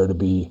order for there to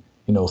be,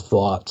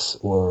 thoughts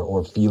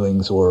or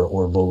feelings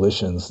or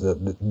volitions that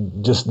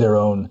just their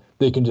own,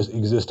 they can just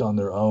exist on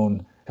their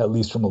own, at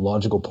least from a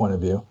logical point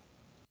of view.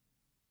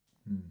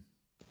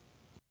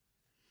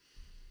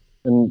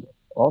 And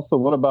also,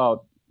 what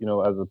about,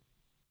 as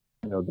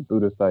the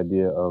Buddhist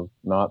idea of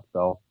not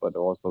self, but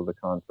also the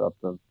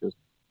concept of just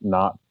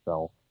not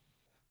self,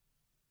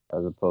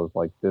 as opposed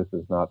like this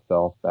is not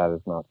self, that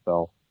is not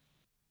self.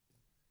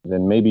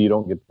 Then maybe you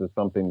don't get to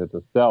something that's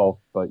a self,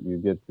 but you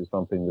get to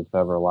something that's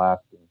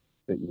everlasting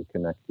that you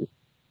connect to,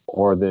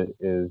 or that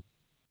is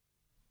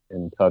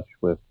in touch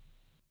with,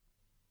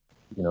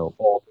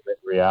 ultimate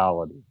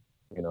reality.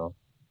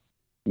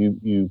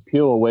 You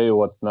peel away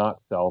what's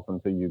not self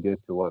until you get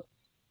to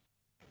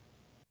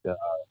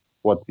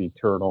what's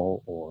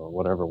eternal, or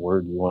whatever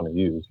word you want to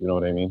use. You know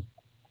what I mean?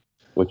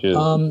 Which is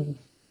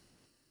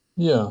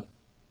yeah.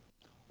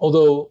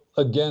 Although,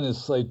 again,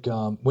 it's like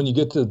when you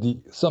get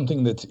to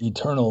something that's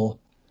eternal,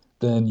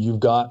 then you've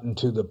gotten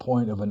to the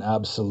point of an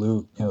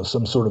absolute,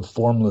 some sort of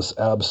formless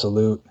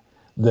absolute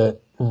that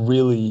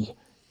really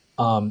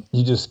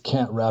you just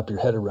can't wrap your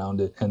head around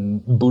it.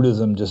 And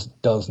Buddhism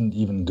just doesn't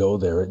even go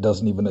there. It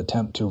doesn't even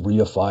attempt to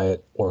reify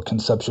it or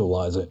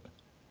conceptualize it.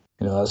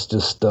 That's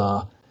just,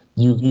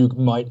 you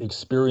might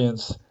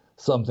experience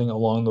something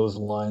along those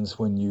lines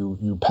when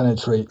you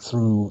penetrate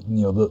through,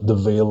 the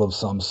veil of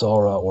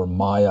samsara or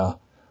maya,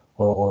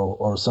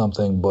 or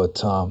something,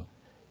 but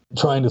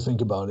trying to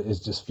think about it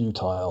is just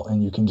futile,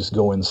 and you can just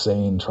go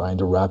insane trying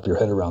to wrap your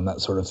head around that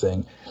sort of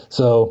thing.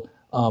 So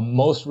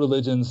most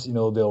religions,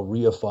 they'll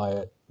reify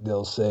it.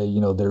 They'll say,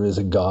 there is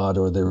a God,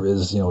 or there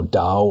is,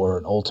 Tao, or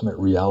an ultimate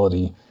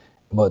reality.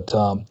 But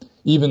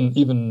even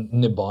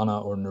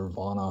Nibbana or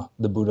Nirvana,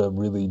 the Buddha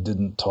really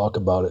didn't talk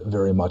about it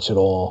very much at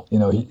all.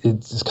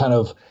 It's kind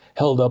of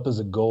held up as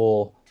a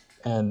goal,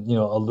 and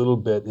a little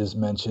bit is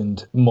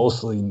mentioned,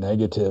 mostly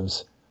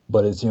negatives.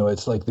 But it's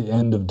it's like the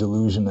end of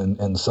delusion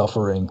and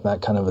suffering,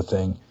 that kind of a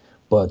thing.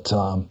 But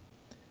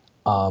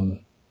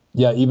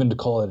even to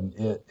call it an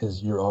it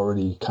is you're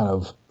already kind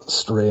of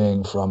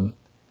straying from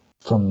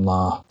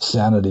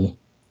sanity.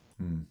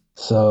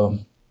 So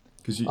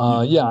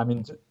I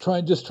mean,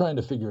 trying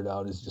to figure it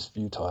out is just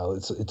futile.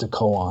 It's a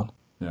koan.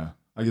 Yeah,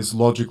 I guess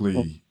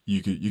logically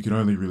you can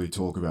only really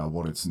talk about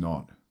what it's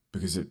not,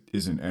 because it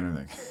isn't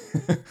anything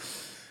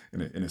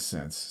in a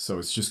sense. So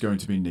it's just going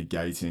to be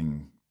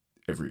negating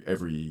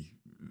every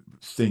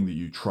thing that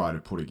you try to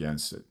put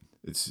against it.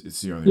 It's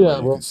the only way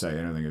you can say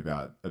anything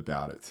about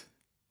it.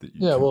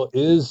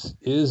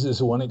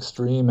 Is one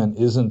extreme, and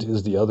isn't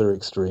is the other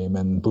extreme,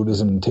 and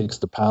Buddhism takes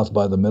the path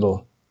by the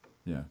middle.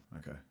 Yeah.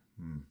 Okay.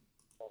 Mm.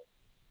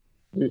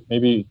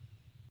 Maybe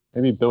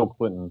Bill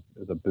Clinton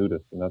is a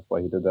Buddhist, and that's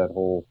why he did that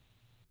whole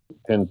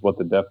depends what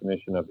the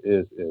definition of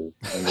is. Remember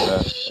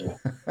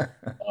that?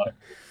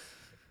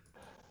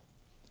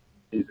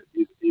 And,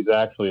 he's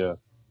actually a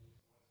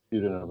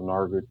student of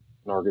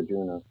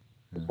Nagarjuna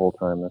this whole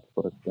time. That's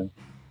what it's been.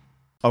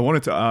 I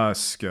wanted to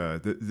ask,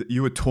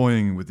 you were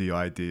toying with the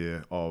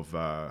idea of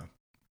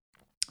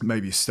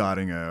maybe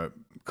starting a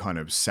kind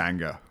of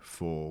Sangha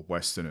for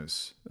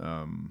Westerners.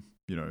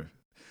 You know,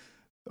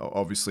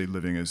 obviously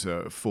living as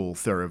a full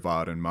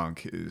Theravadan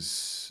monk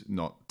is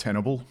not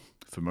tenable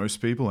for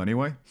most people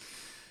anyway.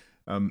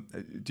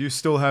 Do you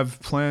still have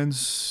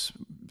plans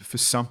for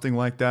something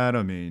like that?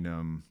 I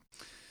mean,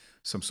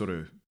 some sort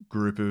of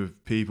group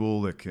of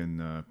people that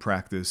can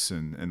practice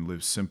and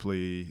live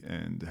simply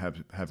and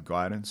have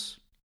guidance?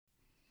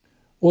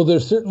 Well,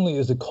 there certainly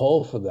is a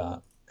call for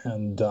that,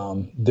 and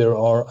there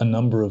are a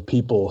number of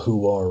people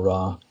who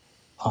are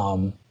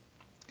um,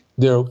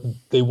 they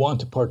they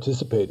want to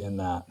participate in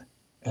that,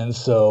 and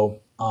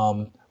so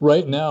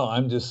right now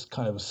I'm just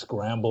kind of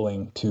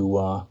scrambling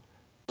to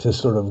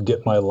sort of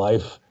get my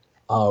life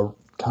uh,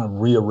 kind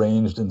of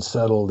rearranged and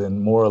settled and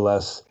more or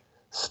less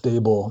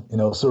stable,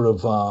 sort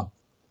of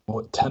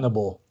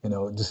tenable,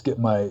 just get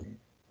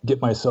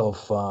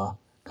myself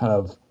kind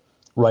of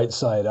right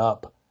side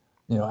up,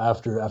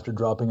 after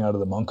dropping out of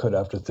the monkhood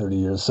after 30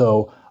 years.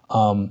 So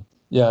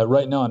yeah,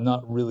 right now I'm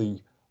not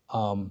really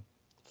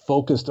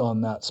focused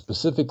on that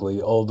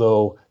specifically,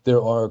 although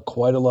there are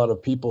quite a lot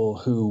of people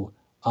who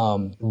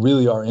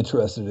really are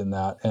interested in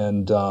that.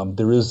 And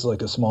there is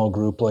like a small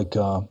group, like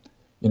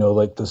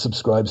like the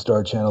Subscribe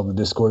Star channel, the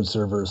Discord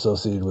server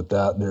associated with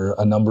that. There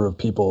are a number of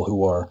people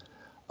who are,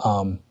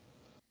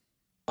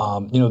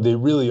 they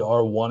really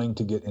are wanting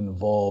to get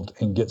involved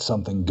and get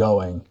something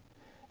going.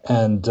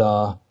 And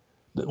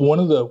one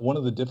of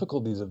the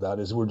difficulties of that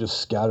is we're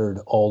just scattered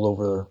all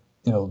over,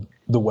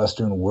 the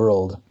Western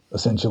world,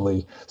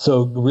 essentially.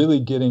 So really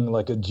getting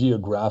like a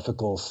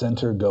geographical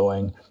center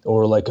going,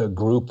 or like a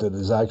group that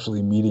is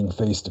actually meeting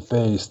face to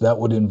face, that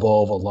would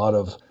involve a lot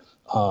of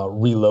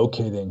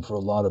relocating for a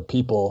lot of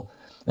people.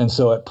 And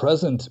so at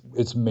present,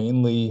 it's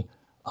mainly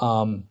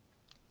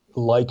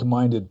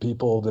like-minded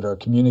people that are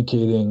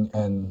communicating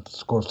and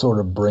sort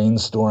of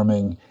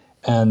brainstorming.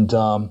 And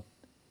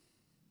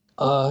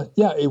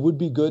yeah, it would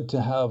be good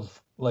to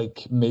have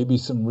like maybe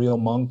some real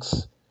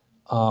monks,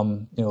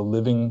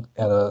 living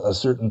at a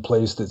certain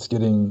place that's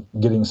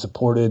getting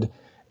supported,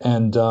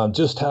 and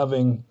just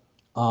having,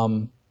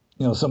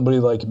 somebody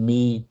like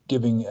me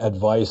giving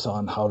advice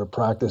on how to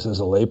practice as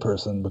a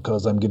layperson,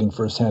 because I'm getting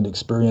firsthand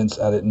experience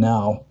at it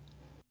now,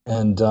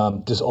 and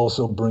just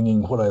also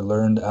bringing what I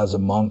learned as a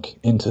monk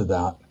into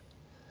that.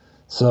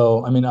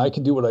 So, I mean, I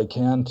can do what I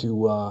can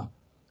to,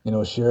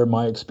 share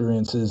my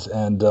experiences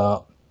and,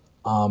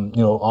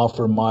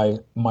 offer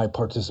my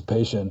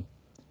participation.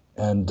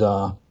 And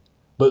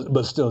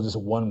but still, just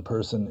one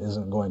person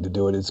isn't going to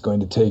do it. It's going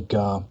to take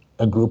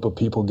a group of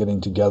people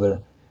getting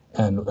together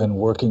and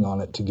working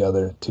on it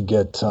together to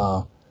get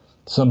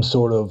some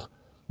sort of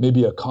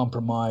maybe a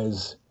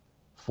compromise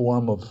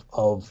form of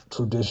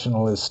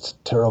traditionalist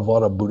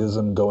Theravada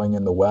Buddhism going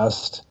in the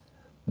West.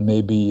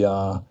 Maybe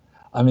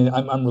I mean,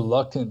 I'm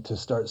reluctant to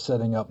start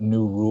setting up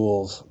new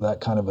rules, that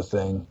kind of a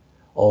thing.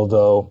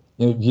 Although,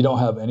 if you don't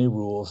have any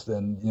rules,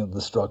 then the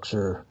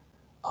structure,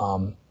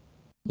 um,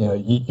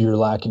 you're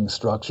lacking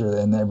structure,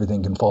 and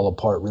everything can fall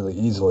apart really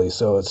easily.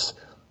 So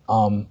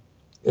um,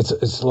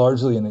 it's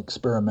largely an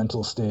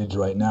experimental stage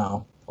right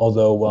now.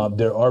 Although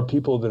there are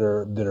people that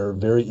are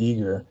very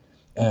eager,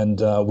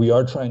 and we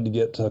are trying to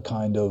get to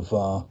kind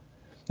of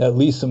at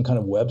least some kind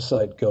of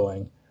website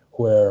going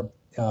where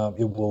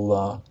it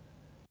will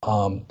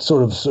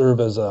sort of serve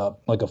as a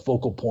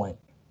focal point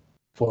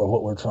for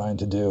what we're trying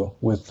to do,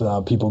 with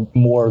people,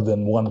 more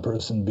than one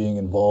person being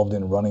involved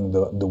in running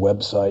the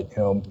website.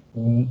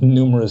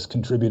 Numerous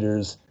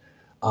contributors,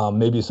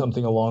 maybe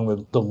something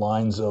along the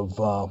lines of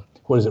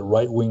what is it,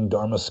 Right Wing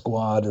Dharma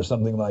Squad or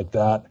something like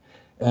that,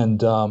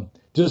 and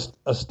just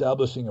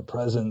establishing a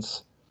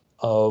presence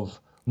of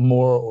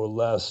more or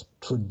less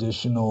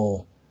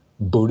traditional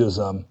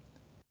Buddhism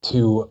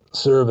to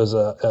serve as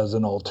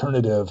an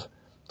alternative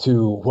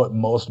to what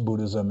most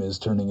Buddhism is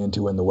turning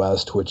into in the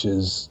West, which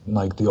is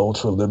like the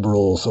ultra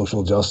liberal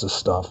social justice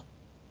stuff.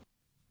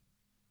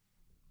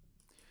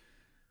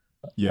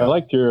 I Yeah.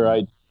 liked your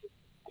idea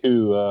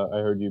too. I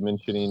heard you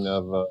mentioning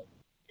of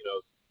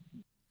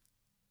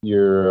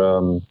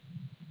your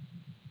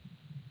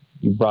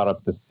you brought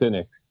up the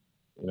cynics,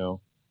 you know,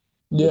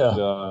 which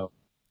Yeah,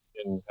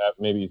 and have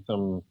maybe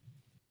some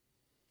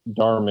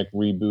dharmic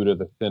reboot of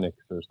the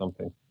cynics or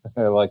something.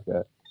 I like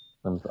that.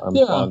 I'm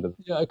yeah, fond of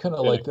yeah. I kind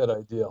of like cynics, that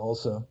idea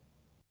also.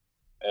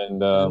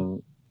 and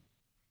And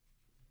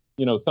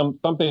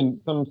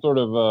some sort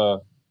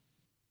of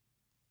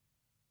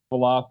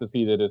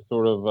philosophy that is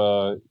sort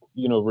of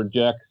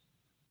rejects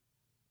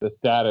the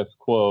status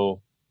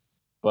quo,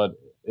 but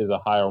is a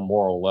higher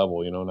moral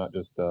level. Not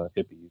just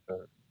hippies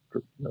or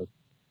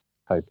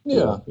type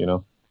yeah,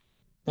 deal.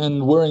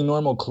 and wearing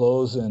normal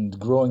clothes and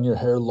growing your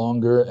hair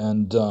longer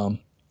and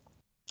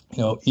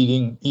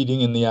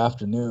eating in the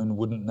afternoon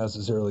wouldn't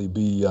necessarily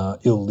be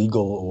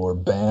illegal or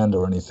banned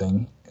or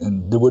anything,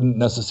 and there wouldn't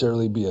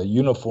necessarily be a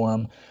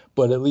uniform,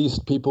 but at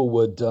least people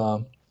would,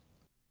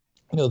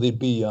 they'd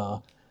be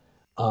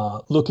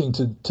looking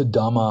to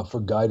Dhamma for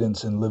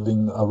guidance in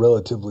living a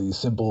relatively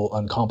simple,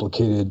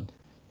 uncomplicated,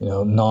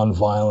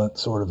 non-violent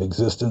sort of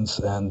existence,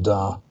 and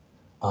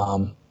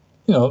um,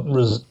 you know,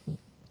 res-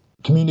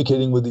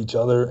 communicating with each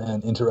other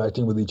and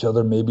interacting with each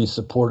other, maybe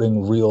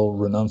supporting real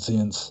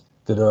renunciants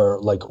that are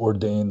like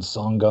ordained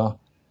sangha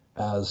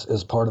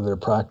as part of their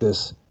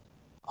practice.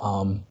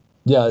 Um,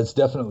 yeah, it's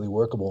definitely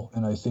workable,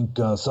 and I think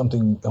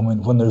something. I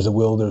mean, when there's a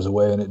will, there's a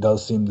way, and it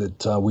does seem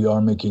that we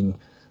are making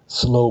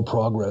slow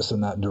progress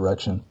in that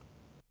direction.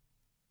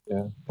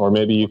 Yeah. Or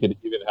maybe you could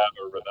even have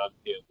a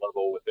renunciant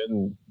level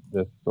within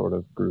this sort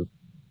of group.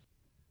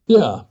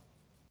 Yeah,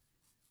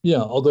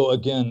 yeah. Although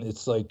again,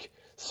 it's like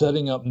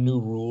setting up new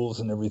rules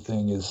and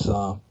everything is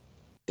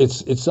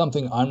it's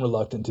something I'm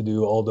reluctant to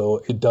do,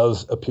 although it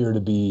does appear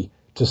to be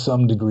to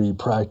some degree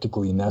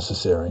practically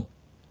necessary.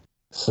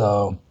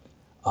 So,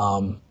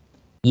 um,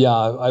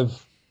 yeah,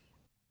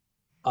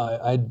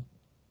 I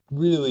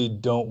really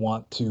don't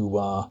want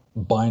to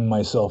bind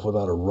myself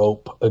without a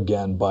rope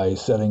again by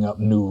setting up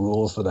new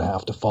rules that I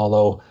have to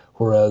follow.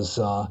 Whereas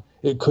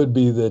it could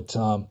be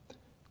that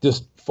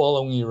just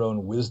following your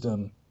own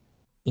wisdom,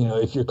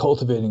 if you're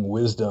cultivating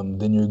wisdom,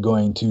 then you're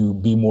going to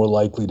be more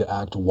likely to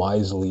act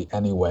wisely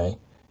anyway.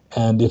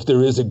 And if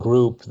there is a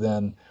group,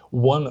 then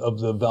one of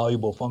the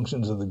valuable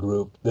functions of the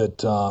group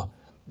that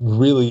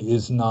really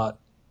is not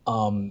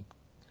um,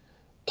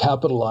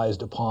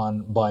 capitalized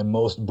upon by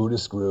most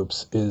Buddhist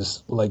groups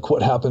is like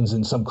what happens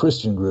in some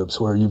Christian groups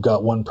where you've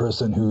got one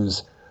person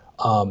who's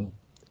um,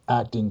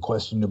 acting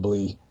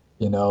questionably,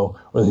 or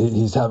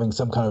he's having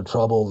some kind of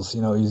troubles,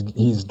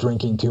 he's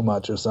drinking too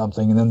much or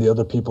something, and then the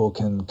other people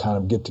can kind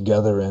of get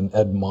together and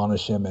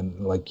admonish him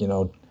and like,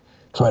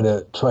 try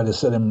to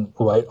set him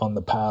right on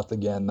the path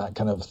again, that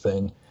kind of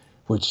thing,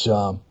 which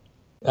I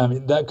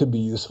mean that could be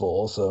useful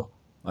also.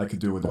 I could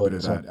do with a bit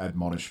of But that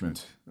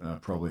admonishment.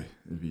 Probably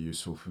it'd be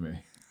useful for me.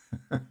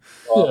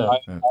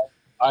 Well, yeah, Yeah.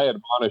 I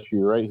admonish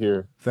you right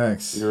here.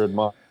 Thanks. You're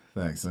admonished.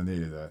 Thanks. I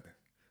needed that.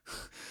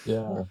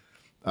 yeah,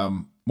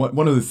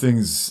 One of the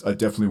things I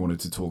definitely wanted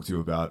to talk to you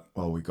about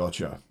while we got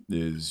you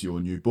is your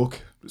new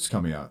book that's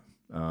coming out.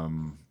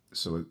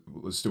 So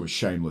let's do a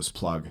shameless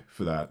plug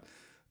for that.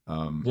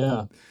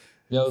 yeah,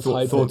 yeah. Let's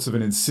hype it. Thoughts of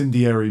an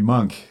incendiary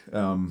monk.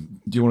 Do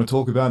you want to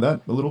talk about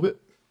that a little bit?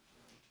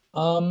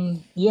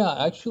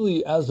 Yeah,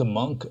 actually, as a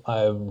monk,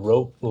 I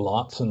wrote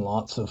lots and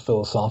lots of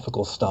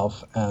philosophical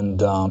stuff, and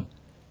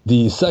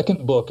the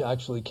second book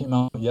actually came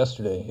out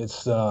yesterday.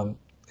 It's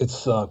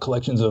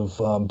collections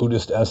of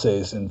Buddhist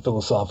essays and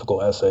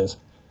philosophical essays.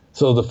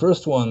 So the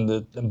first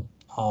one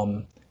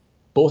um,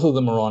 both of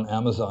them are on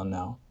Amazon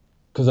now,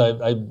 because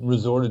I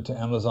resorted to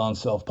Amazon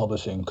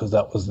self-publishing because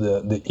that was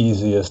the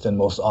easiest and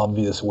most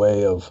obvious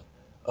way of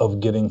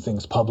getting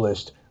things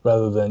published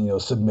rather than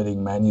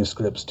submitting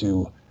manuscripts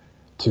to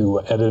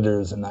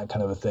editors and that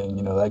kind of a thing,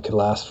 that could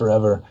last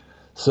forever.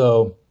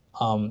 So,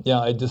 yeah,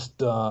 I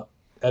just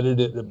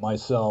edited it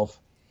myself.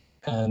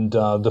 And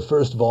the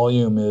first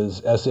volume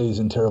is Essays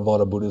in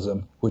Theravada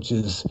Buddhism, which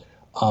is,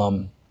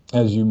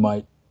 as you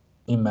might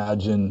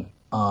imagine,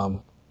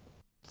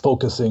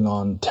 focusing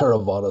on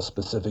Theravada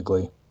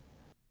specifically.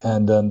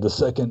 And then the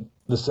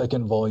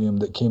second volume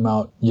that came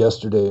out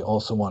yesterday,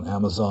 also on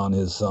Amazon,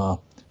 is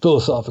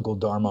Philosophical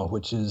Dharma,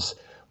 which is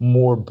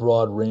more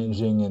broad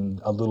ranging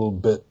and a little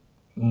bit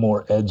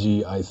more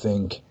edgy, I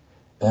think.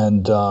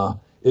 And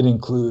it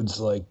includes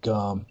like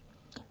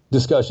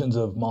discussions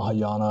of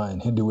Mahayana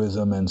and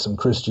Hinduism and some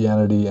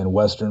Christianity and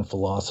Western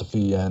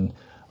philosophy and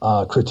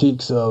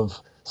critiques of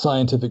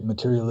scientific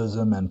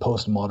materialism and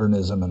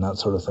postmodernism and that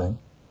sort of thing.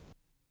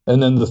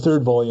 And then the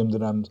third volume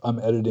that I'm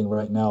editing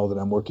right now that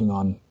I'm working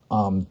on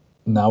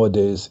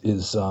nowadays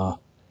is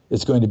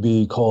it's going to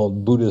be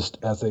called Buddhist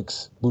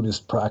Ethics,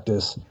 Buddhist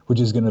Practice, which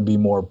is going to be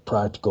more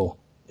practical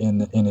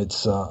in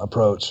its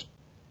approach.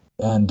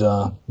 And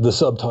the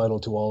subtitle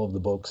to all of the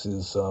books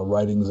is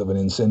Writings of an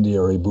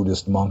Incendiary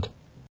Buddhist Monk.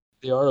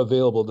 They are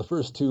available. The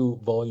first two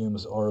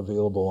volumes are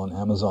available on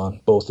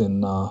Amazon, both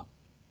in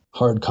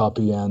hard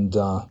copy and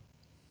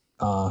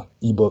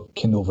ebook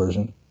Kindle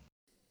version.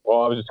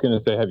 Well, I was just going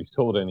to say, have you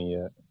sold any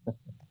yet?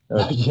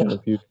 Yeah.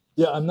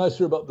 Yeah, I'm not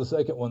sure about the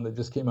second one that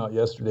just came out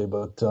yesterday,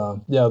 but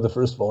yeah, the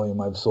first volume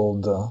I've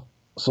sold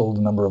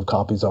a number of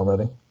copies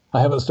already.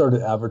 I haven't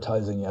started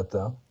advertising yet,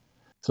 though.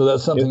 So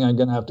that's something I'm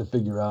going to have to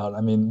figure out.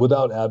 I mean,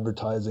 without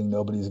advertising,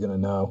 nobody's going to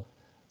know.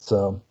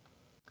 So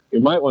You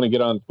might want to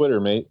get on Twitter,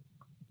 mate.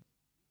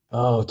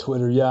 Oh,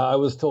 Twitter. Yeah, I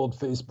was told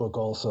Facebook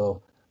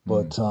also,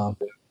 but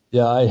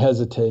yeah, I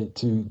hesitate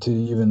to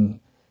even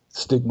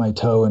stick my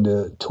toe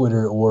into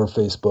Twitter or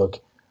Facebook.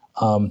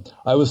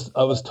 I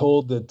was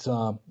told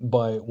that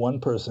by one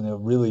person a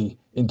really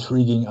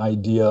intriguing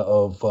idea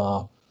of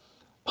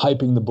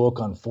hyping the book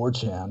on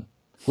 4chan,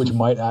 which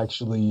might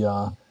actually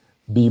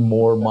be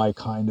more my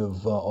kind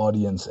of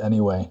audience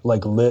anyway,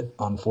 like lit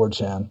on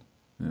 4chan.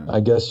 Yeah.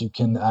 I guess you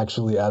can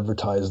actually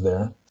advertise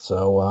there.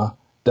 So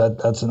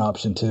that's an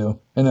option too.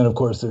 And then, of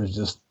course, there's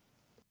just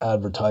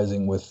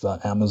advertising with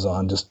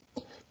Amazon. Just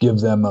give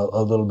them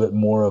a little bit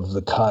more of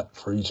the cut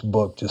for each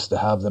book just to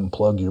have them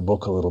plug your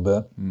book a little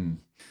bit.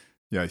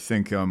 Yeah, I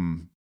think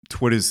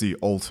Twitter's the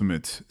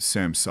ultimate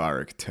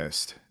samsaric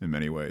test in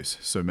many ways.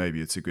 So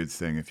maybe it's a good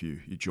thing if you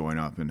join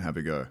up and have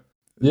a go.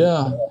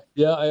 Yeah.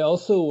 I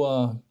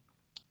also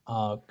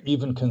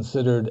even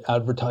considered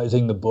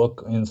advertising the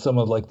book in some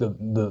of like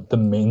the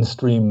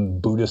mainstream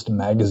Buddhist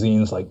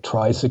magazines like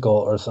Tricycle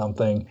or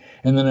something.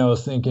 And then I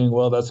was thinking,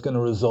 well, that's going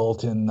to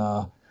result in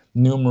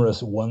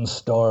numerous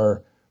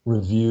 1-star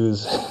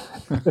reviews.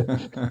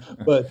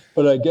 but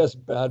I guess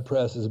bad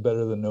press is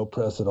better than no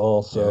press at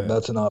all. So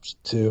that's an option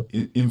too.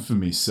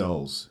 Infamy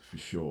sells for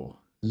sure.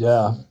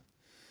 Yeah.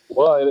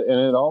 Well, and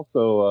it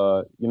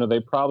also, they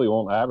probably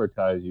won't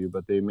advertise you,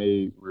 but they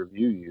may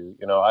review you.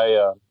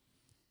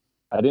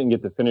 I didn't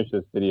get to finish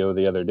this video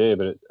the other day,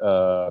 but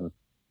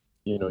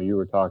you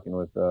were talking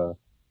with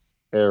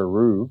Herr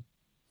Rue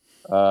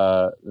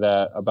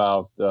that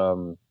about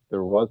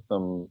there was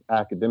some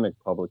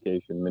academic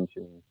publication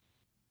mentioning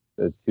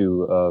the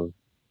two of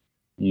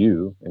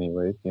you,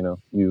 anyways.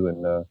 You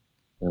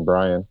and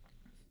Brian,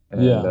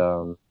 and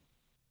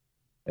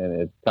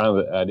and it's kind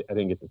of I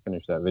didn't get to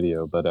finish that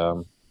video, but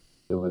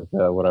it was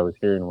what I was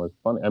hearing was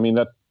funny. I mean,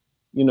 that's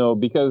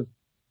because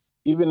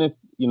even if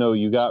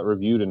you got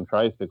reviewed in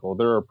Tricycle,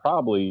 there are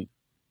probably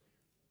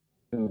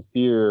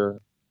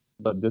sincere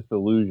but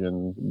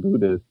disillusioned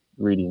Buddhists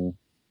reading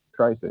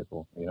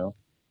Tricycle.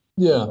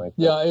 Yeah, like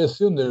yeah. I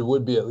assume there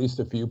would be at least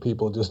a few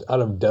people just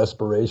out of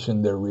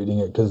desperation they're reading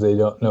it because they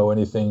don't know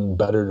anything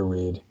better to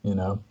read.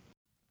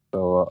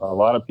 So a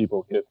lot of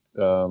people get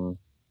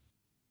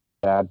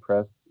bad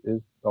press.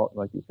 Is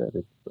like you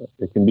said,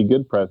 it can be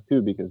good press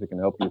too because it can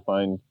help you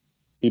find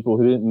people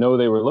who didn't know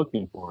they were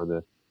looking for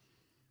this.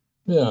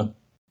 Yeah.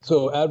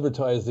 So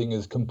advertising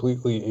is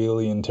completely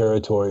alien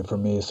territory for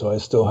me. So I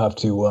still have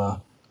to.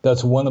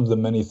 That's one of the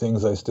many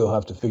things I still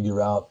have to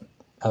figure out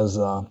as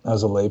a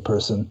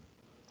layperson.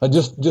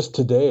 Just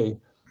today,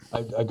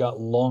 I got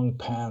long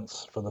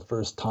pants for the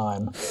first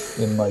time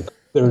in like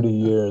 30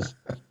 years.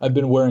 I've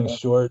been wearing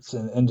shorts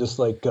and just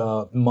like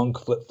monk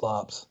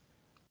flip-flops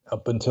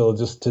up until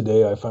just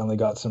today. I finally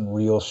got some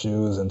real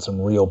shoes and some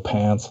real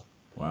pants.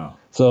 Wow.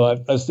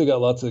 So I've still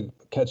got lots of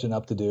catching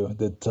up to do.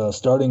 That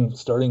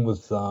starting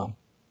with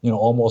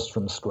almost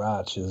from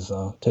scratch is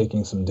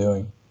taking some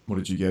doing. What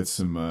did you get?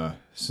 Some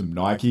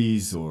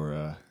Nikes or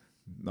a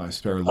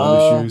nice pair of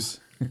leather shoes?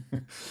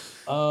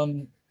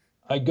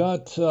 I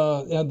got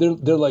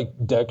they're like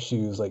deck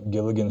shoes, like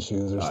Gilligan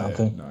shoes or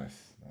something. Yeah. Nice.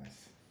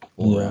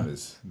 All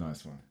rounders.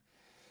 Nice one.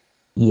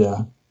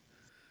 Yeah.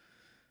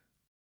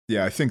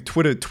 Yeah, I think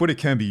Twitter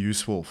can be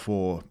useful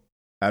for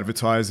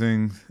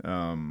advertising,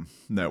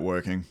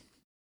 networking.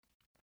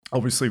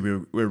 Obviously,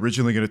 we're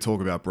originally going to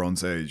talk about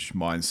Bronze Age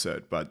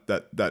mindset, but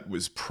that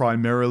was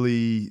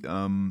primarily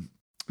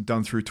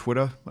done through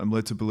Twitter, I'm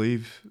led to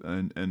believe,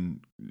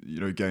 and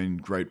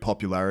gained great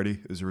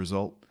popularity as a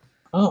result.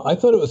 Oh, I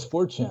thought it was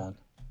 4chan.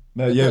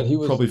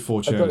 Probably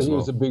 4chan. I thought he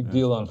was a big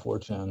deal on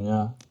 4chan.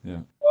 Yeah.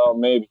 Well,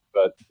 maybe,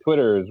 but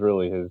Twitter is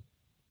really his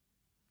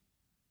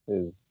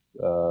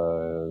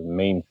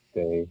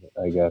mainstay,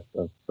 I guess,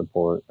 of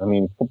support. I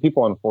mean,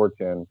 people on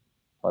 4chan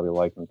probably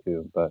like him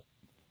too, but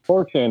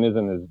 4chan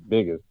isn't as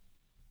big as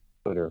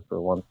Twitter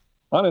for one.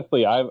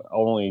 Honestly, I've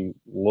only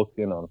looked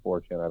in on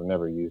 4chan. I've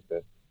never used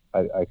it.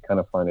 I kind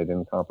of find it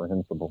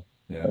incomprehensible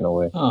in a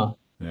way. Huh.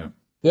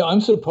 Yeah,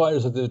 I'm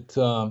surprised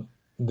that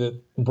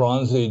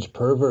Bronze Age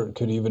pervert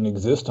could even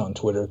exist on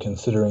Twitter,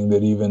 considering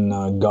that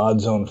even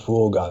God's own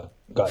fool got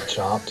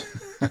chopped.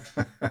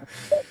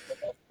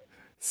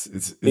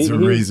 It's a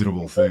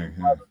reasonable thing.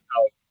 Yeah.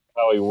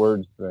 How he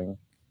words things.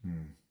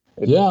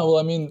 Yeah, well,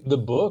 I mean, the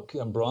book,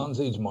 Bronze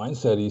Age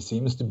Mindset, he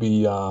seems to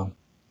be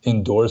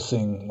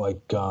endorsing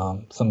like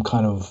some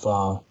kind of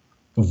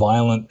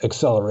violent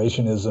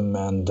accelerationism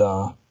and,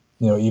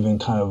 even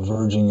kind of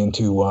verging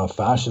into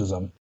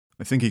fascism.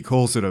 I think he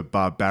calls it a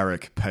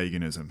barbaric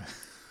paganism.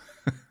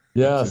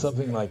 Yeah,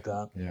 something like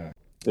that. Yeah.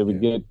 Did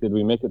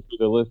we make it through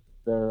the list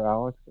there,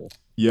 Alex?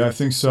 Yeah, I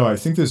think so. I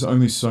think there's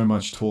only so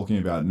much talking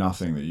about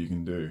nothing that you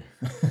can do.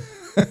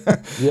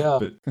 Yeah.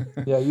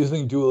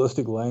 Using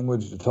dualistic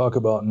language to talk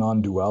about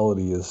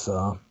non-duality is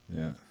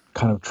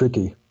kind of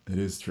tricky. It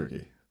is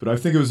tricky. But I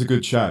think it was a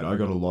good chat. I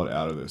got a lot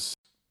out of this.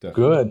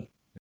 Definitely. Good.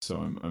 So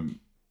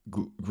I'm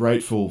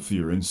grateful for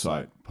your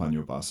insight,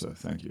 Panyo Basa.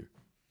 Thank you.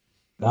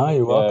 No,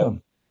 you're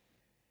welcome.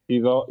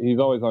 He's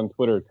always on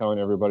Twitter telling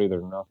everybody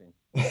they're nothing.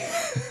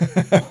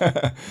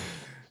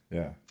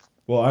 Yeah.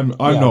 Well, I'm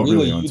not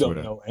really on you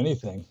Twitter. Don't know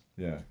anything.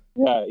 Yeah.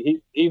 Yeah,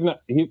 he's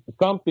not. He's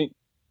something.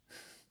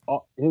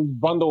 His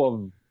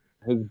bundle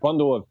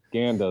of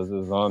scandas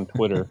is on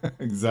Twitter.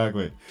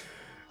 Exactly.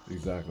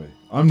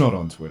 I'm not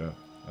on Twitter.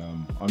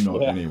 I'm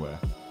not anywhere.